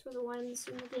outfits for the ones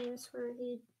in the games where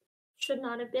he should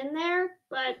not have been there,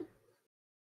 but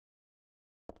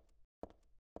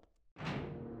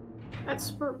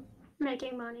that's for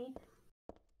making money.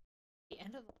 The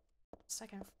end of the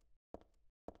second.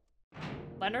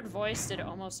 Leonard Voice did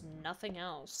almost nothing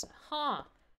else. Huh.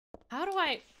 How do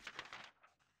I...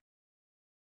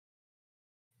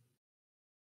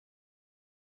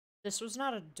 This was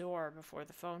not a door before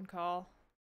the phone call.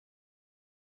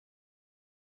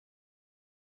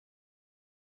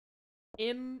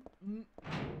 I don't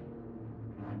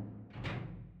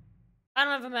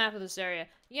have a map of this area.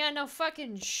 Yeah, no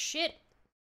fucking shit.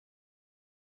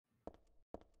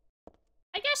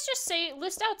 I guess just say,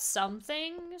 list out some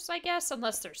things, I guess,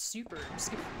 unless they're super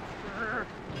obscure.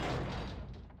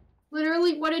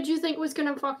 Literally, what did you think was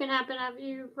gonna fucking happen after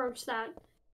you approached that?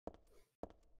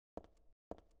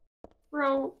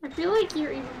 Bro, I feel like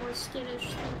you're even more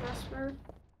skittish than Vesper.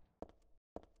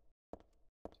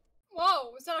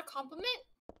 Whoa, was that a compliment?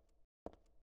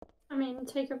 I mean,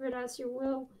 take of it as you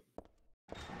will.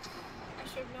 I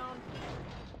should have known.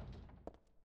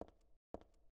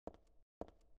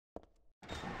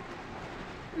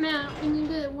 Man, we need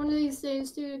to one of these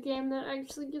days do a game that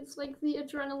actually gets like the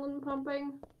adrenaline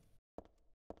pumping.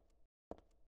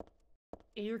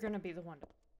 You're gonna be the one to...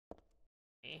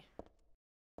 me.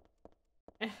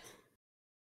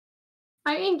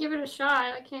 I can give it a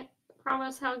shot. I can't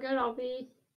promise how good I'll be.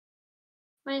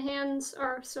 My hands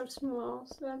are so small,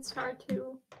 so that's hard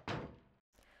to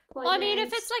play. Well, I mean, if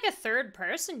games. it's like a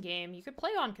third-person game, you could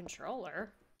play on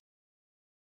controller.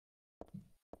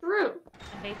 True.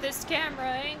 I hate this camera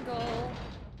angle.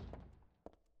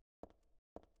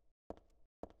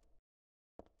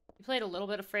 You played a little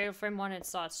bit of Fatal Frame 1 and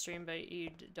saw it stream, but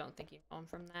you don't think you'd home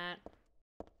from that.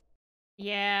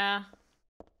 Yeah.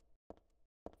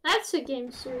 That's a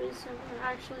game series I would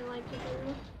actually like to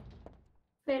do.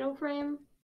 Fatal Frame.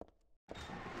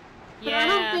 But I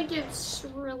don't think it's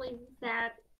really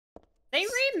that They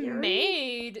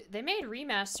scary. they made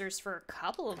remasters for a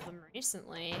couple of them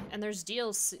recently, and there's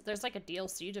DLC, there's like a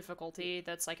DLC difficulty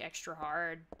that's like extra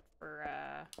hard for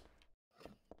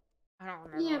I don't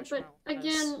remember. Yeah, which but one it was.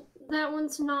 again, that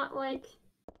one's not like...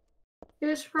 It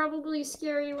was probably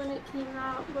scary when it came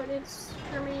out, but it's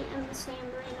for me in the same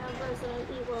vein of Resident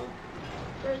Evil,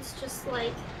 where it's just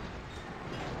like...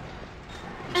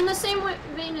 And the same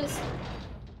vein as...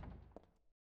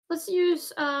 Let's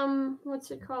use,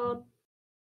 what's it called?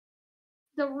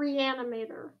 The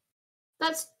Reanimator.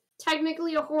 That's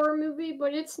technically a horror movie,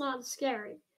 but it's not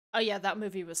scary. Oh yeah, that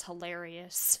movie was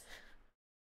hilarious.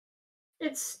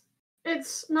 It's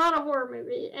not a horror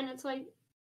movie, and it's like...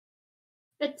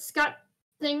 It's got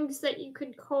things that you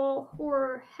could call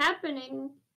horror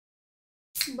happening,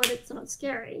 but it's not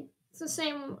scary. It's the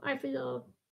same, I feel,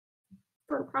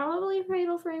 for probably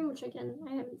Fatal Frame, which again,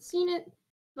 I haven't seen it.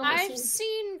 I've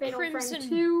seen Fatal Frame Crimson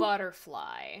 2.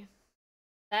 Butterfly.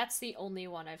 That's the only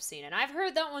one I've seen, and I've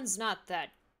heard that one's not that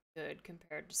good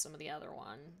compared to some of the other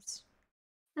ones.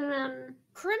 And then...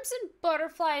 Crimson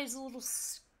Butterfly is a little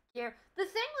scary. The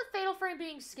thing with Fatal Frame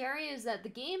being scary is that the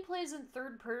gameplay is in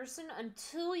third person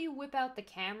until you whip out the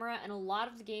camera, and a lot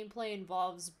of the gameplay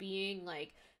involves being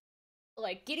like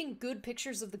getting good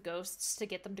pictures of the ghosts to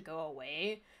get them to go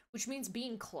away, which means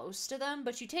being close to them,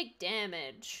 but you take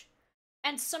damage.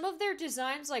 And some of their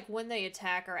designs, like when they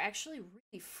attack, are actually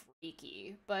really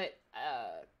freaky, but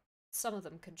some of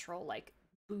them control like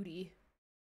booty.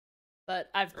 But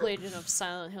I've played enough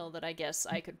Silent Hill that I guess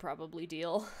I could probably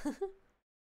deal.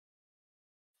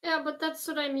 Yeah, but that's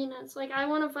what I mean. It's like, I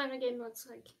want to find a game that's,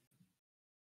 like,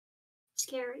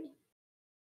 scary.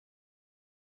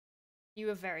 You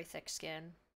have very thick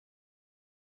skin.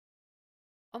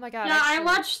 Oh my god.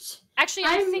 Yeah, Actually,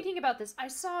 I'm thinking about this. I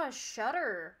saw a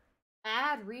Shudder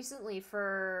ad recently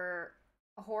for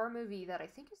a horror movie that I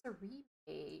think is a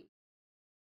remake.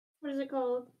 What is it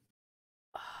called?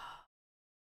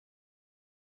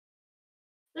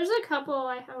 There's a couple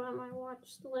I have on my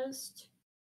watch list.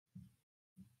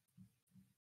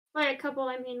 By a couple,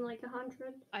 I mean like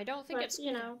 100. I don't think it's...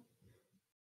 you know.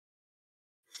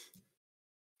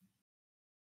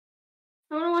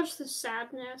 I want to watch The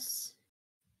Sadness.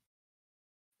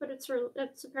 But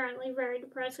it's apparently very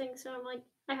depressing, so I'm like,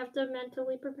 I have to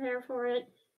mentally prepare for it.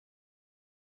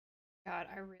 God,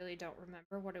 I really don't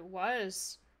remember what it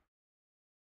was.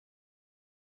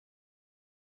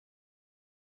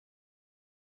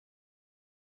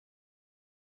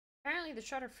 Apparently, the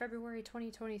Shudder February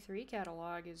 2023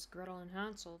 catalog is Gretel and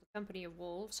Hansel, The Company of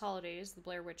Wolves, Holidays, The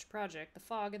Blair Witch Project, The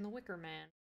Fog, and The Wicker Man.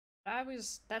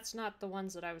 That's not the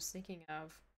ones that I was thinking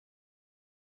of.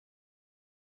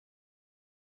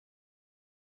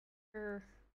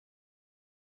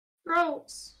 Bro,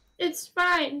 It's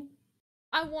fine.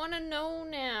 I want to know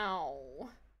now.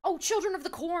 Oh, Children of the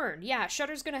Corn. Yeah,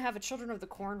 Shudder's gonna have a Children of the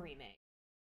Corn remake.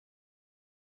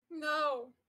 No,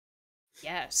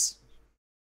 Yes.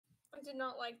 I did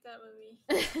not like that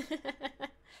movie.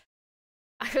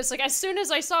 I was like, as soon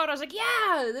as I saw it, I was like,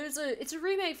 yeah, it's a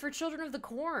remake for Children of the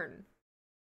Corn.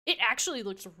 It actually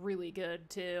looks really good,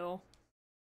 too.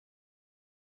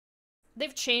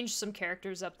 They've changed some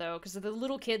characters up, though, because the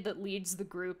little kid that leads the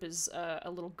group is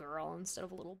a little girl instead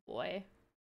of a little boy.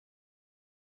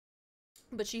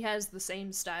 But she has the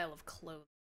same style of clothing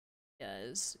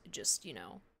as, just, you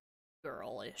know,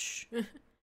 girlish.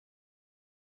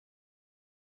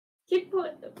 Keep.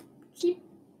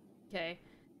 Okay.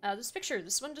 This picture,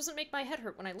 this one doesn't make my head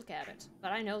hurt when I look at it,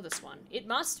 but I know this one. It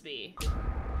must be.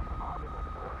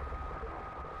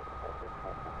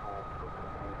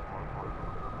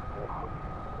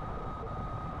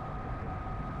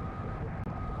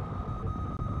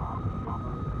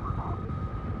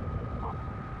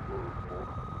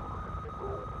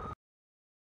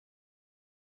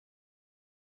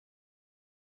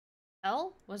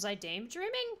 Well, was I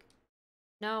daydreaming?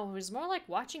 No, it was more like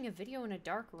watching a video in a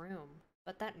dark room.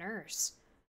 But that nurse,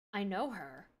 I know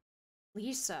her.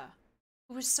 Lisa,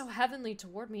 who was so heavenly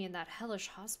toward me in that hellish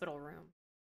hospital room.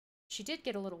 She did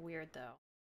get a little weird, though.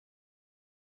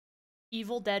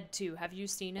 Evil Dead 2, have you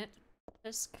seen it,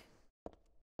 Fisk?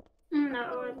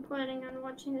 No, I'm planning on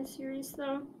watching the series,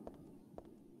 though.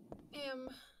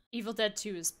 Evil Dead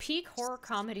 2 is peak horror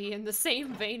comedy in the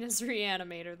same vein as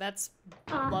Reanimator. That's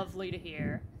lovely to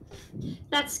hear.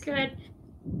 That's good.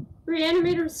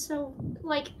 Reanimator is so,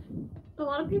 like, a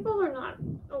lot of people are not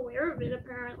aware of it,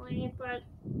 apparently, but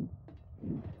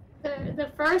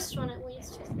the first one, at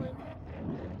least, is, like,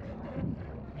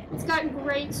 it's got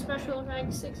great special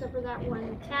effects, except for that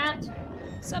one cat.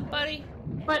 What's up, buddy?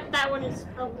 But that one is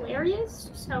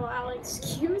hilarious, so I'll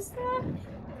excuse that.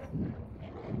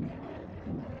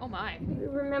 Oh my.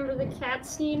 Remember the cat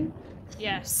scene?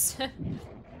 Yes.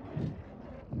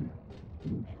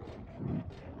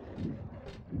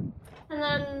 And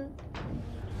then...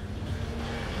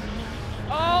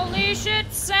 Holy shit,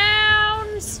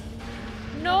 sounds!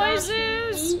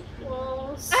 Noises!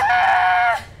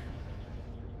 Ah!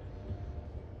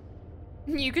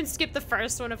 You can skip the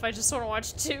first one if I just want to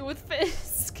watch 2 with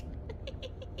Fisk.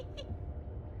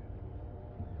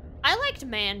 I liked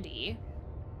Mandy.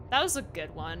 That was a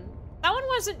good one. That one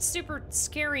wasn't super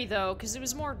scary, though, because it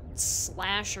was more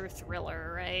slasher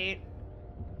thriller, right?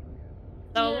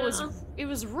 Though Yeah. it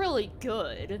was really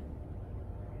good.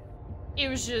 It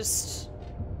was just...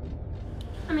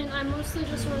 I mean, I mostly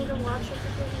just wanted to watch it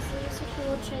because it was a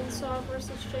cool chainsaw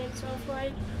versus chainsaw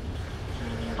fight.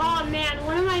 Oh man,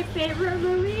 one of my favorite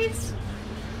movies?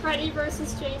 Freddy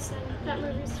vs. Jason. That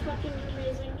movie's fucking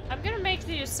amazing. I'm gonna make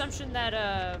the assumption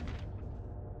that,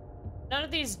 none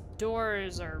of these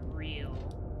doors are real.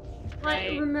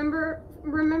 Right? Like, remember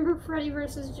Freddy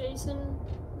vs. Jason?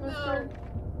 No,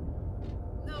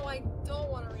 I don't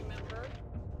want to remember.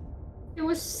 It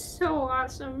was so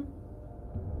awesome.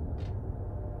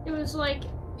 It was like...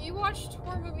 You watched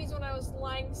horror movies when I was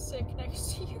lying sick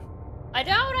next to you. I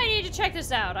doubt I need to check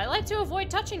this out. I like to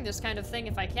avoid touching this kind of thing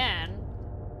if I can.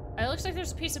 It looks like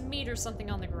there's a piece of meat or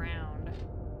something on the ground.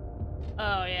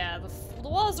 Oh yeah, the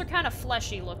walls are kind of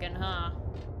fleshy looking, huh?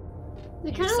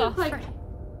 They kind of look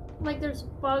like there's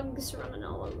bugs running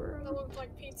all over That them. looked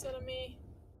like pizza to me.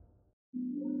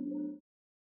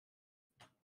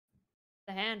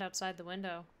 The hand outside the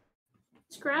window.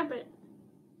 Just grab it.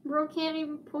 Bro can't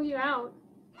even pull you out.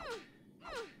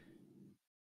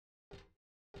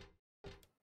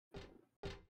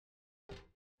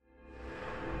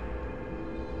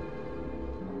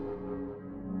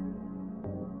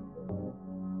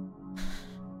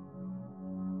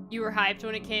 You were hyped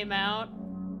when it came out?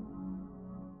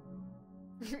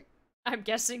 I'm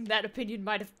guessing that opinion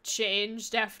might have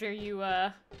changed after you,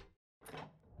 What,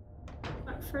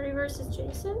 Freddy vs.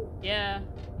 Jason? Yeah.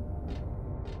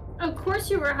 Of course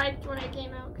you were hyped when it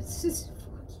came out, because this is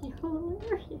fucking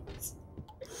hilarious.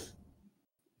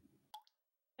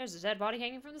 There's a dead body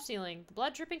hanging from the ceiling. The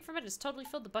blood dripping from it has totally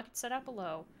filled the bucket set out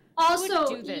below. Also,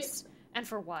 Who would do this? And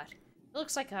for what? It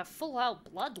looks like a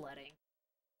full-out bloodletting.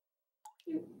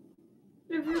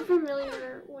 If you're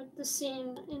familiar with the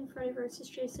scene in Freddy vs.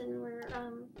 Jason where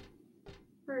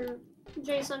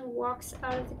Jason walks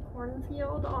out of the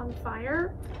cornfield on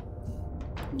fire,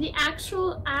 the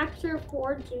actual actor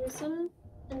for Jason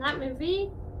in that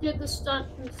movie did the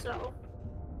stunt himself.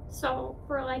 So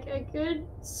for like a good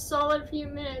solid few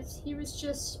minutes, he was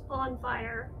just on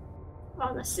fire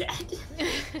on the set.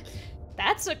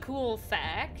 That's a cool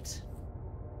fact.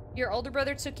 Your older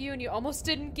brother took you and you almost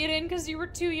didn't get in because you were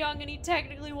too young and he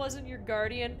technically wasn't your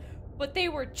guardian, but they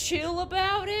were chill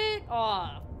about it?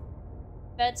 Aw.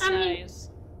 That's nice.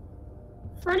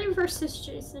 Freddy versus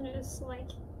Jason is like...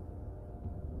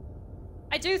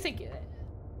 I do think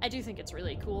it's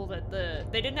really cool that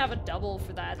they didn't have a double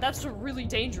for that. That's a really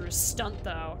dangerous stunt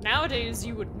though. Nowadays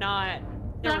you would not...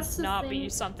 There would not be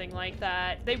something like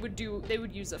that. They would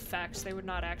use effects. They would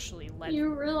not actually let...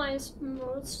 You realize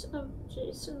most of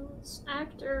Jason's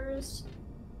actors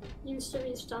used to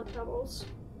be stunt doubles.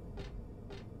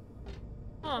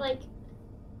 Huh. Like...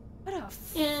 What a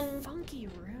funky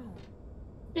room.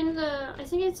 In the... I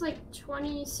think it's like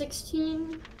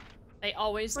 2016... They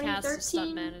always cast a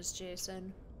stuntman as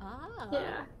Jason. Ah.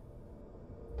 Yeah.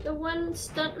 The one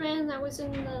stuntman that was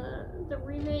in the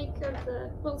remake of the...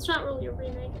 Well, it's not really a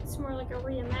remake, it's more like a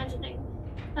reimagining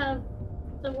of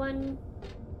the one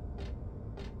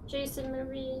Jason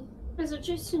movie. Is it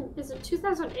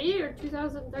 2008 or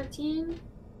 2013?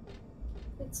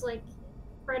 It's like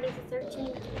Friday the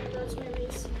 13th, one of those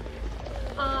movies.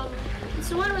 It's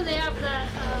the one where they have that,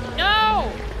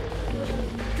 No!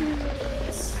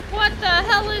 What the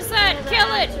hell is that?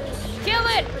 Kill it! Kill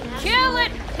it! Kill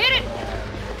it! Hit it!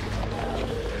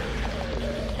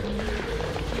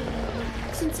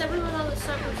 Since everyone on the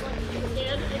set was like a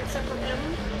kid, except for him,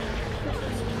 which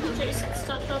was the Jason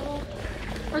stunt double,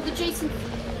 or the Jason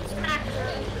actor.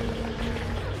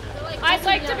 I'd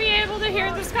like to be able to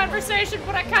hear this conversation,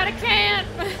 but I kinda can't!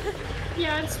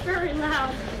 Yeah, it's very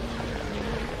loud.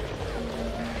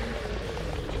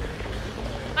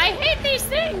 I hate these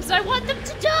things! I want them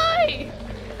to die!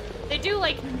 They do,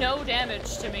 like, no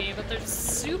damage to me, but they're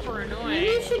super annoying. Maybe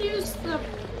you should use the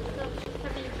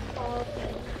heavy ball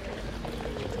thing.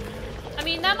 I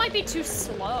mean, that might be too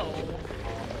slow.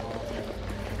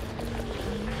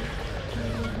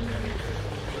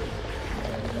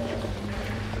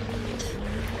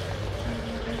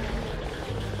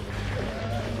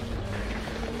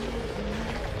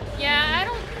 Yeah, I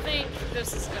don't think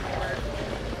this is gonna work.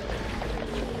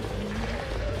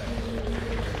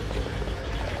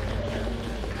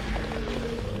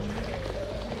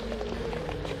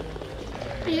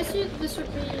 I guess this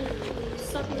would be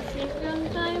submachine gun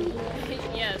time.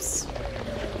 Yes.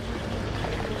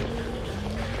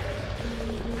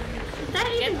 Did that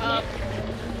even Get up.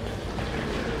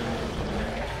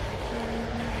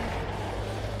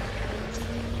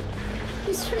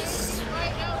 He's just...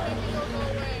 Right now, maybe you'll go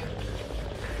away.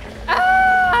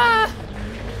 Ah!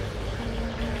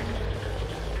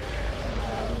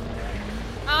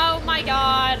 Oh my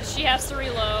god, she has to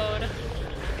reload.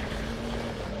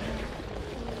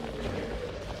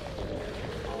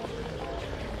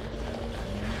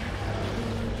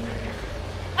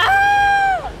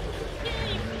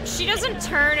 She doesn't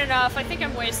turn enough. I think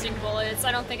I'm wasting bullets.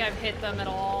 I don't think I've hit them at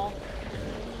all.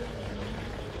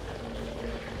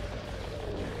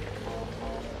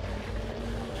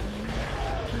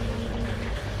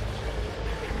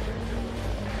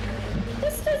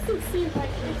 This doesn't seem like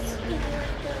it's a very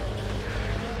good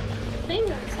thing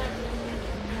that's happening.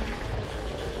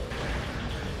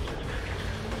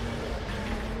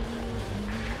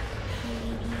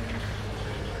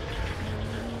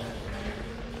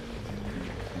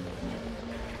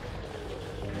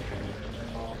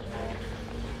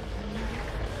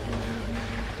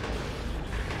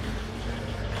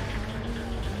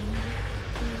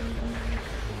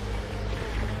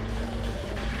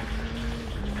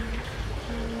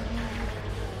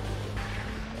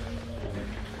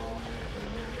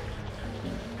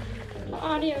 The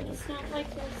audio does not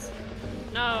like this.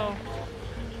 No.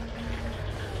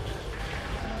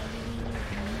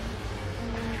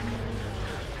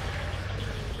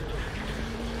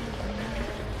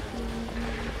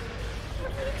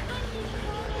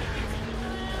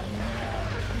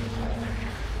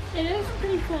 It is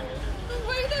pretty funny. The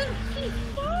way that she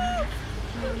falls!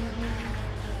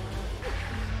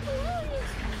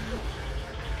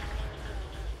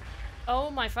 Oh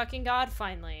my fucking god,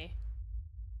 finally.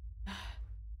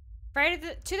 Friday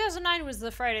the 2009 was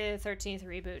the Friday the 13th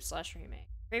reboot / remake.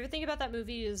 My favorite thing about that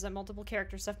movie is that multiple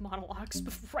characters have monologues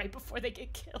right before they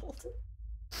get killed.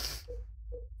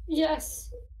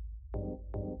 Yes.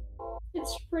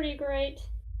 It's pretty great.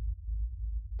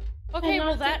 Okay,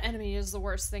 well that enemy is the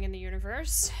worst thing in the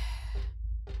universe.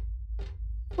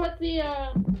 But the,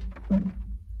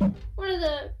 one of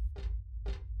the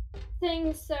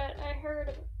things that I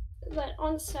heard that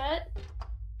on set,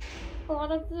 a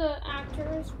lot of the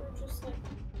actors were just like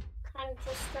kind of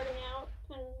just starting out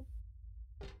and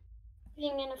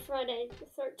being in a Friday the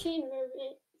 13th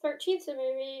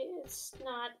movie. It's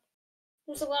not.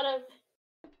 There's a lot of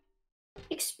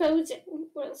exposing,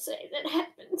 we'll say, that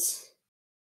happens.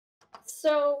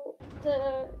 So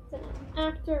the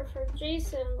actor for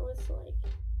Jason was like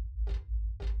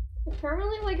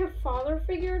apparently like a father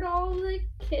figure to all the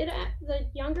the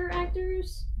younger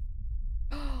actors,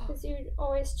 because he was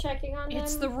always checking on them.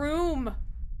 It's the room.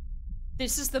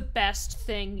 This is the best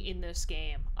thing in this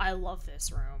game. I love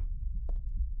this room.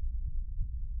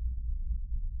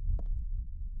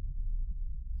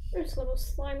 There's little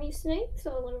slimy snakes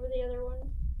all over the other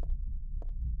one.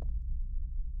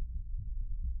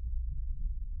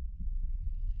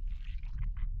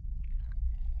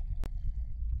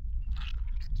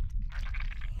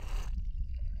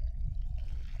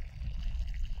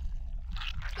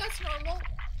 That's normal.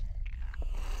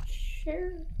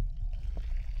 Sure.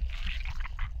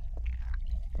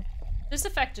 This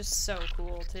effect is so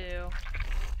cool, too.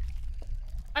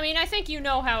 I mean, I think you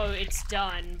know how it's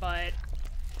done, but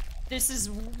this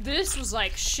was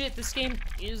like, shit, this game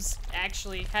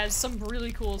has some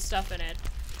really cool stuff in it.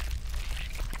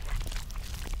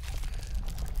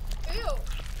 Ew.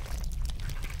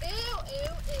 Ew,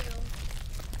 ew, ew.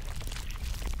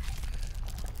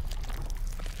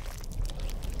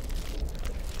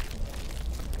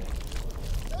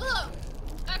 Ugh!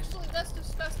 Actually, that's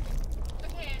disgusting. I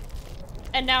can't.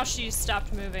 And now she's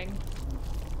stopped moving.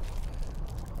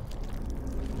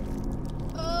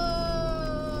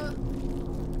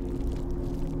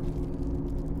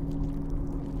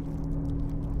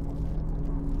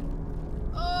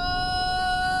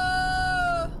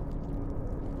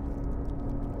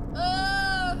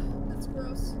 That's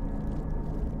gross.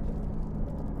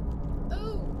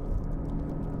 Ooh.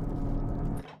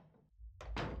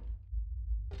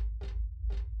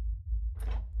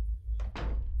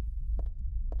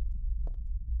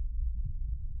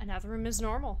 And now the room is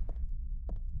normal.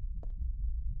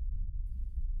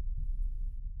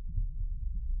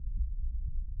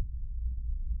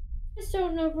 I just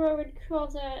don't know what I would call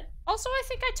that. Also, I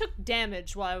think I took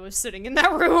damage while I was sitting in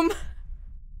that room.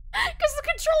 Because the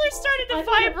controller started to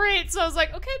vibrate, so I was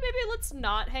like, okay, maybe let's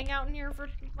not hang out in here for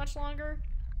much longer.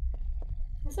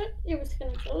 I thought it was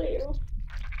gonna kill you.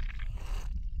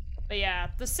 But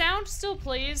yeah, the sound still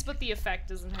plays, but the effect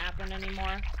doesn't happen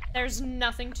anymore. There's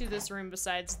nothing to this room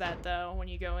besides that, though, when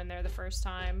you go in there the first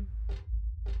time.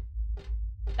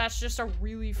 That's just a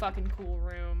really fucking cool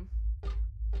room.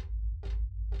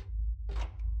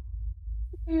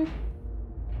 Mm.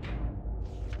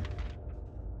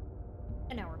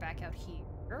 And now we're back out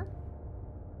here.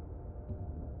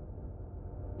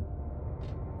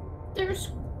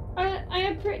 There's,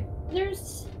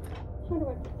 there's, how do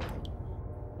I put that?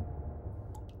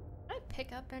 Did I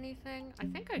pick up anything? I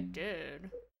think I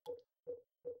did.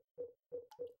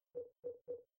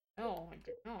 No, I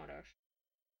did not, actually.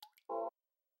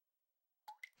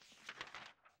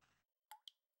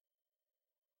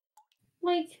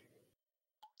 Like,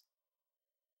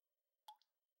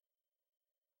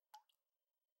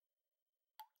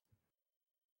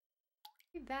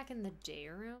 Back in the day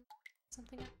room?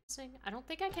 Something I'm missing? I don't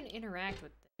think I can interact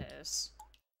with this.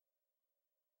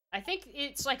 I think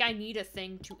it's like I need a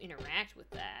thing to interact with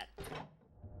that.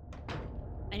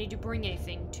 I need to bring a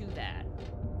thing to that.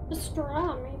 a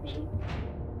straw, maybe.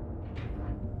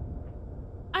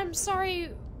 I'm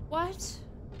sorry, what?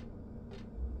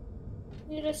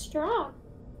 Need a straw.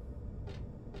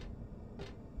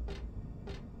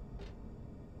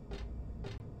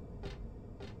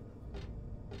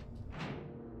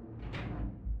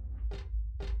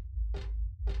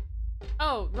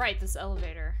 Oh, right, this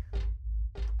elevator.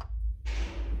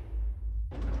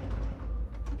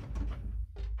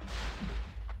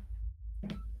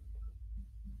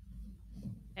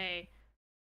 Hey.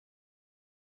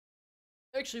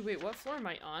 Actually, wait, what floor am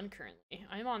I on currently?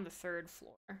 I'm on the 3rd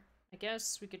floor. I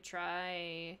guess we could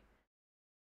try...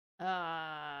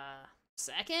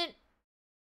 2nd?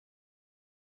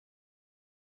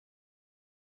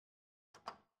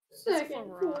 Second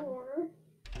floor.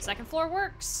 2nd floor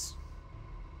works.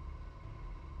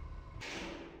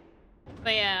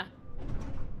 But yeah.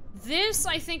 This,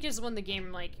 I think, is when the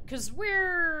game, like... Because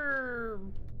we're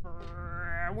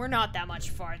not that much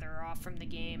farther off from the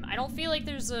game. I don't feel like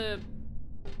there's a...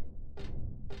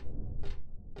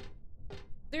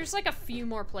 There's, like, a few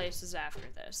more places after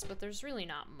this, but there's really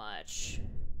not much.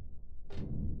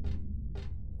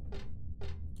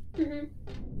 Mm-hmm.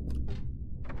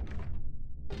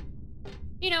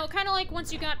 You know, kind of like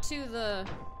once you got to the...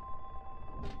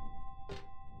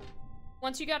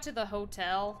 Once you got to the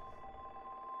hotel...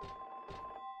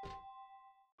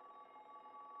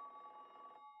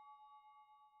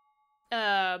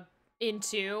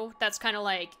 into. That's kind of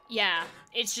like, yeah,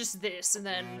 it's just this, and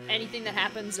then anything that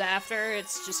happens after,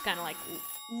 it's just kind of like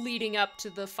leading up to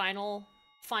the final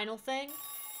thing.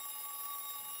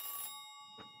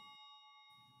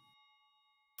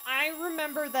 I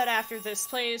remember that after this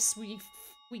place, we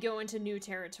go into new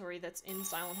territory that's in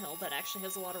Silent Hill that actually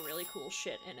has a lot of really cool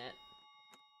shit in it.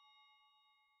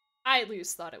 I at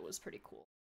least thought it was pretty cool.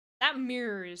 That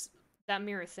mirror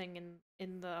thing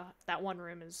in that one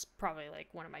room is probably like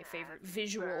one of my favorite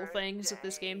visual things that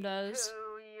this game does. To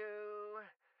you.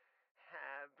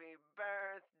 Happy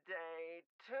birthday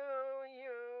to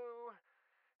you.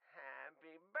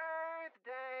 Happy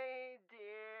birthday,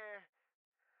 dear.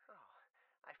 Oh,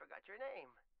 I forgot your name.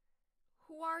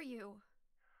 Who are you?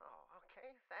 Oh,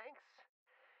 okay, thanks.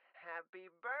 Happy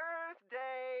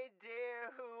birthday, dear.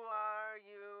 Who are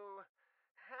you?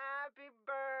 Happy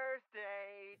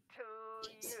birthday to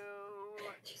you.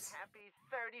 Happy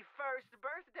 31st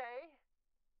birthday.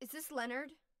 Is this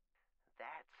Leonard?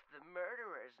 That's the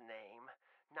murderer's name,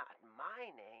 not my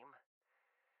name.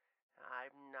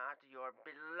 I'm not your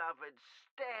beloved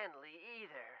Stanley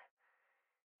either.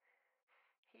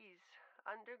 He's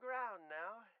underground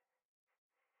now.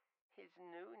 His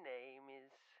new name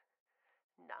is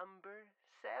Number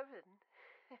 7.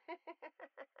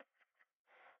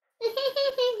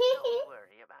 Don't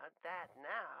worry about that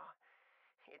now.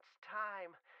 It's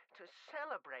time to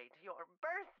celebrate your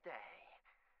birthday.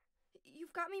 You've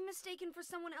got me mistaken for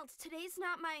someone else. Today's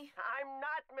not my... I'm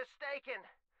not mistaken.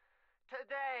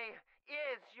 Today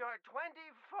is your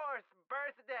 24th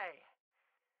birthday.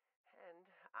 And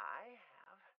I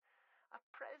have a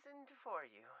present for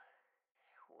you.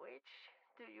 Which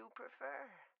do you prefer?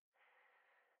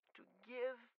 To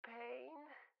give pain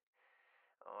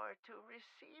or to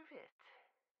receive it?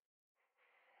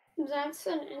 That's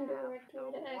an indirect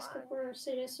way to ask if we're a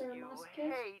sadist or a You masochist.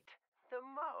 hate the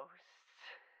most.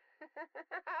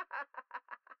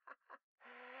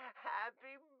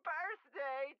 Happy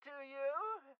birthday to you.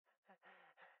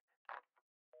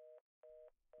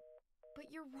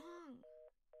 But you're wrong.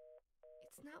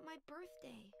 It's not my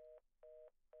birthday.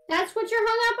 That's what you're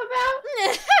hung up about?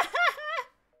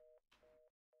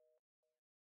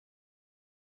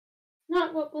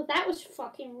 Not what? Well, that was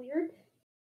fucking weird.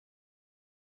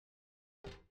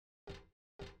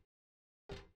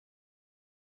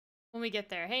 When we get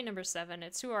there, hey, number 7,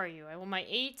 it's who are you? I want my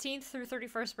 18th through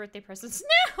 31st birthday presents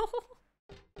now!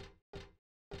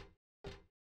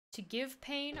 To give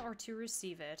pain or to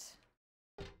receive it?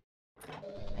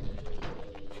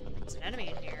 There's an enemy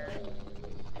in here.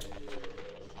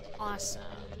 Awesome.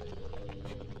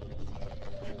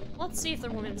 Let's see if the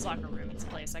women's locker room is a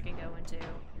place I can go into.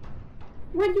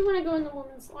 Why do you want to go in the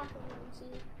woman's locker room, Z?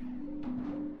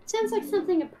 Sounds like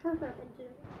something a pervert would do.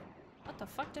 What the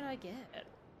fuck did I get?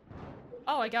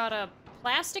 Oh, I got a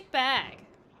plastic bag.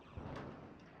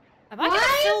 Am I gonna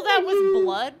fill that with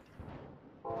blood?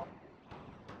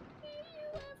 Do you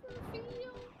ever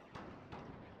feel?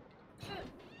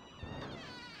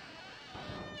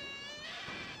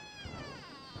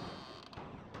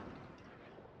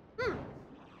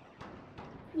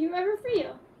 You ever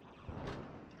feel?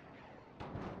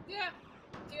 Yeah.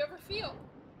 Do you ever feel?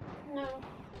 No.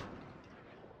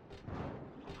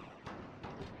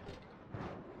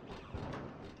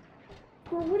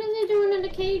 Well, what are they doing in the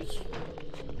cage?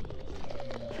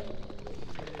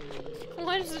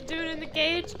 What is it doing in the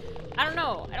cage? I don't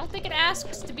know. I don't think it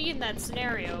asks to be in that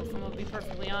scenario, if I'm gonna be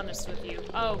perfectly honest with you.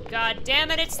 Oh, god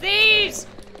damn it, it's these!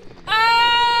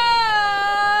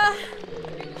 Ah!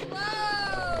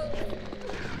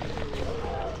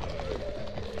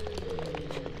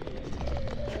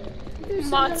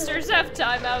 Monsters have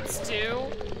timeouts too.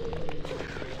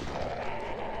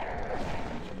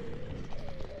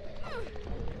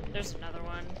 There's another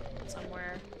one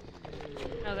somewhere.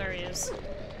 Oh, there he is.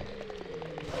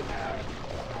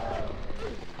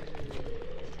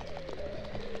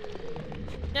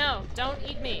 No, don't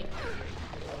eat me.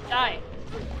 Die.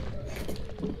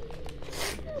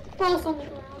 Falls on the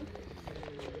ground.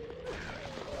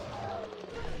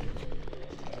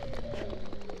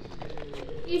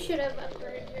 You should have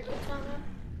upgraded your katana.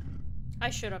 I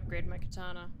should upgrade my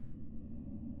katana.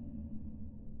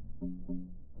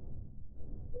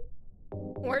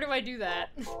 Where do I do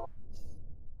that?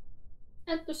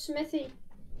 At the smithy.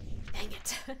 Dang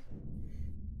it.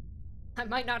 I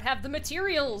might not have the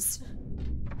materials.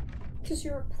 Because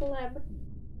you're a pleb.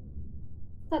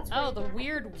 That's why Oh, you the don't have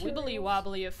weird materials. wibbly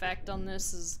wobbly effect on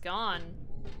this is gone.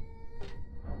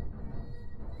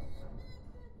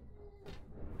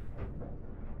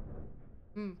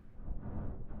 Hmm.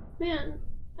 Man,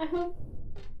 I hope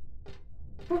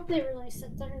hope they realize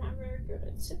that they're not very good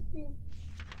at singing.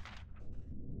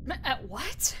 At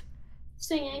what?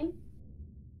 Singing.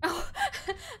 Oh,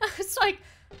 I was like,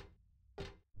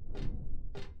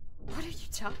 what are you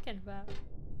talking about?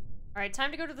 Alright,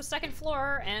 time to go to the second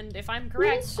floor, and if I'm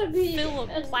correct, should be fill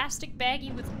a plastic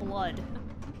baggie with blood.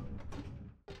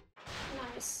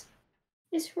 Nice.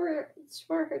 It's for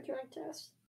her drug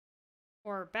test.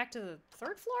 Or back to the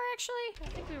third floor, actually? I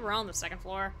think we were on the second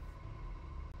floor.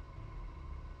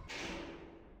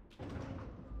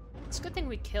 It's a good thing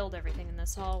we killed everything in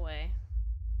this hallway.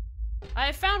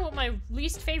 I found what my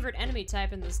least favorite enemy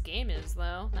type in this game is,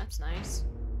 though. That's nice.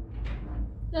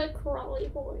 The crawly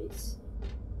boys.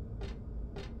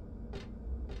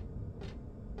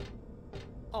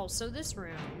 Also, this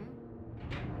room.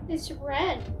 It's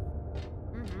red.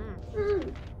 Mm-hmm.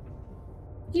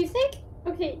 Do you think...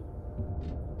 Okay.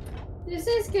 This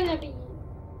is gonna be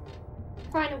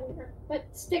kind of weird, but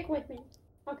stick with me,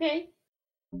 okay?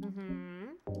 Mm-hmm.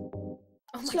 Oh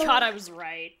my So- god, I was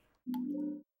right.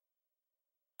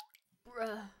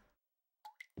 Bruh.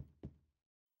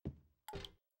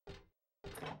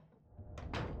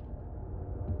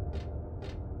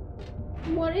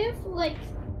 What if, like...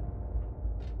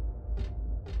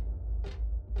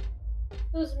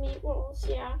 Those meat rolls,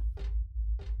 yeah.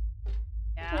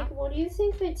 Yeah? Like, what do you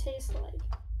think they taste like?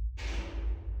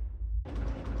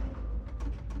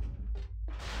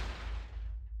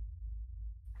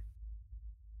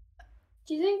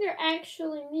 Do you think they're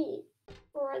actually meat?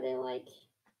 Or are they like...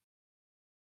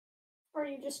 Or are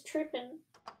you just tripping?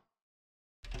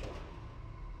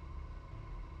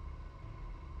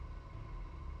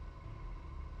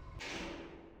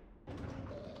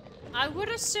 I would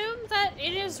assume that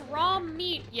it is raw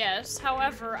meat, yes.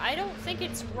 However, I don't think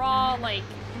it's raw, like,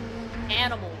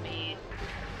 animal meat.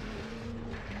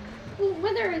 Well,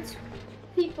 whether it's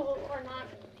people or not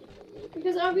people meat.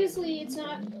 Because obviously it's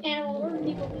not animal or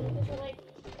people meat. It's like...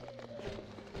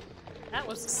 That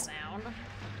was a sound.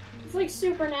 It's like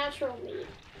supernatural meat,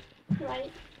 right?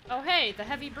 Oh hey, the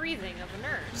heavy breathing of the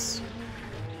nurse.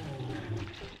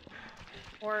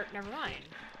 Or, never mind.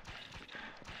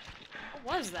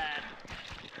 What was that?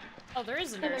 Oh, there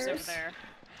is a nurse over there.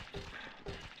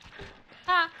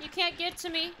 Ah, you can't get to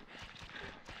me.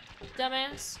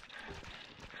 Dumbass.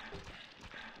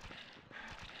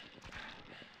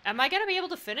 Am I gonna be able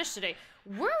to finish today?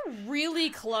 We're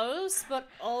really close, but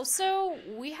also,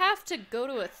 we have to go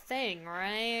to a thing,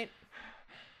 right?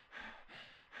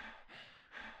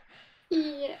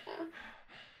 Yeah.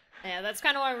 Yeah, that's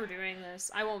kind of why we're doing this.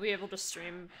 I won't be able to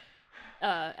stream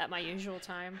at my usual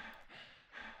time.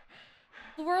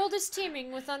 The world is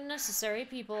teeming with unnecessary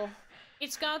people.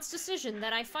 It's God's decision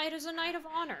that I fight as a knight of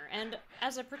honor and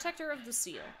as a protector of the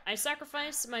seal. I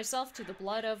sacrifice myself to the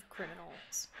blood of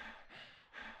criminals.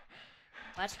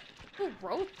 What? Who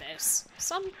wrote this?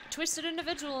 Some twisted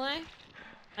individual, eh?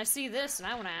 I see this and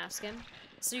I want to ask him.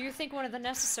 So you think one of the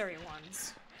necessary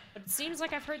ones? But it seems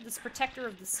like I've heard this protector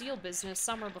of the seal business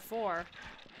somewhere before.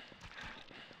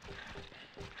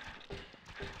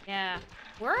 Yeah,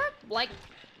 we're, like,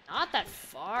 not that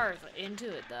far into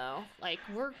it, though. Like,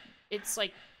 it's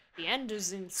like, the end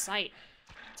is in sight.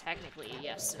 Technically,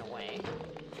 yes, in a way.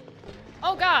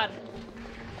 Oh god!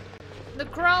 The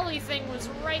crawly thing was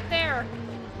right there!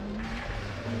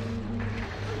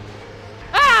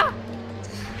 Ah!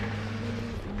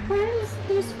 Why is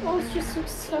this walls just look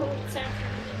so exaggerated?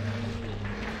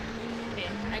 Okay,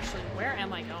 actually, where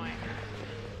am I going?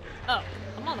 Oh,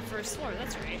 I'm on the first floor,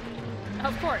 that's right.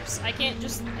 Of course, I can't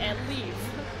just leave.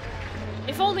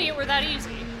 If only it were that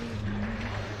easy.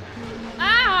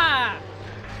 Ah!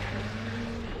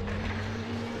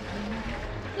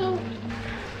 So,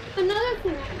 another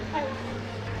thing I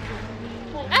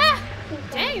like, Ah! think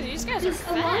of Dang, these guys are is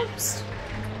fast.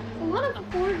 a lot of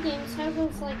board games have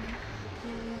those, like,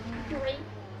 great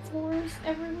floors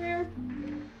everywhere.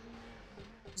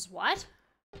 Is what?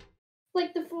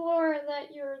 Like the floor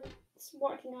that you're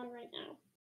walking on right now.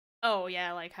 Oh,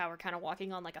 yeah, like how we're kind of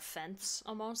walking on like a fence,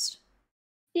 almost.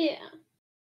 Yeah.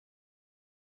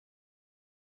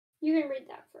 You can read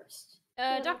that first.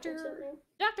 Dr.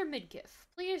 Midkiff,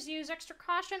 please use extra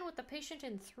caution with the patient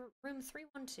in room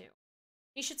 312.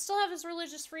 He should still have his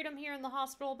religious freedom here in the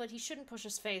hospital, but he shouldn't push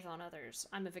his faith on others.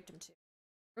 I'm a victim too.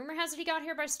 Rumor has it he got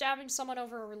here by stabbing someone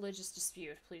over a religious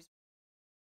dispute. Please,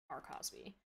 R.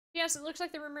 Cosby. Yes, it looks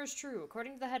like the rumor is true.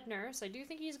 According to the head nurse, I do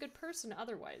think he's a good person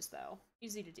otherwise, though.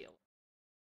 Easy to deal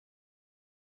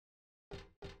with.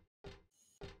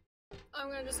 I'm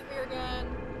gonna disappear again.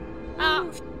 Ah!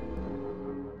 Ooh,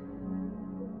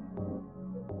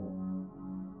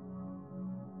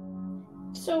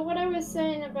 So what I was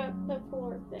saying about the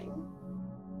floor thing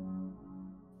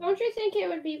Don't you think it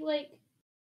would be like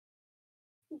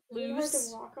really hard to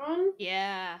Loose? walk on?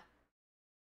 Yeah.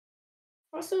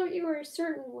 Also, you were a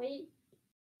certain weight.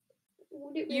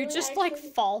 Would it You really just, actually, like,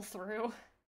 fall through.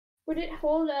 would it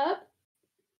hold up?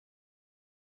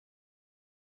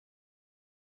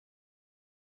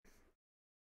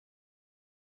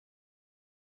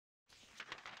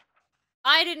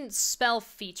 I didn't spell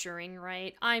featuring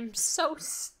right. I'm so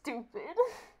stupid.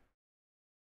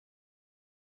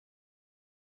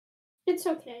 It's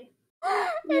okay.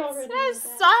 We It already know says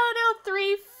that. Silent Hill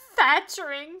 3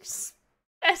 featuring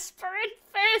Vesper and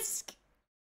Fisk.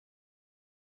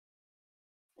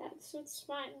 It's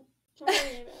fine. Don't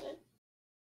worry about it.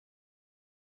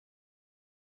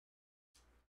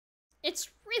 It's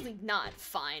really not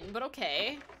fine, but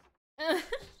okay.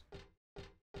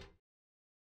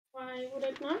 Why would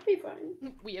it not be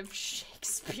fine? We have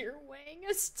Shakespeare weighing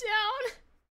us down.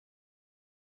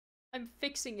 I'm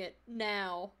fixing it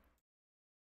now.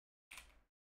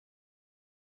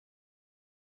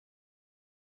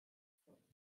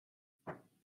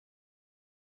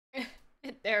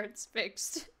 And there, it's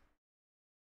fixed.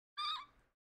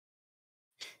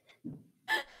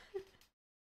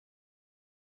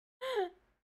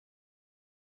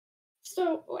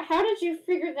 So, how did you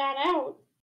figure that out?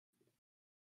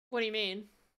 What do you mean?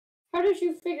 How did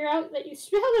you figure out that you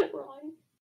spelled it wrong?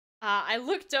 I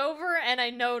looked over and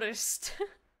I noticed.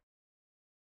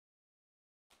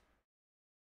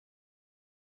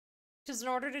 Because in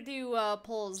order to do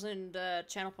polls and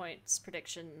channel points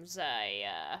predictions,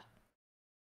 I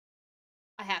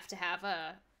have to have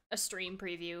a stream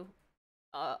preview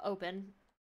open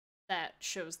that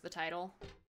shows the title.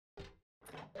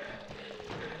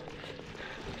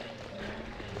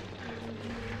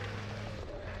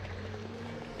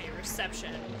 Okay,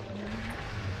 reception.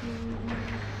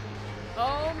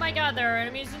 Oh my god, there are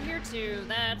enemies in here too.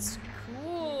 That's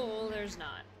cool. There's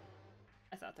not.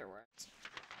 I thought there were. It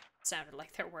sounded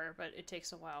like there were, but it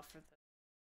takes a while for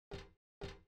the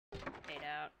fade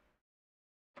out.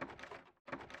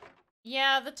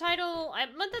 Yeah, the title.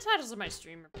 The titles of my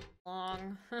stream are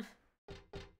long.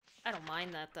 I don't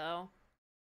mind that though.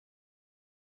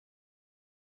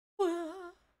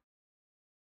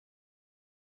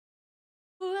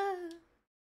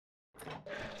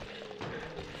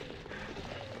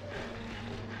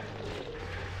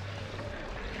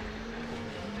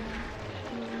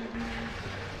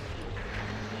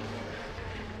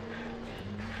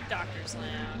 Doctor's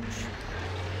Lounge.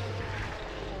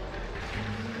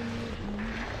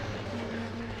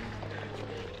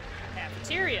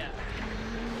 Cafeteria.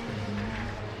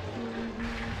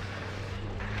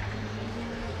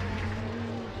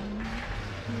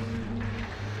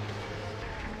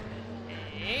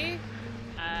 Okay.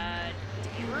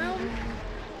 Day room?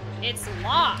 It's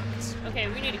locked. Okay,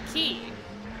 we need a key.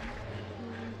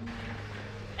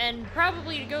 And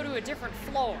probably to go to a different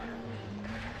floor.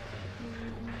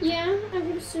 Yeah, I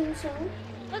would assume so.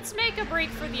 Let's make a break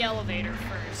for the elevator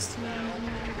first, though.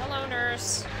 Hello,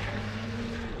 nurse.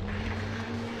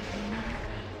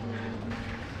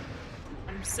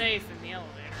 I'm safe in the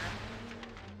elevator.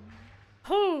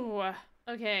 Whew.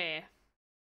 Okay.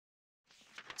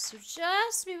 So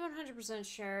just to be 100%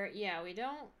 sure, yeah, we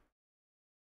don't...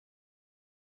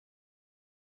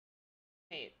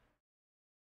 Wait.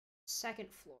 Second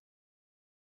floor.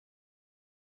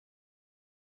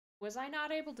 Was I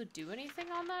not able to do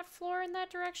anything on that floor in that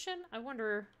direction? I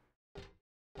wonder... I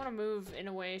want to move in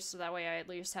a way so that way I at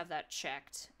least have that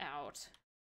checked out.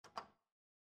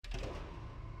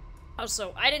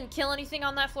 Also, I didn't kill anything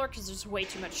on that floor because there's way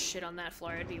too much shit on that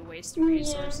floor. It'd be a waste of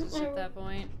resources at that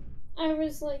point. I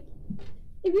was like,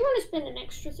 if you want to spend an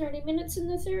extra 30 minutes in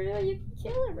this area, you can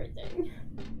kill everything.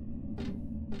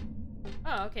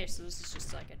 Oh, okay, so this is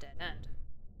just like a dead end.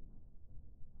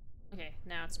 Okay,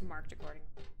 now it's marked accordingly.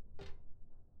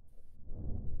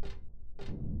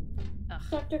 Ugh.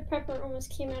 Dr. Pepper almost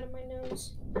came out of my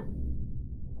nose.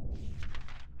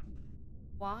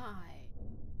 Why?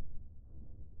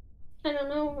 I don't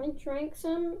know, I drank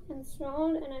some and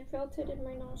swallowed and I felt it in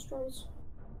my nostrils.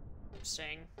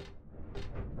 Interesting.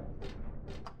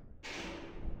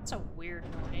 It's a weird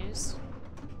noise.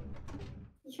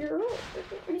 You're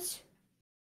noise.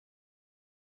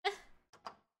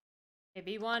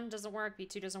 Okay, B1 doesn't work,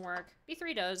 B2 doesn't work.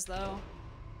 B3 does, though.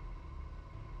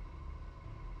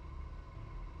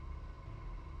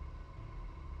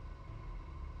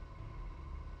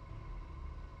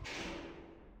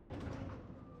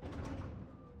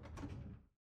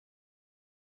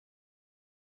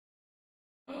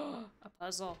 A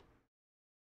puzzle.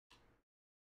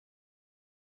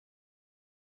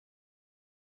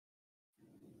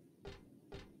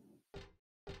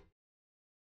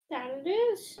 That it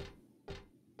is.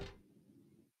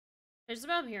 There's a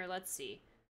memo here, let's see.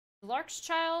 The lark's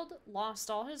child lost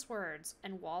all his words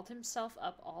and walled himself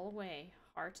up all away,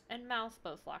 heart and mouth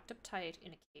both locked up tight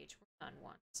in a cage where none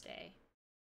want to stay.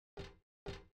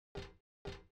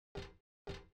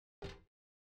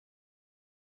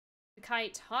 The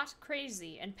kite, hot,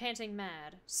 crazy, and panting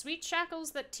mad, sweet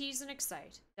shackles that tease and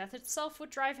excite, death itself would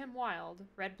drive him wild,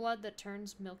 red blood that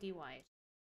turns milky white.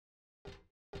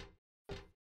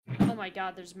 Oh my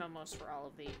god, there's memos for all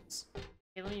of these.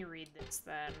 Okay, let me read this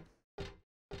then.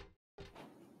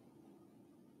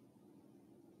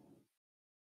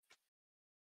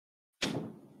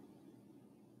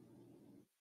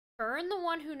 Burn the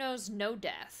one who knows no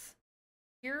death.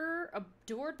 You're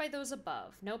adored by those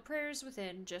above. No prayers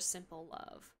within, just simple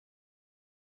love.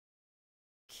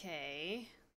 Okay.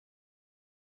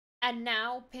 And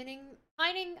now, the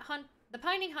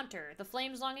pining hunter, the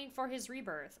flames longing for his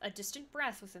rebirth, a distant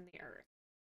breath within the earth.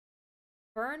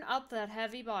 Burn up that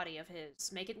heavy body of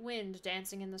his, make it wind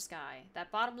dancing in the sky.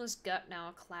 That bottomless gut now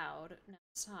a cloud, now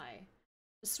a sigh.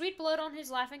 The sweet blood on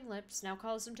his laughing lips now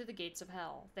calls him to the gates of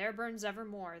hell. There burns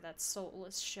evermore that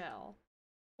soulless shell.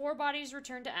 4 bodies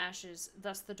return to ashes,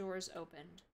 thus the door is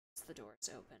opened. Thus the door is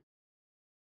opened.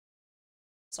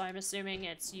 So I'm assuming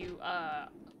it's you,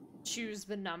 choose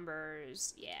the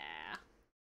numbers. Yeah.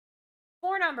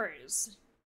 4 numbers!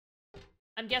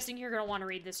 I'm guessing you're gonna want to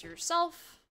read this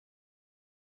yourself.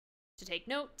 To take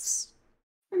notes.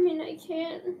 I mean, I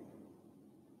can't.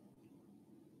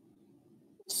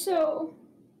 So.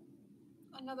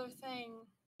 Another thing.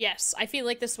 Yes, I feel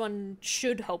like this one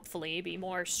should hopefully be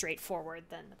more straightforward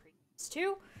than the previous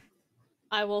 2.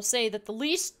 I will say that the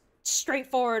least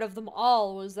straightforward of them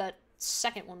all was that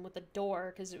second one with the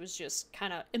door, because it was just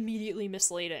kind of immediately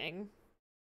misleading.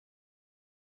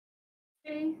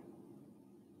 Okay.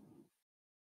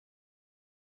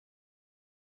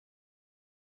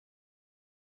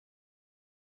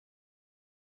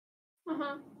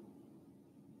 Uh-huh.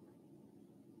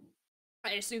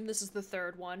 I assume this is the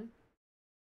 3rd one.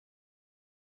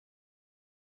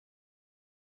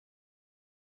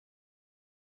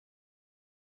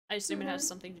 I assume it has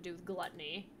something to do with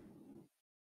gluttony.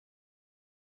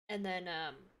 And then,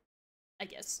 I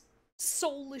guess,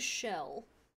 soulless shell.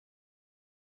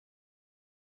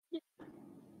 Yeah.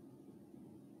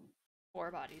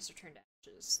 4 bodies are turned to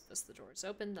ashes. Thus the door is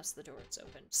open, thus the door is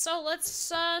open. So let's,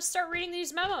 start reading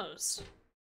these memos.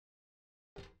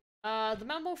 The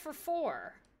memo for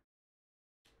 4.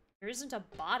 There isn't a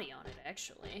body on it,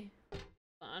 actually.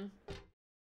 Hold on.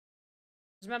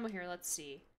 There's a memo here, let's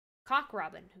see. Cock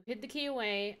Robin, who hid the key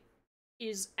away,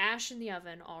 is ash in the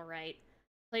oven, alright.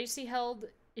 Place he held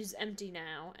is empty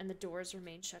now, and the doors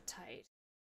remain shut tight.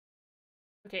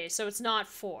 Okay, so it's not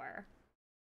 4.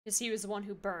 Because he was the one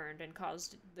who burned and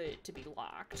caused it to be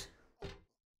locked.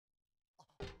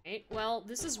 Right, well,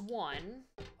 this is 1.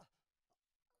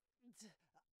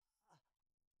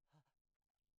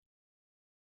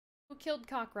 Who killed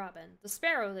Cock Robin? The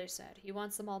sparrow, they said. He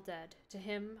wants them all dead. To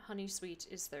him, honey sweet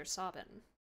is their sobbin'.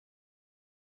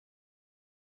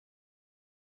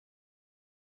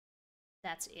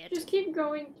 That's it. Just keep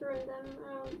going through them.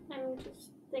 I'm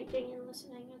just thinking and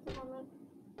listening at the moment.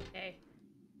 Okay.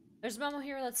 There's a memo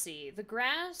here, let's see. The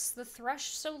grass the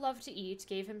thrush so loved to eat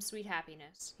gave him sweet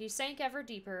happiness. He sank ever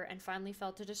deeper and finally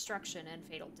fell to destruction and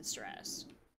fatal distress.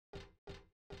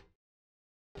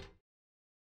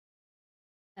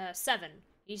 7.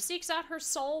 He seeks out her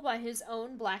soul by his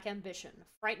own black ambition,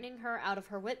 frightening her out of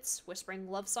her wits, whispering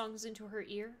love songs into her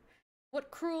ear. What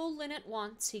cruel linnet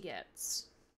wants, he gets.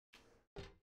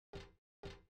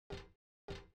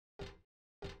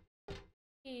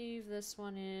 Eve, this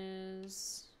one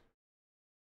is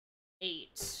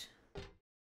 8.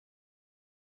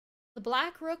 The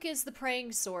black rook is the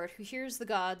praying sort who hears the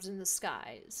gods in the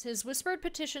skies. His whispered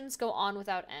petitions go on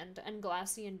without end, and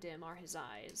glassy and dim are his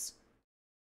eyes.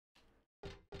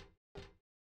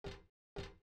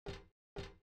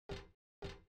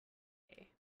 Okay.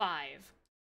 5.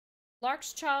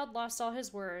 Lark's child lost all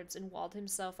his words and walled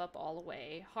himself up all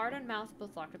away, heart and mouth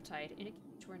both locked up tight in a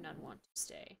cage where none want to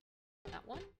stay. That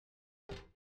one?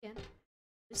 Again.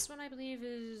 This one I believe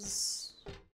is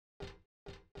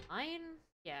 9?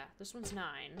 Yeah, this one's 9.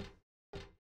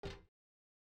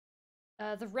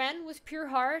 The wren with pure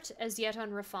heart, as yet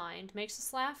unrefined, makes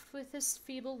us laugh with his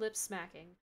feeble lips smacking.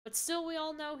 But still we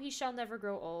all know he shall never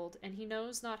grow old, and he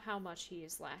knows not how much he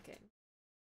is lacking.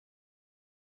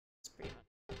 It's pretty much...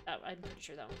 I'm pretty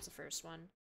sure that one's the first one.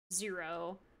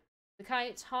 0. The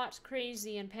kite, hot,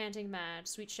 crazy, and panting mad,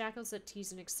 sweet shackles that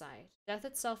tease and excite. Death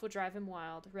itself would drive him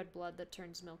wild, red blood that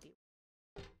turns milky.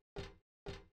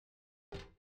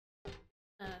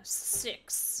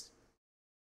 6.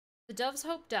 The dove's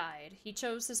hope died. He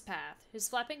chose his path. His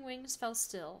flapping wings fell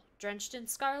still, drenched in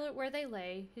scarlet where they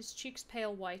lay, his cheeks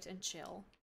pale white and chill.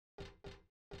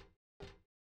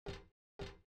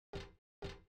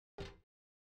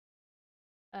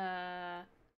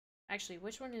 Actually,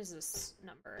 which one is this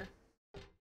number?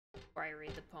 Before I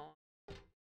read the poem.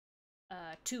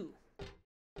 2.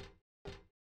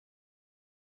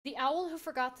 The owl who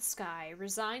forgot the sky,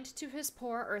 resigned to his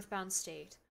poor earthbound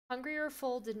state. Hungry or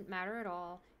full didn't matter at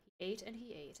all. He ate and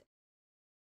he ate.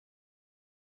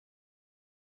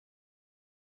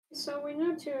 So we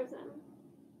know 2 of them.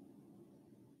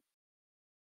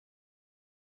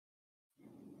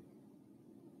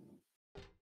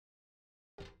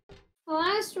 The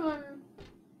last one...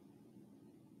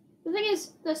 The thing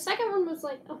is, the second one was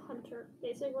like a hunter,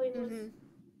 basically. Was, and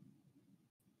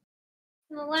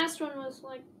the last one was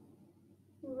like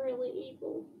really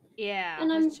evil. Yeah,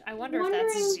 and I wonder if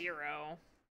that's 0.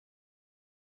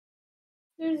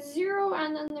 There's 0,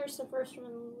 and then there's the first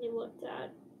one we looked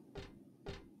at.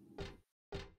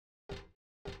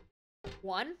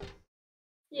 1?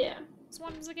 Yeah. This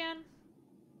one's again?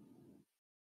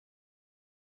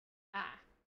 Ah.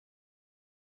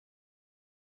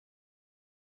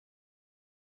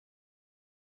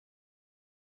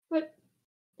 But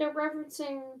they're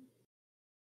referencing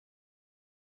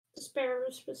the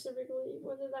sparrows specifically,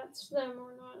 whether that's them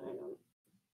or not,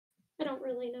 I don't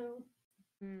really know.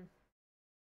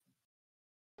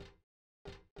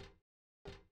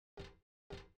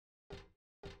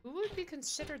 Who would be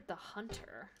considered the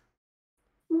hunter?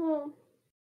 Well,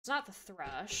 it's not the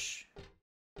thrush.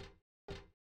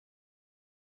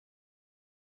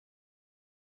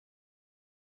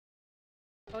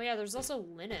 Oh yeah, there's also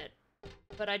Linnet.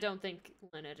 But I don't think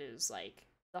Linnet is, like,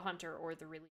 the hunter or the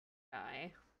really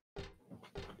guy.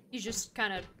 He's just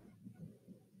kind of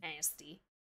nasty.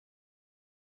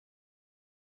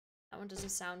 That one doesn't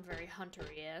sound very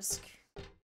hunter-esque.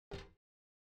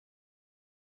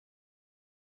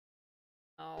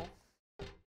 Oh.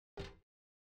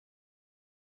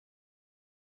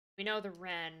 We know the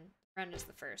wren. Wren is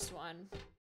the first one.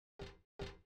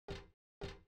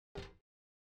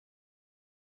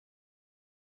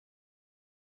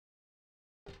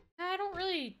 I don't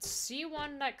really see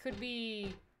one that could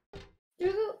be...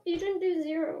 You didn't do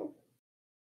 0.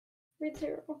 Read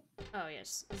 0. Oh,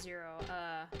 yes. 0.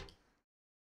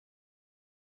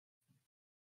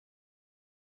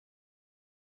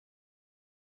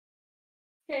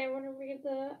 Okay, I want to read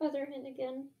the other hint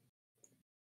again.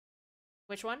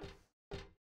 Which one?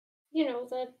 You know,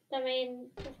 the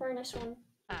furnace one.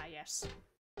 Ah, yes.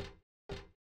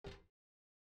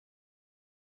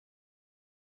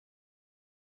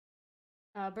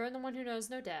 Burn the one who knows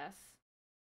no death.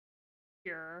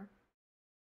 Pure.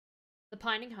 The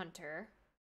pining hunter.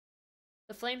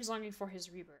 The flames longing for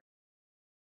his rebirth.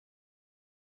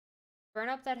 Burn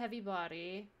up that heavy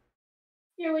body.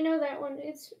 Yeah, we know that one.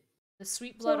 It's the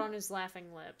sweet blood on his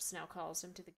laughing lips now calls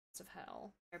him to the gates of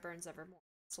hell. There burns evermore,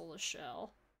 soulless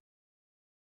shell.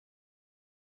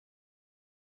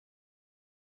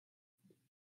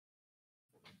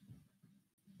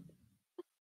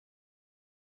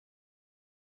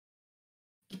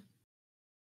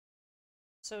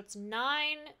 So it's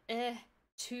 9,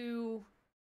 2,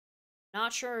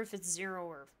 not sure if it's 0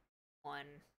 or 1.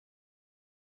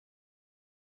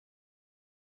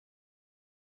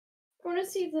 I want to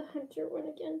see the hunter one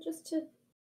again, just to...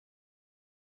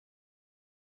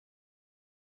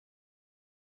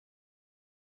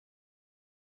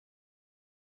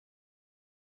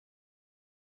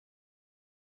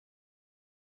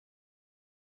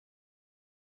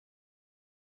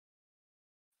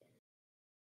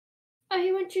 I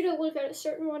want you to look at a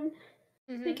certain one.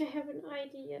 I think I have an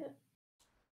idea.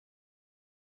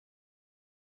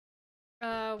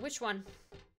 Which one?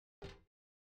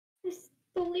 I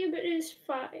believe it is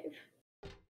 5.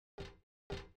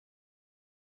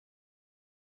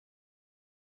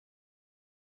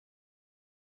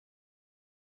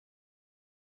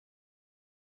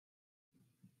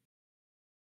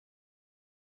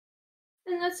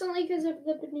 And that's only because of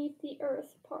the beneath the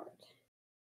earth part.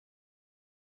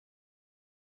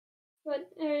 But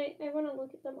I want to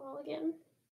look at them all again.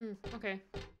 Okay.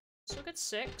 Let's look at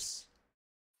 6.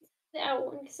 The owl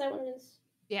one, because that one is...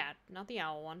 Yeah, not the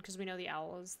owl one, because we know the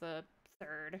owl is the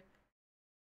 3rd.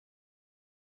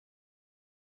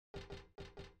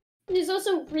 There's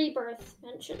also rebirth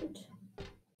mentioned.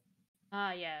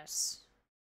 Ah, yes.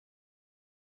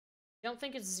 Don't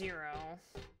think it's 0.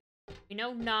 We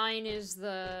know 9 is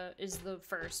the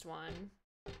first one.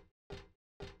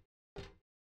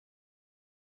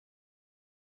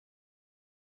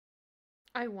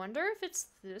 I wonder if it's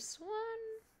this one?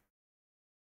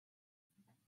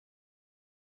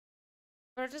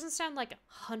 But it doesn't sound like a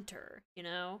hunter, you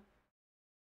know?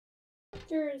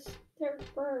 They're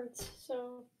birds,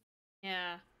 so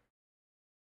Yeah.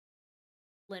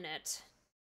 Linnet.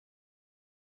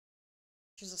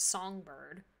 Which is a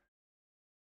songbird.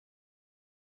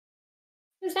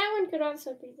 because that one could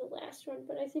also be the last one,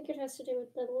 but I think it has to do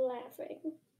with the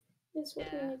laughing. Is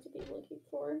what we Yeah. need to be looking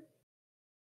for.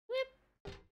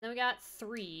 Whip. Then we got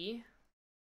 3.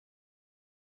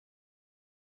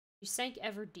 You sank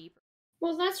ever deeper.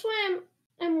 Well, that's why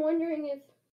I'm wondering if,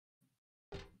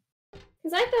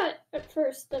 because I thought at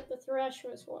first that the thrush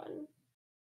was 1.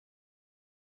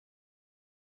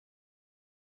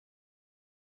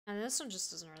 And this one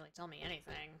just doesn't really tell me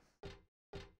anything.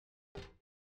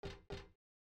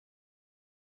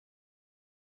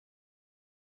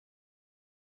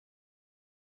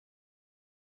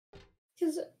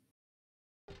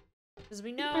 Because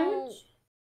we know...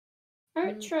 I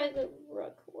would try the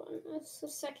rook one. That's the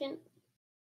second.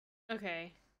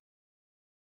 Okay.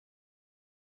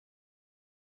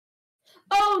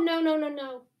 Oh,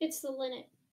 no. It's the linnet.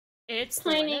 It's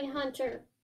Pining the linnet? hunter.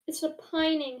 It's a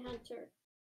pining hunter.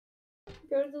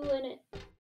 Go to the linnet.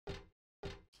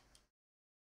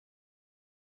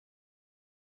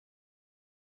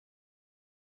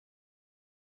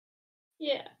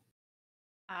 Yeah.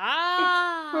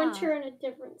 Ah! It's hunter in a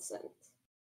different sense.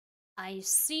 I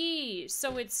see.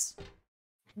 So it's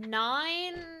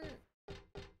 9,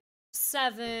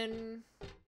 7,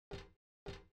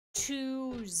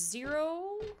 2, 0?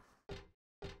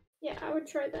 Yeah, I would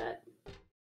try that.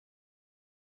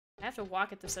 I have to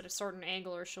walk at this at a certain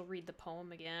angle or she'll read the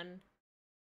poem again.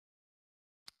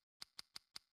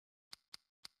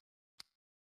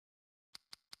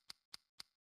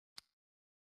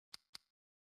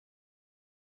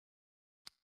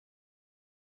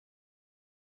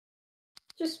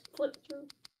 Just flip through.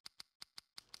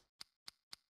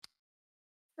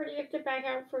 Or do you have to back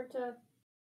out for it to...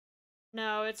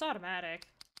 No, it's automatic.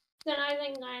 Then I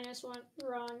think 9 is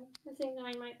wrong. I think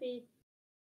 9 might be...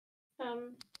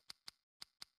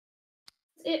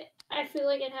 I feel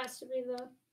like it has to be the...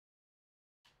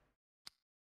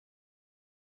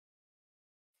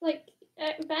 Like,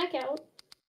 back out.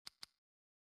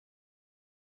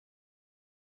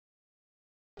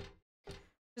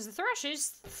 Because the thrush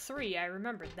is 3, I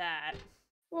remembered that.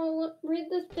 Well, look, read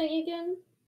the thing again.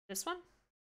 This one?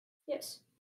 Yes.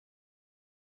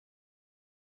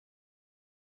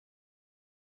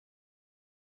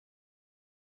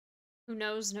 Who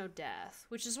knows no death.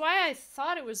 Which is why I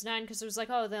thought it was 9, because it was like,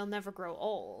 oh, they'll never grow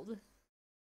old.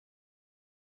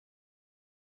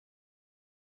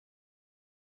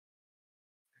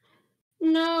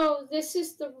 No, this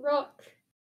is the rook.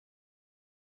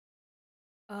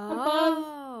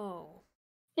 Oh.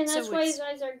 And that's So why his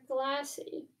eyes are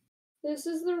glassy. This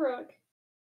is the rook.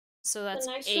 So that's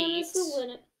the next 8. one is the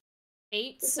linnet.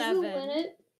 8, This 7. is the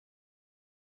linnet.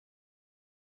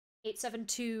 8, 7,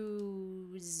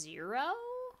 2, 0?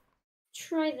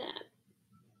 Try that.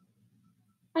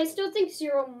 I still think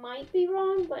 0 might be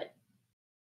wrong, but...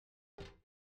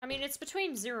 I mean, it's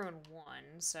between 0 and 1,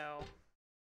 so...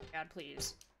 God,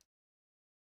 please.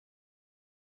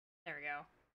 There we go.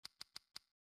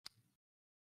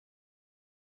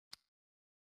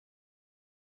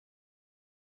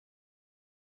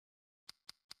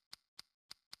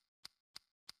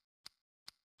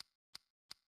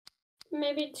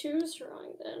 Maybe 2's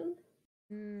wrong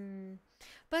then.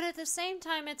 But at the same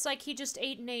time, it's like he just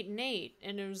 8 and 8 and 8,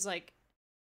 and it was like...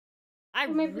 I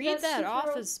Well, read that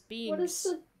off as being what's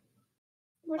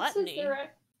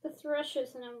the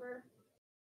thrush's number?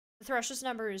 The thrush's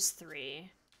number is 3.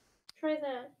 Try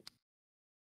that.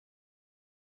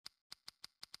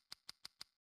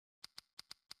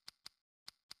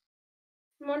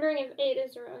 I'm wondering if 8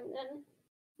 is wrong then.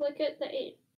 Look at the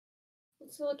 8.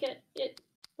 Let's look at it,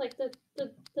 like the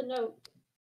note.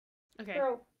 Okay.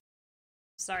 Throw.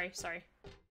 Sorry.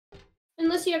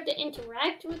 Unless you have to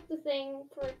interact with the thing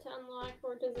for it to unlock,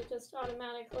 or does it just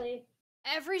automatically?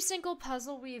 Every single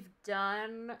puzzle we've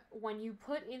done, when you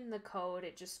put in the code,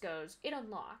 it just goes, it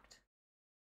unlocked.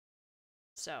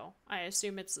 So, I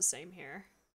assume it's the same here.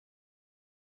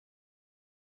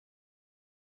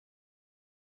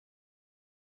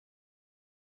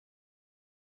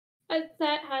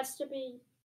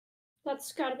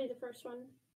 That's gotta be the first one.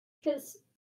 Because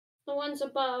the ones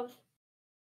above,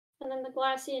 and then the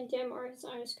glassy and dim are his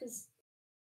eyes, because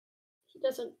he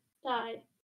doesn't die.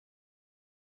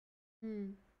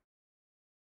 Hmm.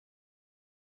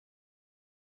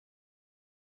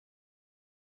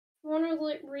 I want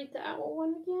to read the owl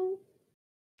one again.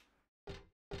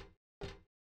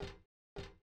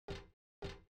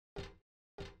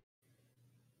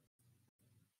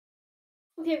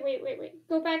 Okay, wait.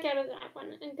 Go back out of that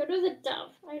one and go to the dove.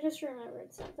 I just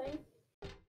remembered something. I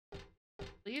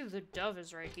believe the dove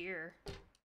is right here.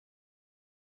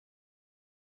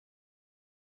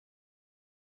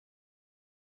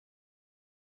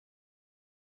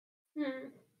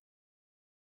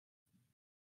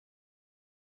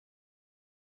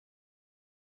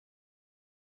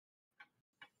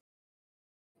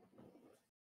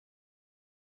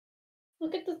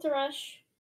 Look at the thrush.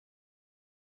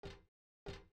 I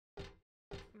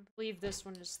believe this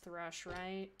one is thrush,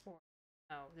 right? Or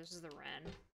no, this is the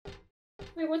wren.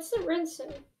 Wait, what's the wren say?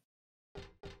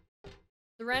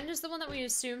 The wren is the one that we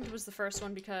assumed was the first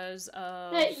one because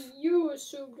of... That you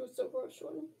assumed was the first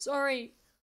one. Sorry.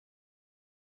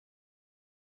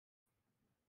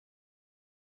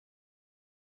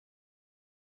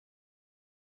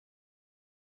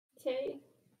 Okay.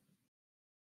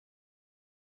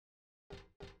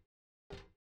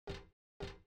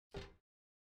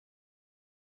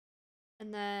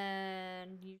 And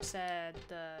then you said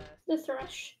The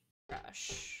thrush.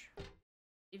 thrush.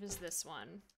 It was this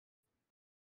one.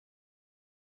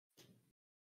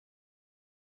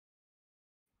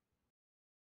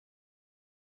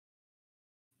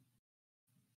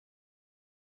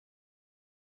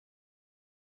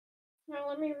 Now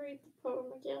let me read the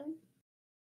poem again.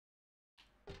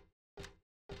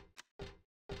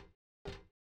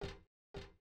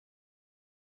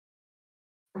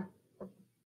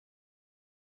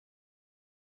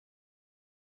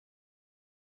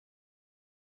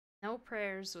 No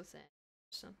prayers within.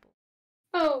 Simple.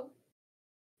 Oh.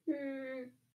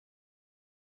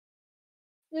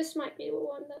 This might be the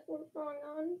one that we're wrong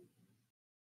on.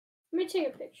 Let me take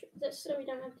a picture of this so we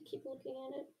don't have to keep looking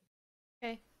at it.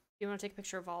 Okay. You want to take a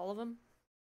picture of all of them?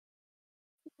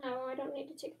 No, I don't need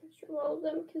to take a picture of all of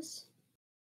them because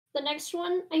the next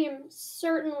one I am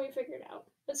certain we figured out.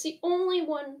 It's the only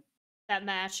one That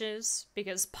matches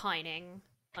because pining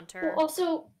hunter. Well,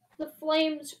 also, the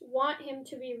Flames want him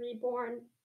to be reborn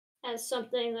as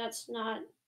something that's not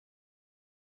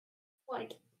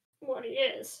like what he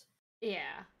is.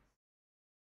 Yeah.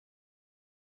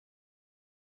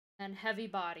 And heavy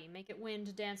body, make it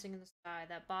wind dancing in the sky.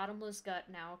 That bottomless gut,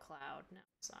 now a cloud, now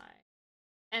a sigh.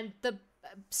 And the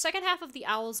second half of the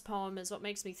Owl's poem is what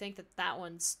makes me think that that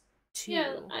one's two.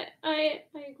 Yeah, I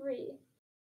agree.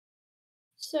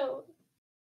 So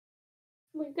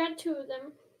we've got two of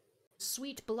them.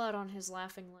 Sweet blood on his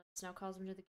laughing lips now calls him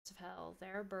to the gates of hell.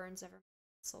 There burns ever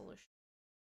soulish.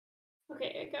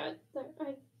 Okay, I got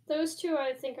those two.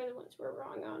 I think are the ones we're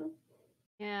wrong on.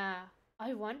 Yeah.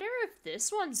 I wonder if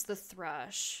this one's the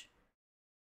thrush.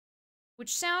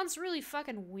 Which sounds really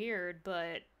fucking weird,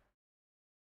 but...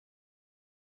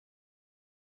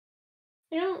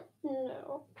 I don't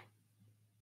know.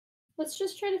 Let's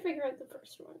just try to figure out the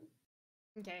first one.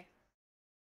 Okay.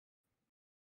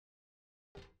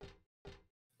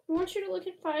 I want you to look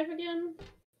at 5 again.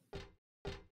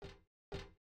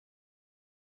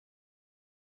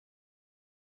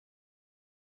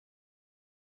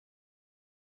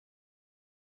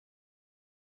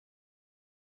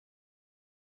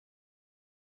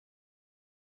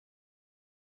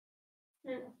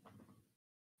 No.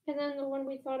 And then the one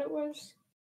we thought it was.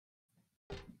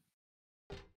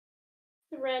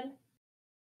 The red.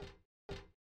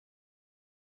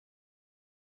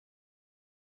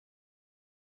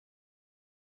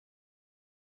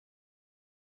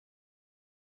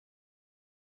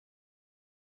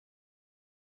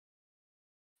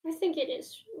 I think it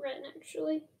is red,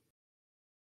 actually.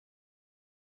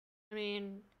 I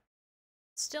mean,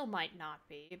 still might not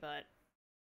be, but...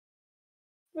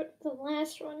 But the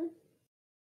last one.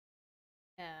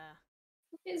 Yeah.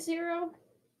 Okay, 0.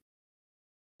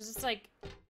 Because it's like...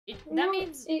 that No,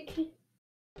 means...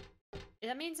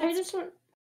 That means it's... I just want...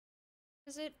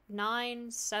 Is it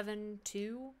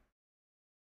 972?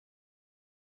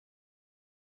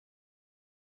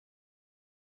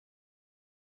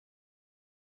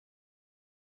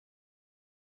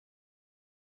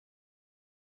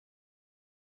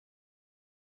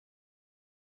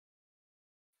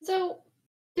 So,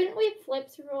 didn't we flip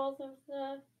through all of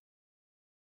the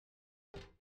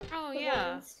Oh,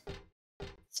 yeah. lines?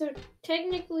 So,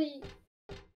 technically...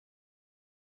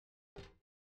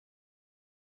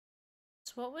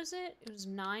 So what was it? It was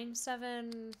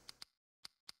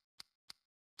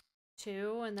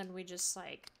 972, and then we just,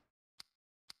 like...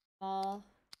 all...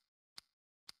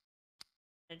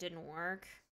 It didn't work.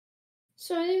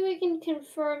 So I think we can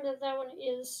confirm that that one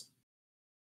is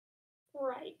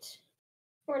right.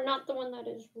 Or not the one that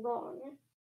is wrong.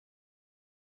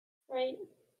 Right?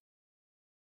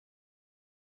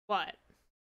 What?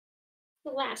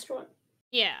 The last one.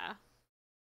 Yeah.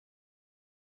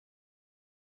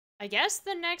 I guess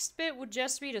the next bit would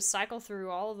just be to cycle through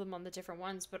all of them on the different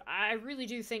ones, but I really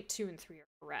do think 2 and 3 are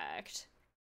correct.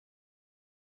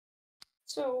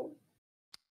 So,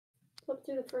 flip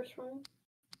through the first one.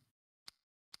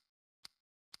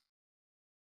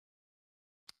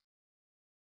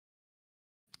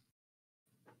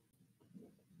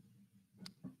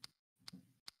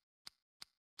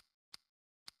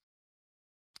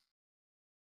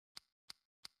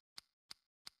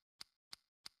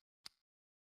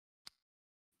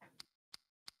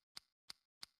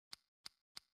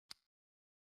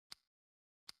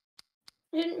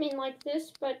 I didn't mean like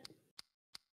this, but...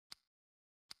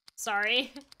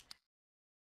 Sorry.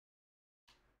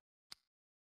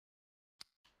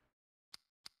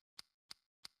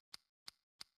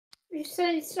 You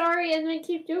say sorry and then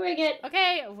keep doing it.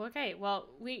 Okay, well,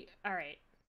 alright.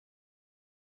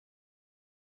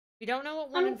 We don't know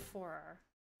what 1 and 4 are.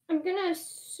 I'm gonna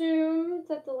assume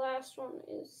that the last one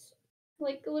is...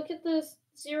 Like, look at the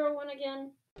 0 one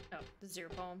again. Oh, the 0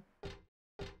 poem.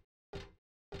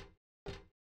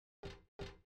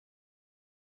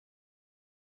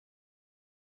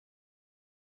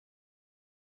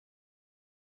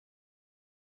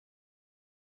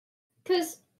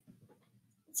 Because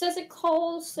it says it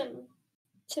calls them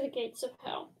to the gates of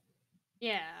hell.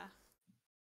 Yeah.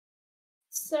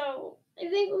 So, I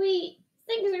think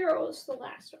 0 is the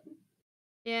last one.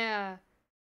 Yeah.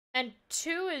 And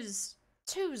 2's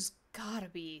gotta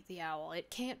be the owl. It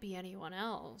can't be anyone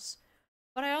else.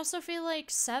 But I also feel like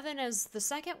 7 as the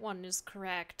second one is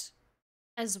correct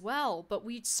as well, but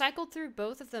we cycled through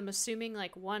both of them assuming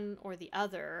like one or the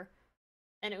other,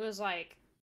 and it was like,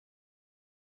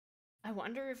 I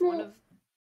wonder if one of...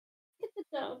 Look at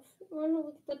the dove. I want to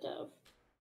look at the dove.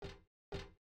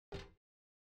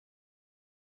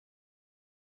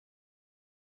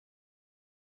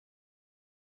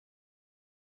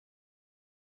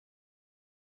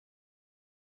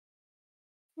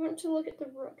 I want to look at the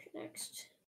rook next.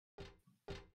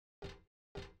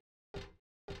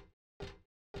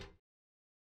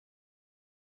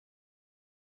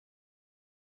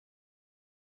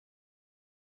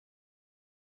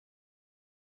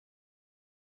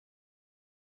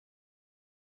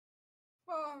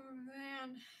 Oh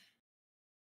man.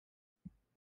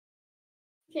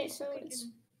 Okay, so Taking it's...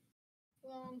 a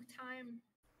long time.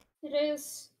 It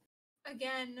is...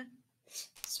 Again.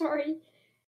 Sorry.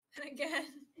 And again.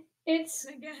 It's...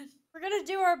 And again. We're gonna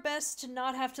do our best to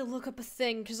not have to look up a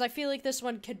thing, because I feel like this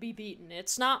one could be beaten.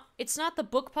 It's not the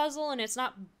book puzzle, and it's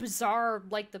not bizarre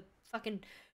like the fucking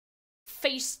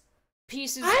face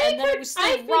pieces, and then it was still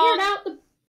I wrong. figured out the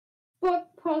book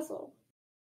puzzle.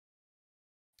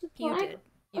 You did.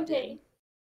 You did.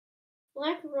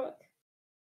 Black rook.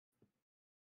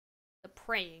 The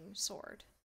praying sword.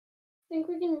 I think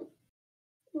we can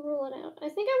rule it out. I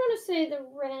think I want to say the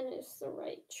wren is the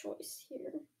right choice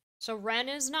here. So Ren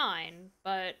is 9,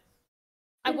 but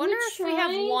I Did we wonder if we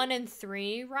have try- 1 and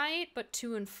 3 right, but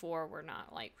 2 and 4 we're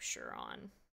not, like, sure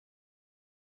on.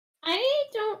 I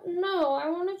don't know. I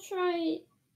want to try...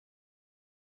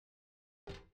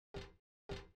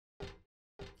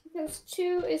 Because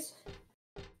 2 is...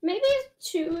 Maybe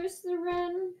 2 is the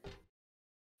wren.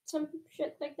 Some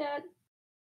shit like that.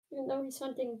 Even though he's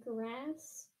hunting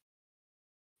grass.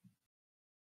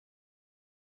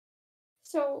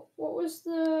 So, what was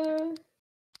the...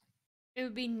 It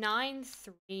would be 9,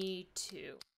 3,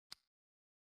 2.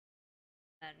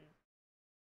 And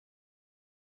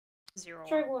 0.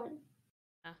 Try 1.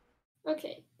 Yeah.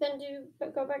 Okay, then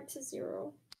go back to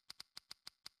 0.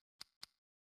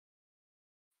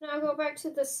 Now go back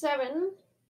to the 7.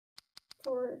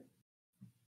 4.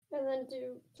 And then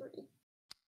do 3.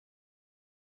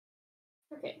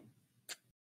 Okay.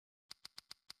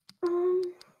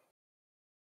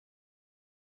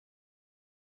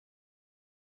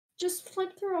 Just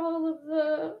flip through all of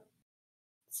the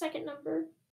second number.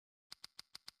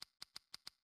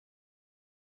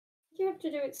 You have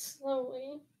to do it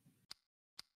slowly.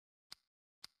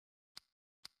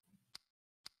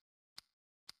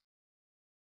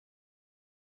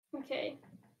 Okay.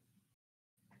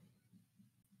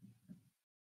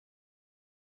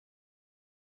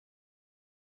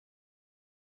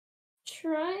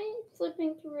 Try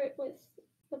flipping through it with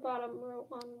the bottom row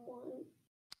on 1.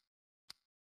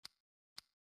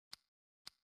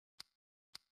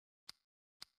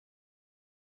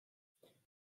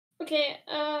 Okay,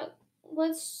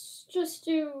 let's just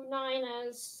do 9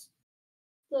 as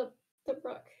the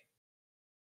rook.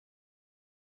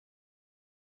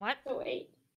 What? So 8.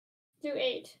 Do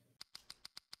 8.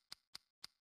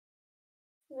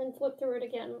 And then flip through it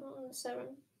again on the 7.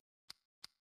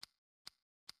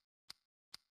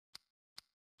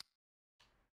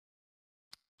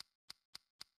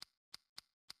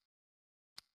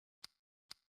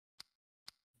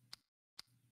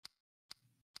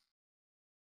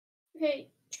 Okay,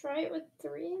 try it with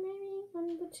 3, maybe?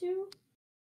 On the 2?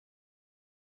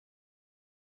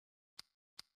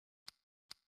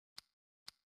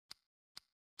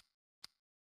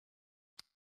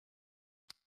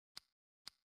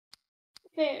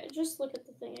 Okay, just look at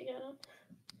the thing again.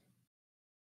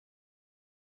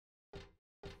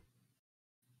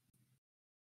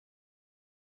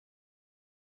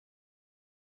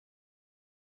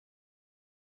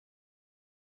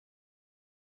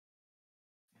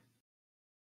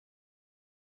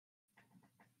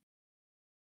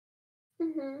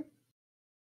 Mm-hmm.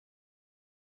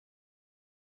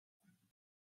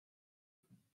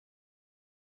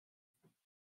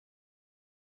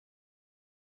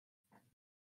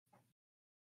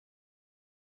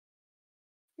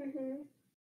 Mm-hmm.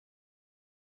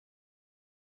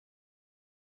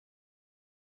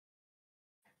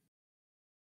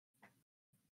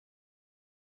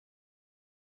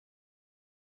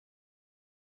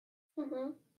 Mm-hmm.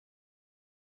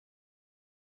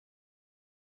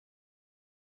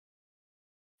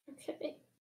 Okay.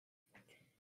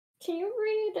 Can you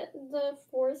read the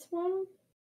 4th one?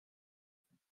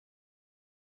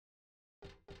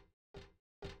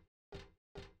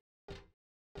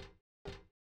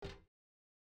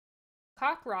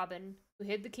 Cock Robin, who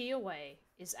hid the key away,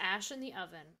 is ash in the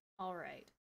oven. All right.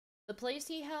 The place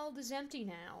he held is empty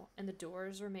now, and the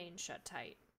doors remain shut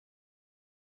tight.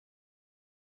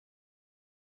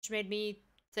 Which made me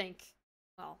think,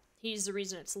 well, he's the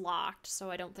reason it's locked,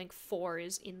 so I don't think 4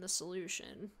 is in the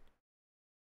solution.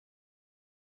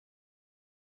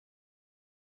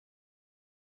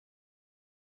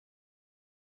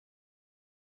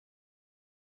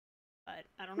 But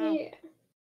I don't know. Yeah.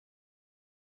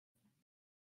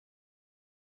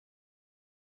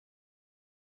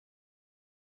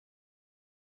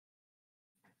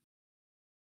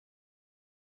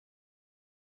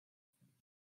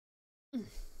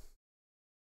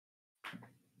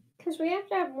 Because we have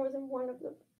to have more than one of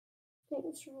the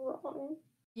things wrong.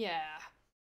 Yeah.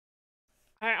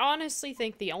 I honestly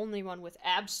think the only one with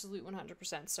absolute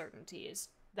 100% certainty is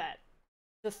that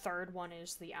the 3rd one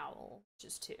is the owl, which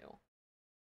is 2.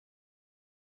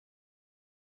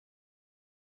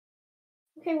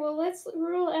 Okay, well, let's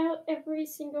rule out every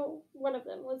single one of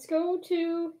them. Let's go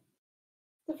to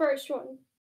the first one.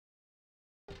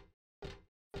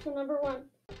 So, number 1.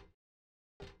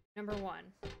 Number 1.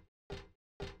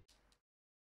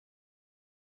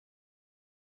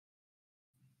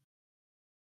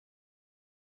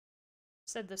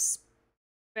 Said the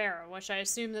sparrow, which I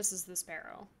assume this is the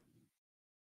sparrow.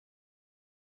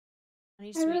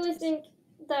 I really think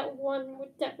that 1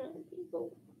 would definitely be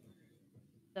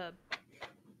the...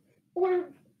 Or,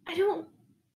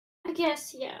 I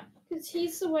guess, yeah. Because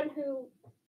he's the one who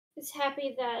is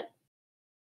happy that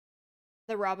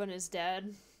the Robin is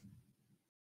dead.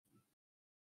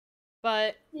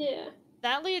 But yeah,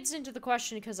 that leads into the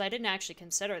question, because I didn't actually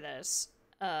consider this.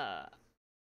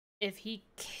 If he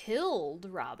killed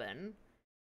Robin,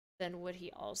 then would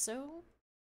he also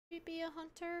be a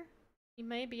hunter? He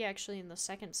may be actually in the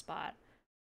 2nd spot.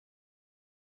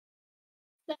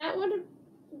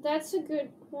 that's a good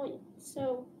point.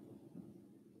 So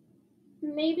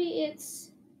maybe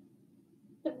it's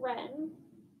the Wren.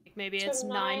 Like maybe So it's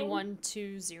 9.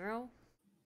 9120?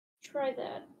 Try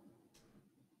that.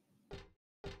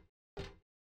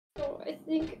 So I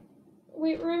think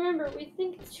we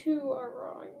think 2 are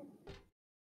wrong.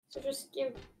 So just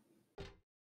give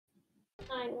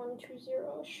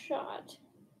 9120 a shot.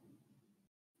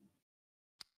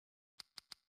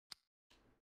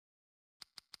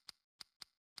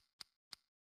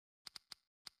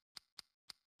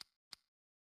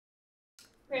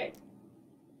 Right.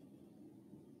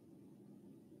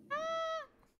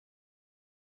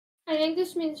 I think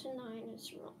this means 9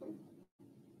 is wrong.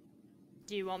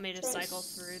 Do you want me to cycle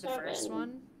through the 7. first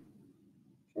one?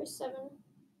 Try 7.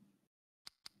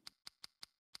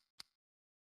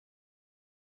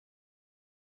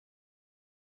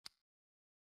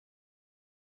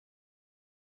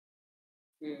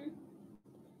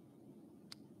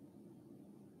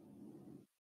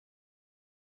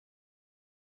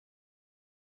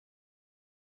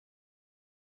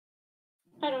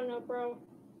 I don't know, bro.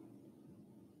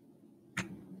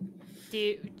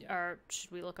 Or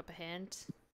should we look up a hint?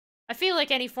 I feel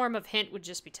like any form of hint would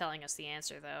just be telling us the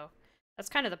answer, though. That's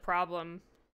kind of the problem.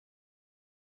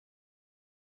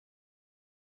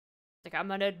 Like, I'm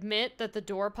gonna admit that the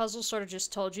door puzzle sort of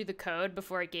just told you the code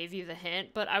before it gave you the hint,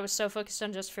 but I was so focused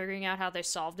on just figuring out how they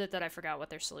solved it that I forgot what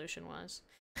their solution was.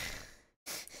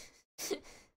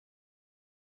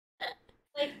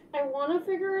 Like, I want to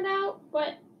figure it out,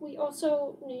 but we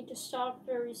also need to stop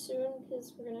very soon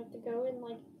because we're gonna have to go in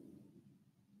like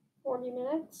 40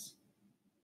 minutes.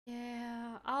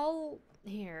 Yeah, I'll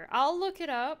look it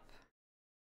up.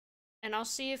 And I'll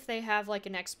see if they have, like,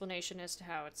 an explanation as to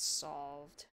how it's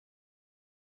solved.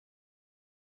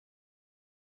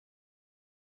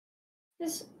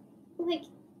 This, like...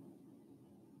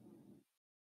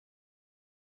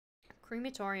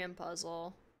 Crematorium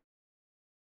puzzle.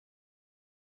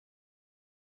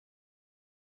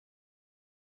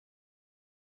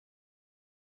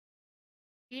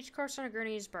 Each corpse on a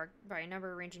gurney is marked by a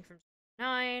number ranging from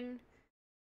 9.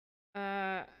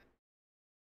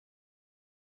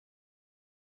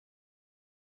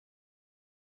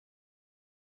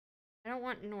 I don't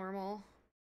want normal.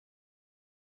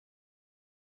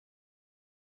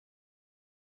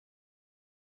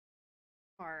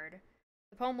 Hard.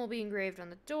 The poem will be engraved on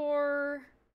the door.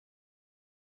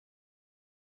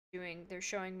 They're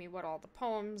showing me what all the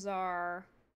poems are.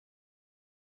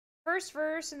 First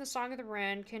verse and the Song of the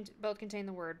Wren both contain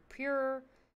the word pure.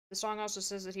 The song also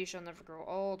says that he shall never grow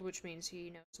old, which means he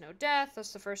knows no death.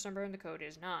 Thus, the first number in the code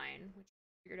is 9, which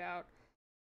I figured out.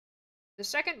 The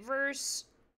second verse.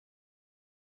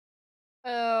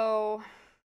 Oh.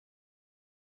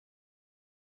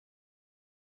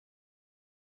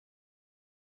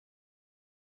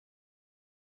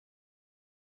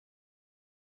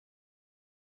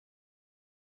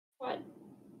 What?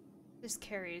 This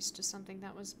carries to something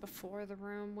that was before the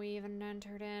room we even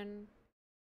entered in.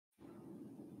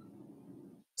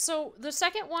 So, the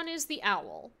second one is the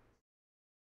owl.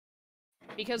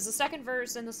 Because the second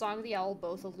verse and the Song of the Owl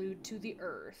both allude to the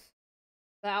earth.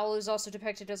 The owl is also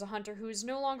depicted as a hunter who is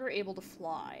no longer able to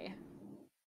fly.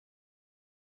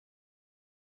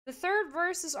 The third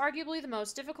verse is arguably the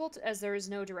most difficult, as there is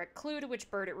no direct clue to which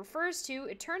bird it refers to.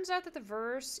 It turns out that the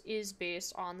verse is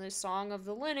based on the Song of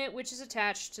the Linnet, which is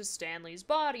attached to Stanley's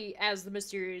body. As the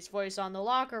mysterious voice on the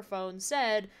locker phone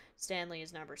said, Stanley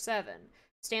is number 7.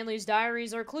 Stanley's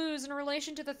diaries are clues in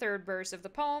relation to the third verse of the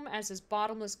poem, as his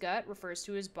bottomless gut refers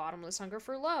to his bottomless hunger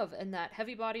for love, and that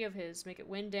heavy body of his, make it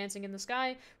wind dancing in the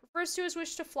sky, refers to his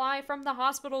wish to fly from the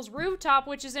hospital's rooftop,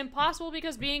 which is impossible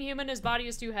because being human, his body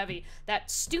is too heavy. That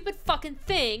stupid fucking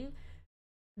thing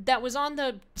that was on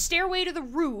the stairway to the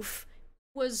roof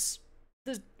was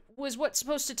what's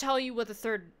supposed to tell you what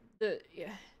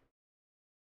yeah.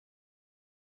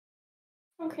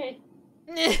 Okay.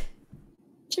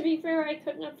 To be fair, I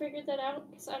couldn't have figured that out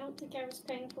because I don't think I was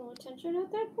paying full attention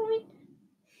at that point.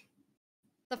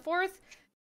 The fourth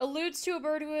alludes to a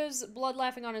bird who has blood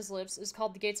laughing on his lips, is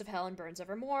called the Gates of Hell, and burns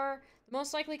evermore. The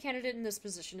most likely candidate in this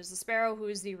position is the sparrow, who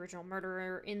is the original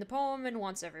murderer in the poem and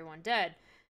wants everyone dead.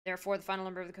 Therefore, the final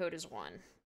number of the code is 1.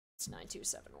 It's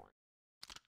 9271.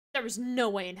 There was no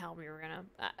way in hell we were gonna...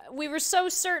 we were so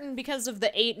certain because of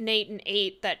the 8 and 8 and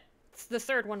 8 that the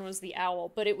third one was the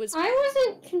owl, but it was... I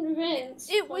wasn't convinced.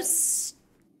 It was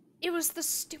the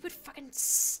stupid fucking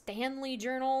Stanley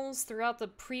journals throughout the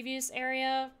previous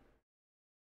area.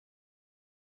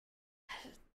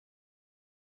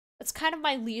 That's kind of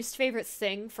my least favorite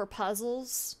thing for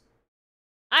puzzles.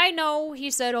 I know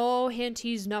he said, oh, hint,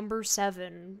 he's number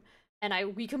 7.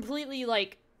 And we completely,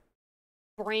 like,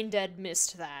 brain dead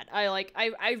missed that.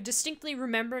 I distinctly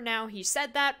remember now he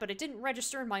said that, but it didn't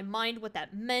register in my mind what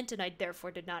that meant, and I therefore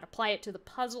did not apply it to the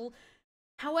puzzle.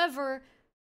 However,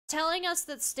 telling us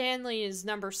that Stanley is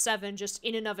number 7 just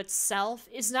in and of itself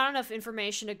is not enough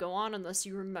information to go on unless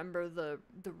you remember the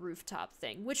rooftop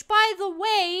thing. Which, by the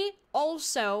way,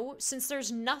 also, since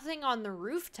there's nothing on the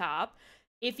rooftop,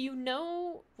 if you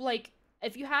know, like,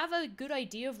 if you have a good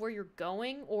idea of where you're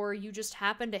going, or you just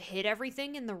happen to hit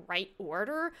everything in the right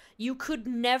order, you could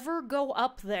never go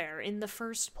up there in the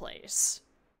first place.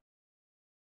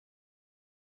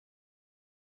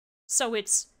 So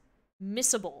it's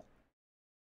missable.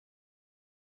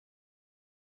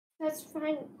 That's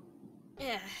fine.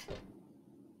 Yeah.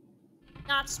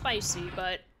 Not spicy,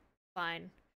 but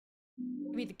fine.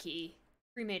 Give me the key.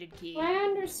 Cremated key. I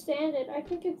understand it. I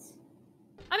think it's...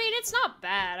 I mean, it's not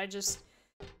bad.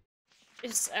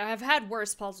 I've had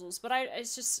worse puzzles, but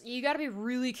it's just, you gotta be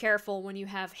really careful when you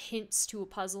have hints to a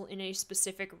puzzle in a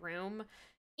specific room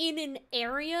in an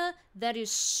area that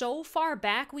is so far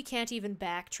back we can't even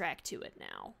backtrack to it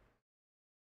now.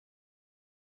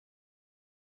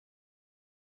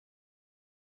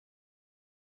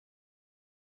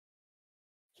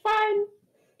 Fine.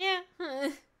 Yeah.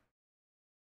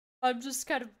 I'm just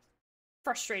kind of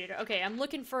frustrated. Okay, I'm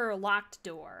looking for a locked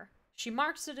door. She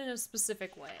marks it in a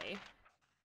specific way.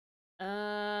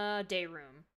 Day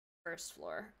room. First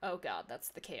floor. Oh god, that's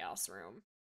the chaos room.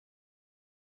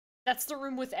 That's the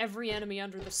room with every enemy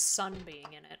under the sun being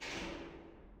in it.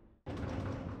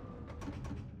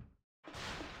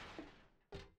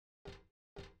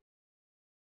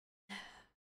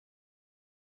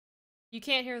 You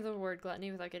can't hear the word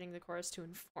gluttony without getting the chorus to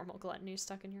informal gluttony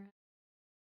stuck in your head.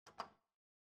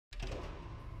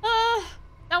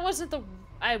 That wasn't the...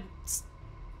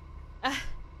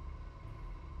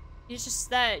 it's just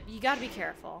that you gotta be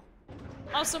careful.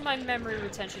 Also, my memory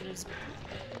retention is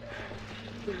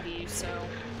booty, so...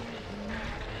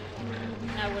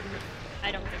 I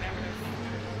don't think I would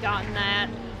have gotten that.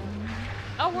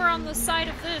 Oh, we're on the side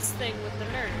of this thing with the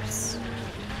nurse.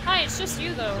 Hi, it's just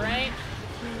you though, right?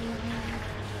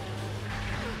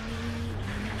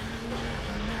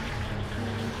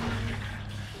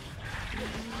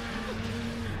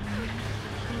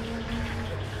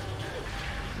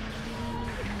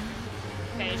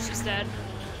 Okay, she's dead.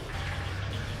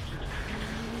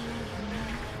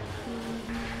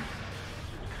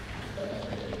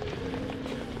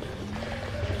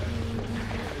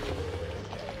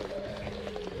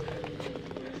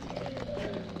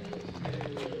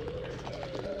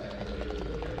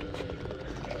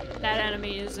 That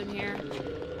enemy is in here.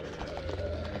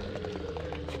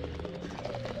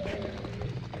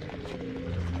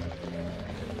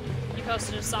 You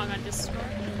posted a song on Discord.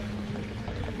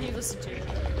 You listened to it.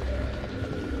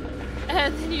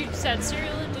 And then you said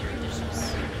cereal and did your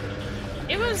dishes.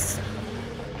 It was...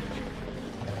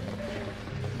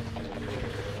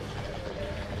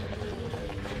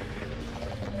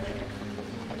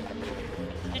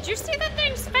 Did you see that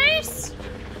thing's face?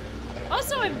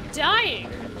 Also, I'm dying.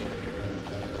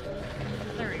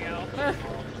 There we go.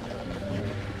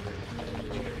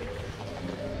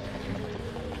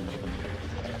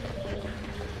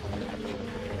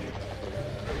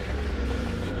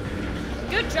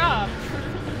 Good job.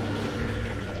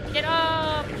 Get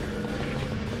up.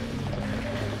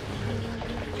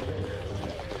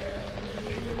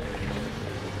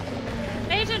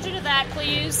 Pay attention to that,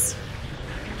 please.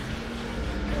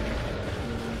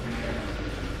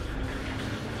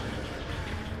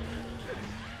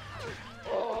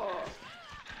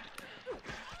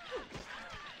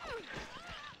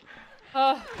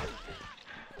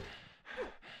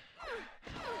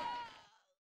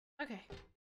 Okay.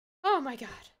 Oh my god.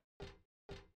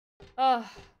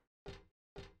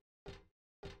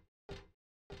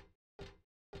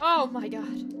 Oh my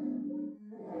god.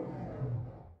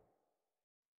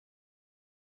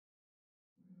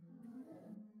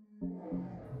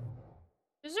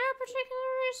 Is there a particular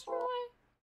reason why?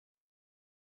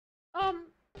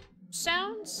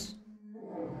 Sounds?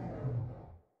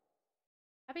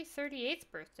 Happy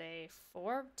 38th birthday.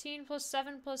 14 plus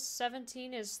 7 plus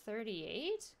 17 is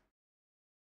 38?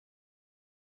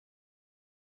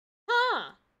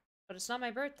 Huh! But it's not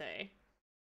my birthday.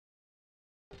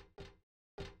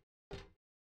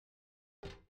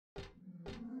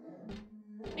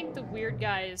 I think the weird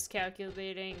guy is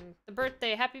calculating the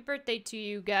birthday. Happy birthday to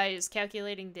you guy is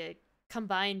calculating the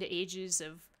combined ages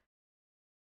of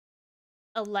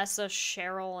Alessa,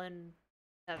 Cheryl, and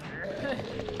Heather.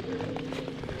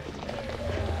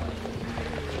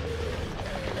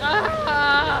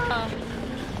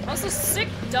 Also, sick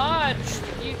dodge.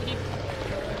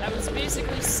 I was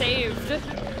basically saved.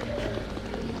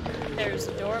 There's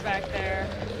a door back there.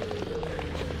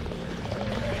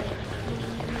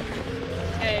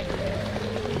 Okay.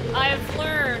 I've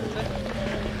learned.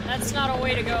 That's not a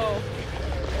way to go.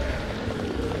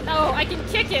 Oh, I can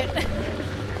kick it.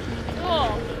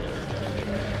 Cool.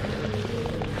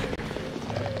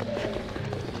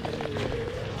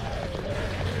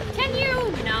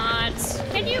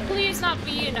 Can you please not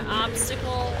be an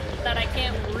obstacle that I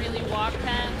can't really walk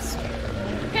past?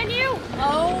 Can you?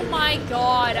 Oh my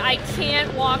god, I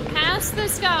can't walk past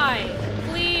this guy.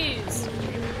 Please.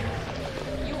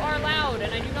 You are loud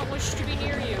and I do not wish to be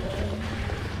near you.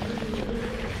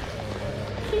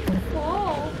 Keep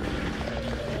fall.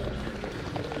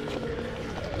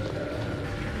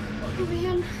 Oh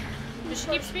man. She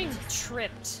keeps being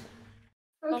tripped.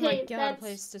 Okay, oh my god,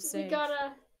 place to save. We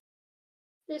gotta...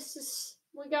 There's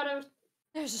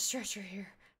a stretcher here.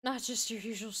 Not just your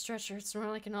usual stretcher, it's more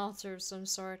like an altar of some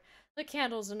sort. The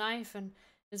candle's a knife, and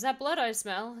is that blood I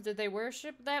smell? Did they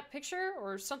worship that picture,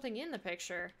 or something in the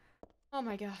picture? Oh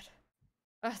my god.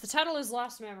 The title is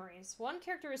Lost Memories. One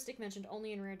characteristic mentioned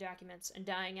only in rare documents, and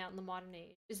dying out in the modern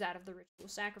age, is that of the ritual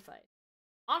sacrifice.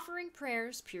 Offering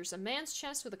prayers, pierce a man's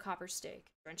chest with a copper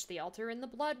stake. Drench the altar in the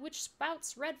blood which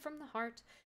spouts red from the heart,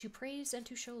 to praise and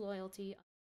to show loyalty.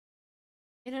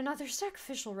 In another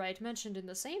sacrificial rite mentioned in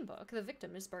the same book, the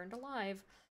victim is burned alive.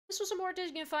 This was a more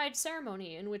dignified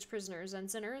ceremony in which prisoners and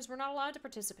sinners were not allowed to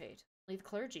participate. Only the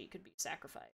clergy could be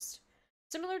sacrificed.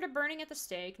 Similar to burning at the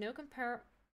stake, no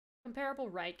comparable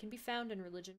rite can be found in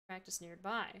religion practiced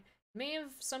nearby. It may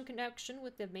have some connection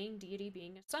with the main deity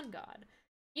being a sun god.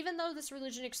 Even though this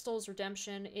religion extols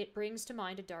redemption, it brings to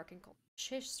mind a dark and cultish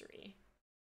history.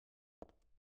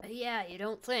 Yeah, you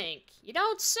don't think. You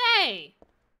don't say!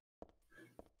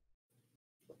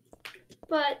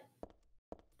 But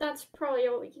that's probably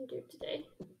all we can do today.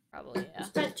 Probably, yeah.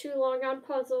 Spent too long on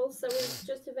puzzles that we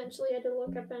just eventually had to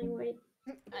look up anyway.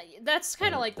 That's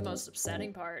kind of like the most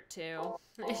upsetting part, too.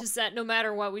 Is that no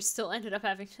matter what, we still ended up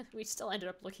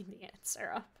looking the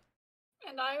answer up.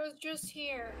 And I was just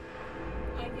here,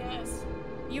 I guess.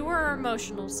 You were our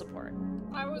emotional support.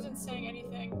 I wasn't saying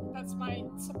anything. That's my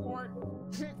support.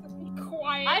 Be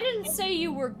quiet. I didn't say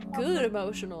you were good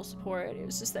emotional support, it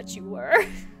was just that you were.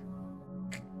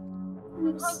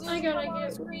 Oops, I gotta on the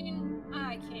get... screen.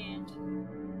 I can't.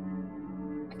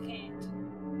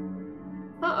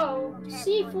 Uh-oh,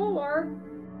 C4.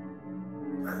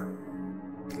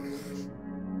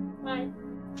 Bye.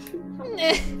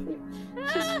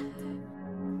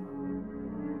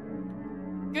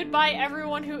 Goodbye,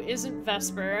 everyone who isn't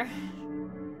Vesper.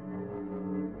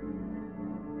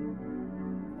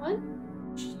 What?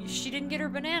 She didn't get her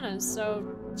bananas,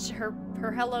 so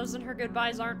her hellos and her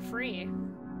goodbyes aren't free.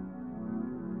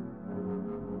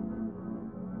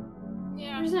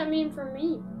 Yeah. What does that mean for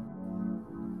me?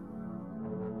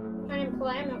 I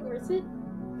imply I'm not worth it?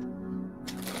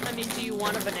 I mean, do you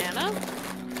want a banana?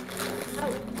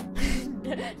 Oh.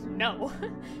 No.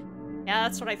 Yeah,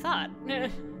 that's what I thought.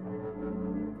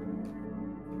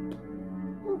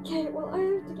 Okay, well, I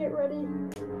have to get ready.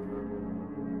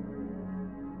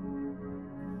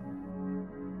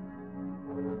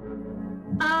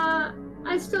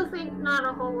 I still think not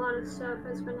a whole lot of stuff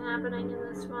has been happening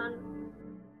in this one.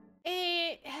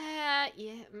 Yeah.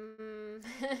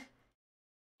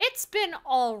 It's been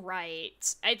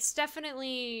alright. It's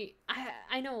definitely...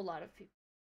 I know a lot of people.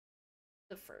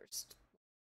 The first.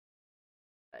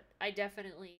 But I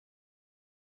definitely...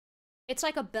 It's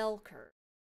like a bell curve.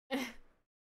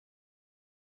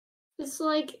 It's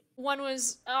like... One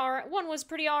was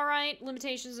pretty alright,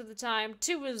 limitations of the time.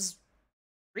 2 was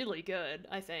really good,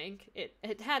 I think.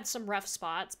 It had some rough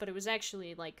spots, but it was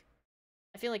actually, like...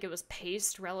 I feel like it was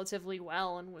paced relatively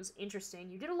well and was interesting.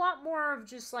 You did a lot more of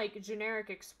just, like, generic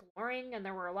exploring, and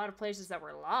there were a lot of places that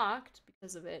were locked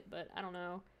because of it, but I don't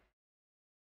know.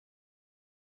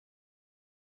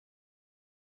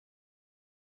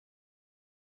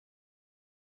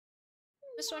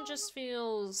 This one just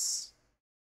feels...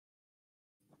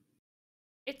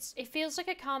 It feels like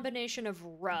a combination of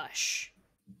rush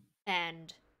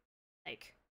and,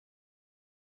 like...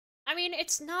 I mean,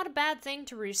 it's not a bad thing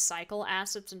to recycle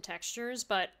assets and textures,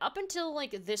 but up until,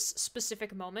 like, this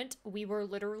specific moment, we were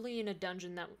literally in a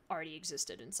dungeon that already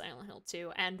existed in Silent Hill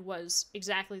 2, and was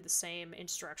exactly the same in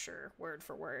structure, word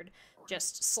for word,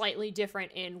 just slightly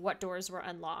different in what doors were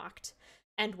unlocked,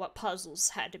 and what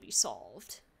puzzles had to be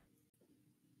solved.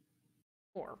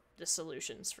 Or the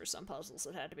solutions for some puzzles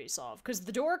that had to be solved. Because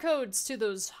the door codes to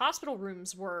those hospital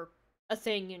rooms were a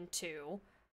thing in 2,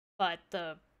 but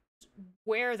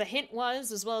where the hint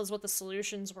was, as well as what the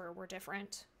solutions were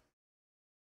different.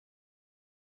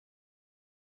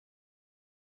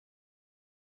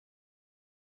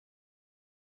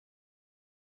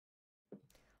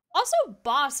 Also,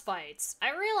 boss fights.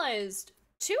 I realized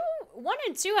 1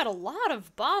 and 2 had a lot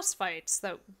of boss fights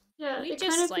that Yeah, we it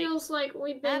just, kind of like, feels like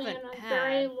we've been in haven't a had.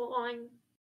 very long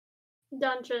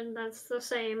dungeon that's the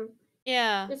same.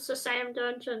 Yeah. It's the same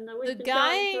dungeon that we've The been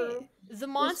guy, going through. the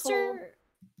monster...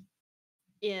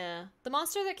 Yeah. The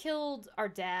monster that killed our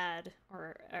dad,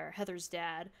 or Heather's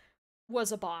dad,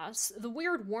 was a boss. The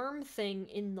weird worm thing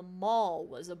in the mall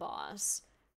was a boss.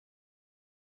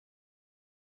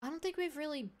 I don't think we've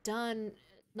really done,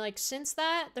 like, since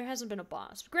that, there hasn't been a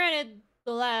boss. Granted,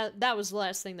 that was the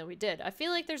last thing that we did. I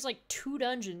feel like there's, like, 2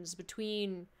 dungeons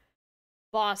between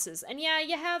bosses. And yeah,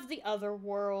 you have the other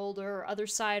world, or other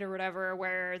side, or whatever,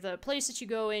 where the place that you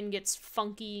go in gets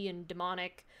funky and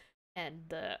demonic, and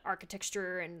the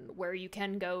architecture and where you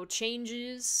can go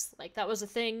changes. Like, that was a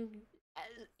thing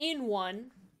in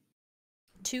 1.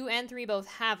 2 and 3 both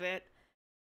have it.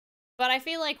 But I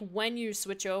feel like when you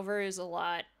switch over is a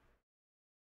lot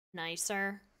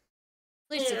nicer.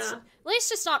 At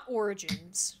least it's not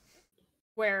Origins,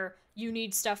 where you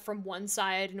need stuff from one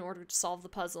side in order to solve the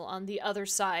puzzle on the other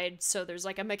side, so there's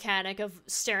like a mechanic of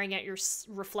staring at your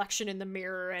reflection in the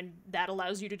mirror, and that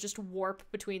allows you to just warp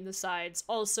between the sides.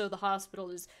 Also, the hospital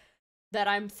is that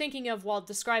I'm thinking of while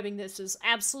describing this is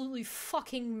absolutely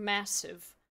fucking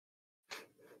massive.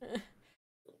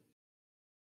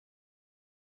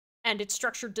 And its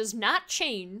structure does not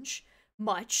change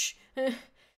much,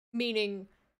 meaning,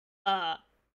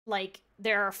 like,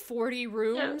 there are 40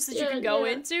 rooms that you can go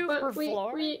into per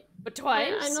floor, but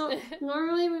twice. I know,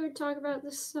 normally we would talk about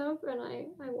this stuff, and I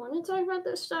want to talk about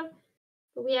this stuff,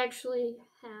 but we actually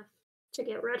have to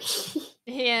get ready.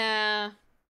 Yeah.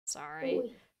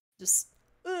 Sorry. Just,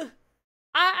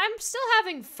 I'm still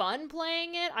having fun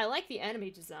playing it. I like the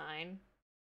enemy design.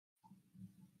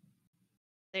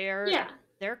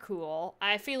 They're cool.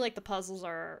 I feel like the puzzles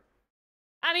are...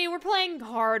 I mean, we're playing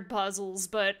hard puzzles,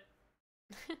 but...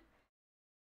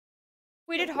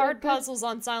 we did hard puzzles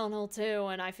on Silent Hill 2,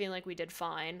 and I feel like we did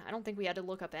fine. I don't think we had to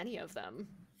look up any of them.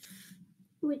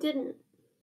 We didn't.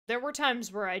 There were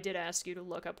times where I did ask you to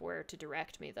look up where to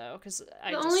direct me, though, because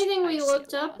the only thing we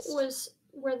looked up was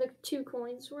where the 2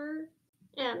 coins were,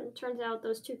 and turns out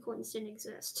those 2 coins didn't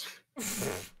exist.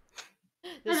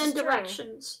 And then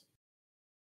directions.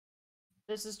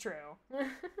 This is true. I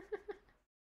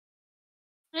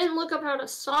didn't look up how to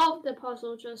solve the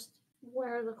puzzle, just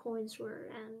where the coins were,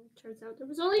 and turns out there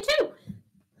was only 2!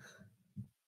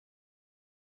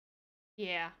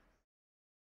 Yeah.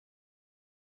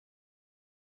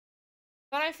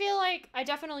 But I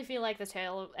definitely feel like the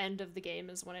tail end of the game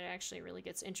is when it actually really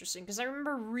gets interesting, because I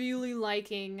remember really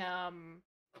liking,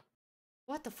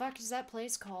 what the fuck is that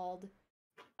place called?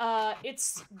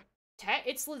 It's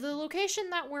the location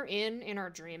that we're in our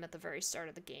dream at the very start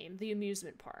of the game, the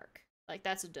amusement park. Like,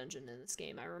 that's a dungeon in this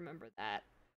game, I remember that.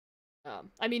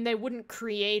 I mean, they wouldn't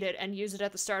create it and use it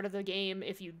at the start of the game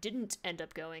if you didn't end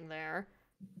up going there.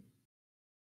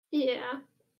 Yeah.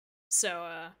 So,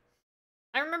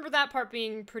 I remember that part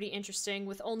being pretty interesting,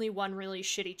 with only one really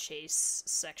shitty chase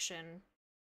section.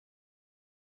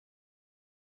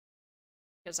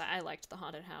 Because I liked the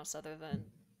haunted house other than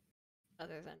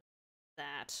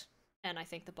that. And I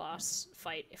think the boss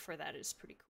fight for that is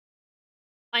pretty cool.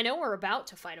 I know we're about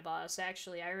to fight a boss,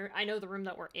 actually. I know the room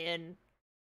that we're in.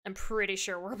 I'm pretty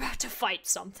sure we're about to fight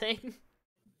something.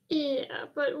 Yeah,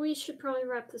 but we should probably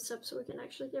wrap this up so we can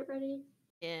actually get ready.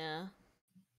 Yeah.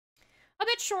 A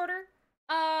bit shorter.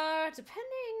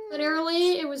 Depending...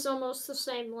 Literally, it was almost the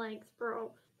same length,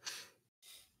 bro.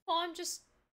 Well, I'm just...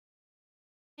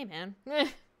 Hey, man. We're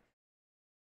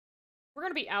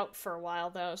gonna be out for a while,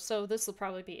 though, so this will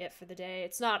probably be it for the day.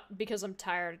 It's not because I'm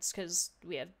tired, it's because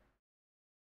we have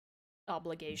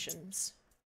obligations.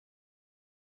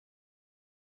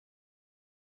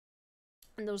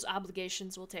 And those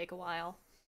obligations will take a while.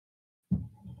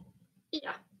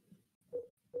 Yeah.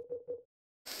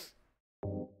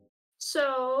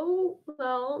 So,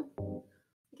 well,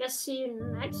 I guess see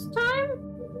you next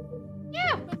time?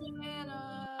 Yeah!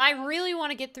 I really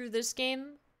want to get through this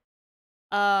game.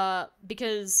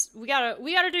 Because we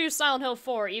gotta do Silent Hill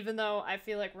 4, even though I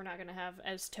feel like we're not gonna have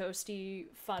as toasty,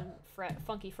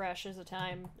 funky fresh as a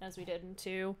time as we did in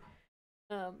 2.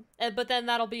 But then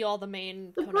that'll be all the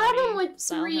main The Konami problem with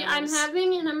Silent 3 I'm Hills.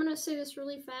 having, and I'm gonna say this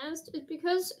really fast, is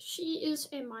because she is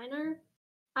a minor,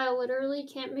 I literally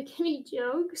can't make any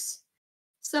jokes.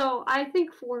 So I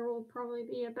think 4 will probably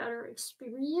be a better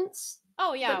experience.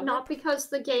 Oh yeah, but not because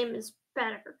the game is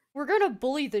better. We're gonna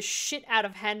bully the shit out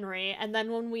of Henry, and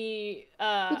then when we,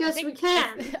 because we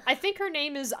can. I think her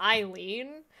name is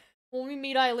Eileen. When we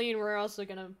meet Eileen, we're also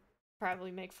gonna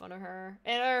probably make fun of her.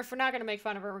 Or if we're not gonna make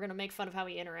fun of her, we're gonna make fun of how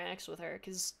he interacts with her,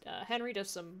 because Henry does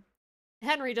some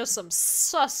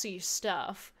sussy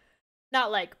stuff.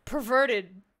 Not like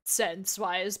perverted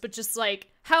sense-wise, but just like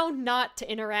how not to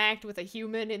interact with a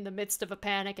human in the midst of a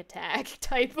panic attack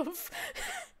type of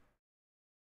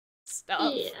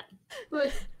stuff. Yeah,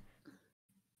 but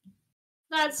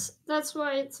that's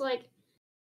why it's like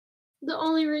the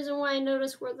only reason why I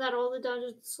noticed that all the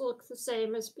dungeons look the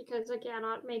same is because I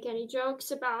cannot make any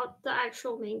jokes about the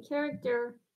actual main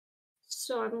character,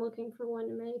 so I'm looking for one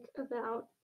to make about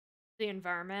the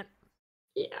environment.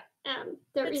 Yeah,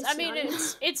 there is. I mean,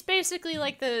 it's basically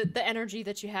like the energy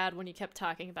that you had when you kept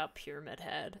talking about Pyramid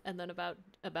Head, and then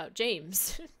about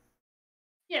James.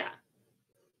 Yeah.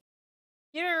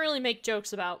 You didn't really make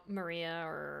jokes about Maria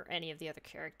or any of the other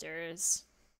characters.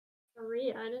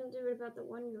 Maria, I didn't do it about the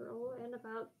one girl and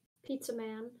about Pizza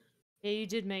Man. Yeah, you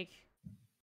did make...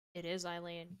 It is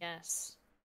Eileen, yes.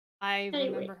 I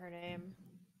remember her name.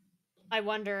 I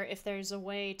wonder if there's a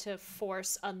way to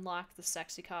force unlock the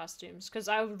sexy costumes, because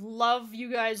I would love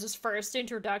you guys' first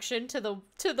introduction to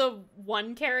the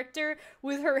one character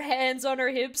with her hands on her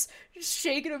hips, just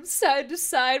shaking them side to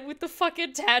side with the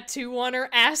fucking tattoo on her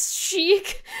ass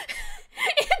cheek.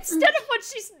 Instead of what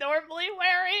she's normally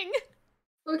wearing.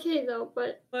 Okay though,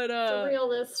 but for real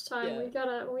this time,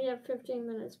 yeah. we have 15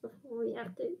 minutes before we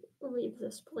have to leave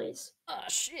this place. Oh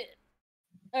shit.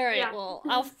 Alright, Yeah.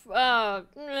 well,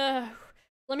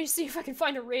 let me see if I can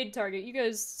find a raid target. You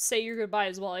guys say your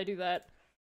goodbyes while I do that.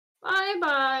 Bye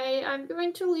bye. I'm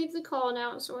going to leave the call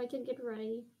now so I can get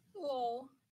ready. Lol.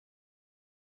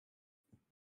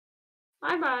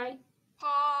 Bye bye.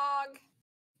 Pog.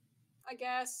 I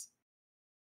guess.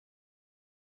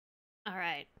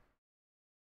 Alright.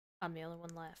 I'm the only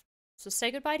one left. So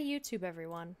say goodbye to YouTube,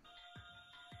 everyone.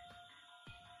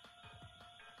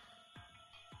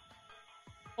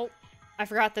 Oh, I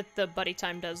forgot that the buddy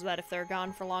time does that if they're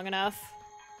gone for long enough.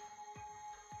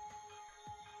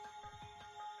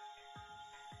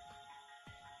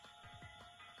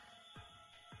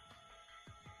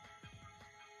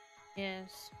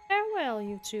 Yes. Farewell,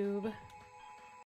 YouTube.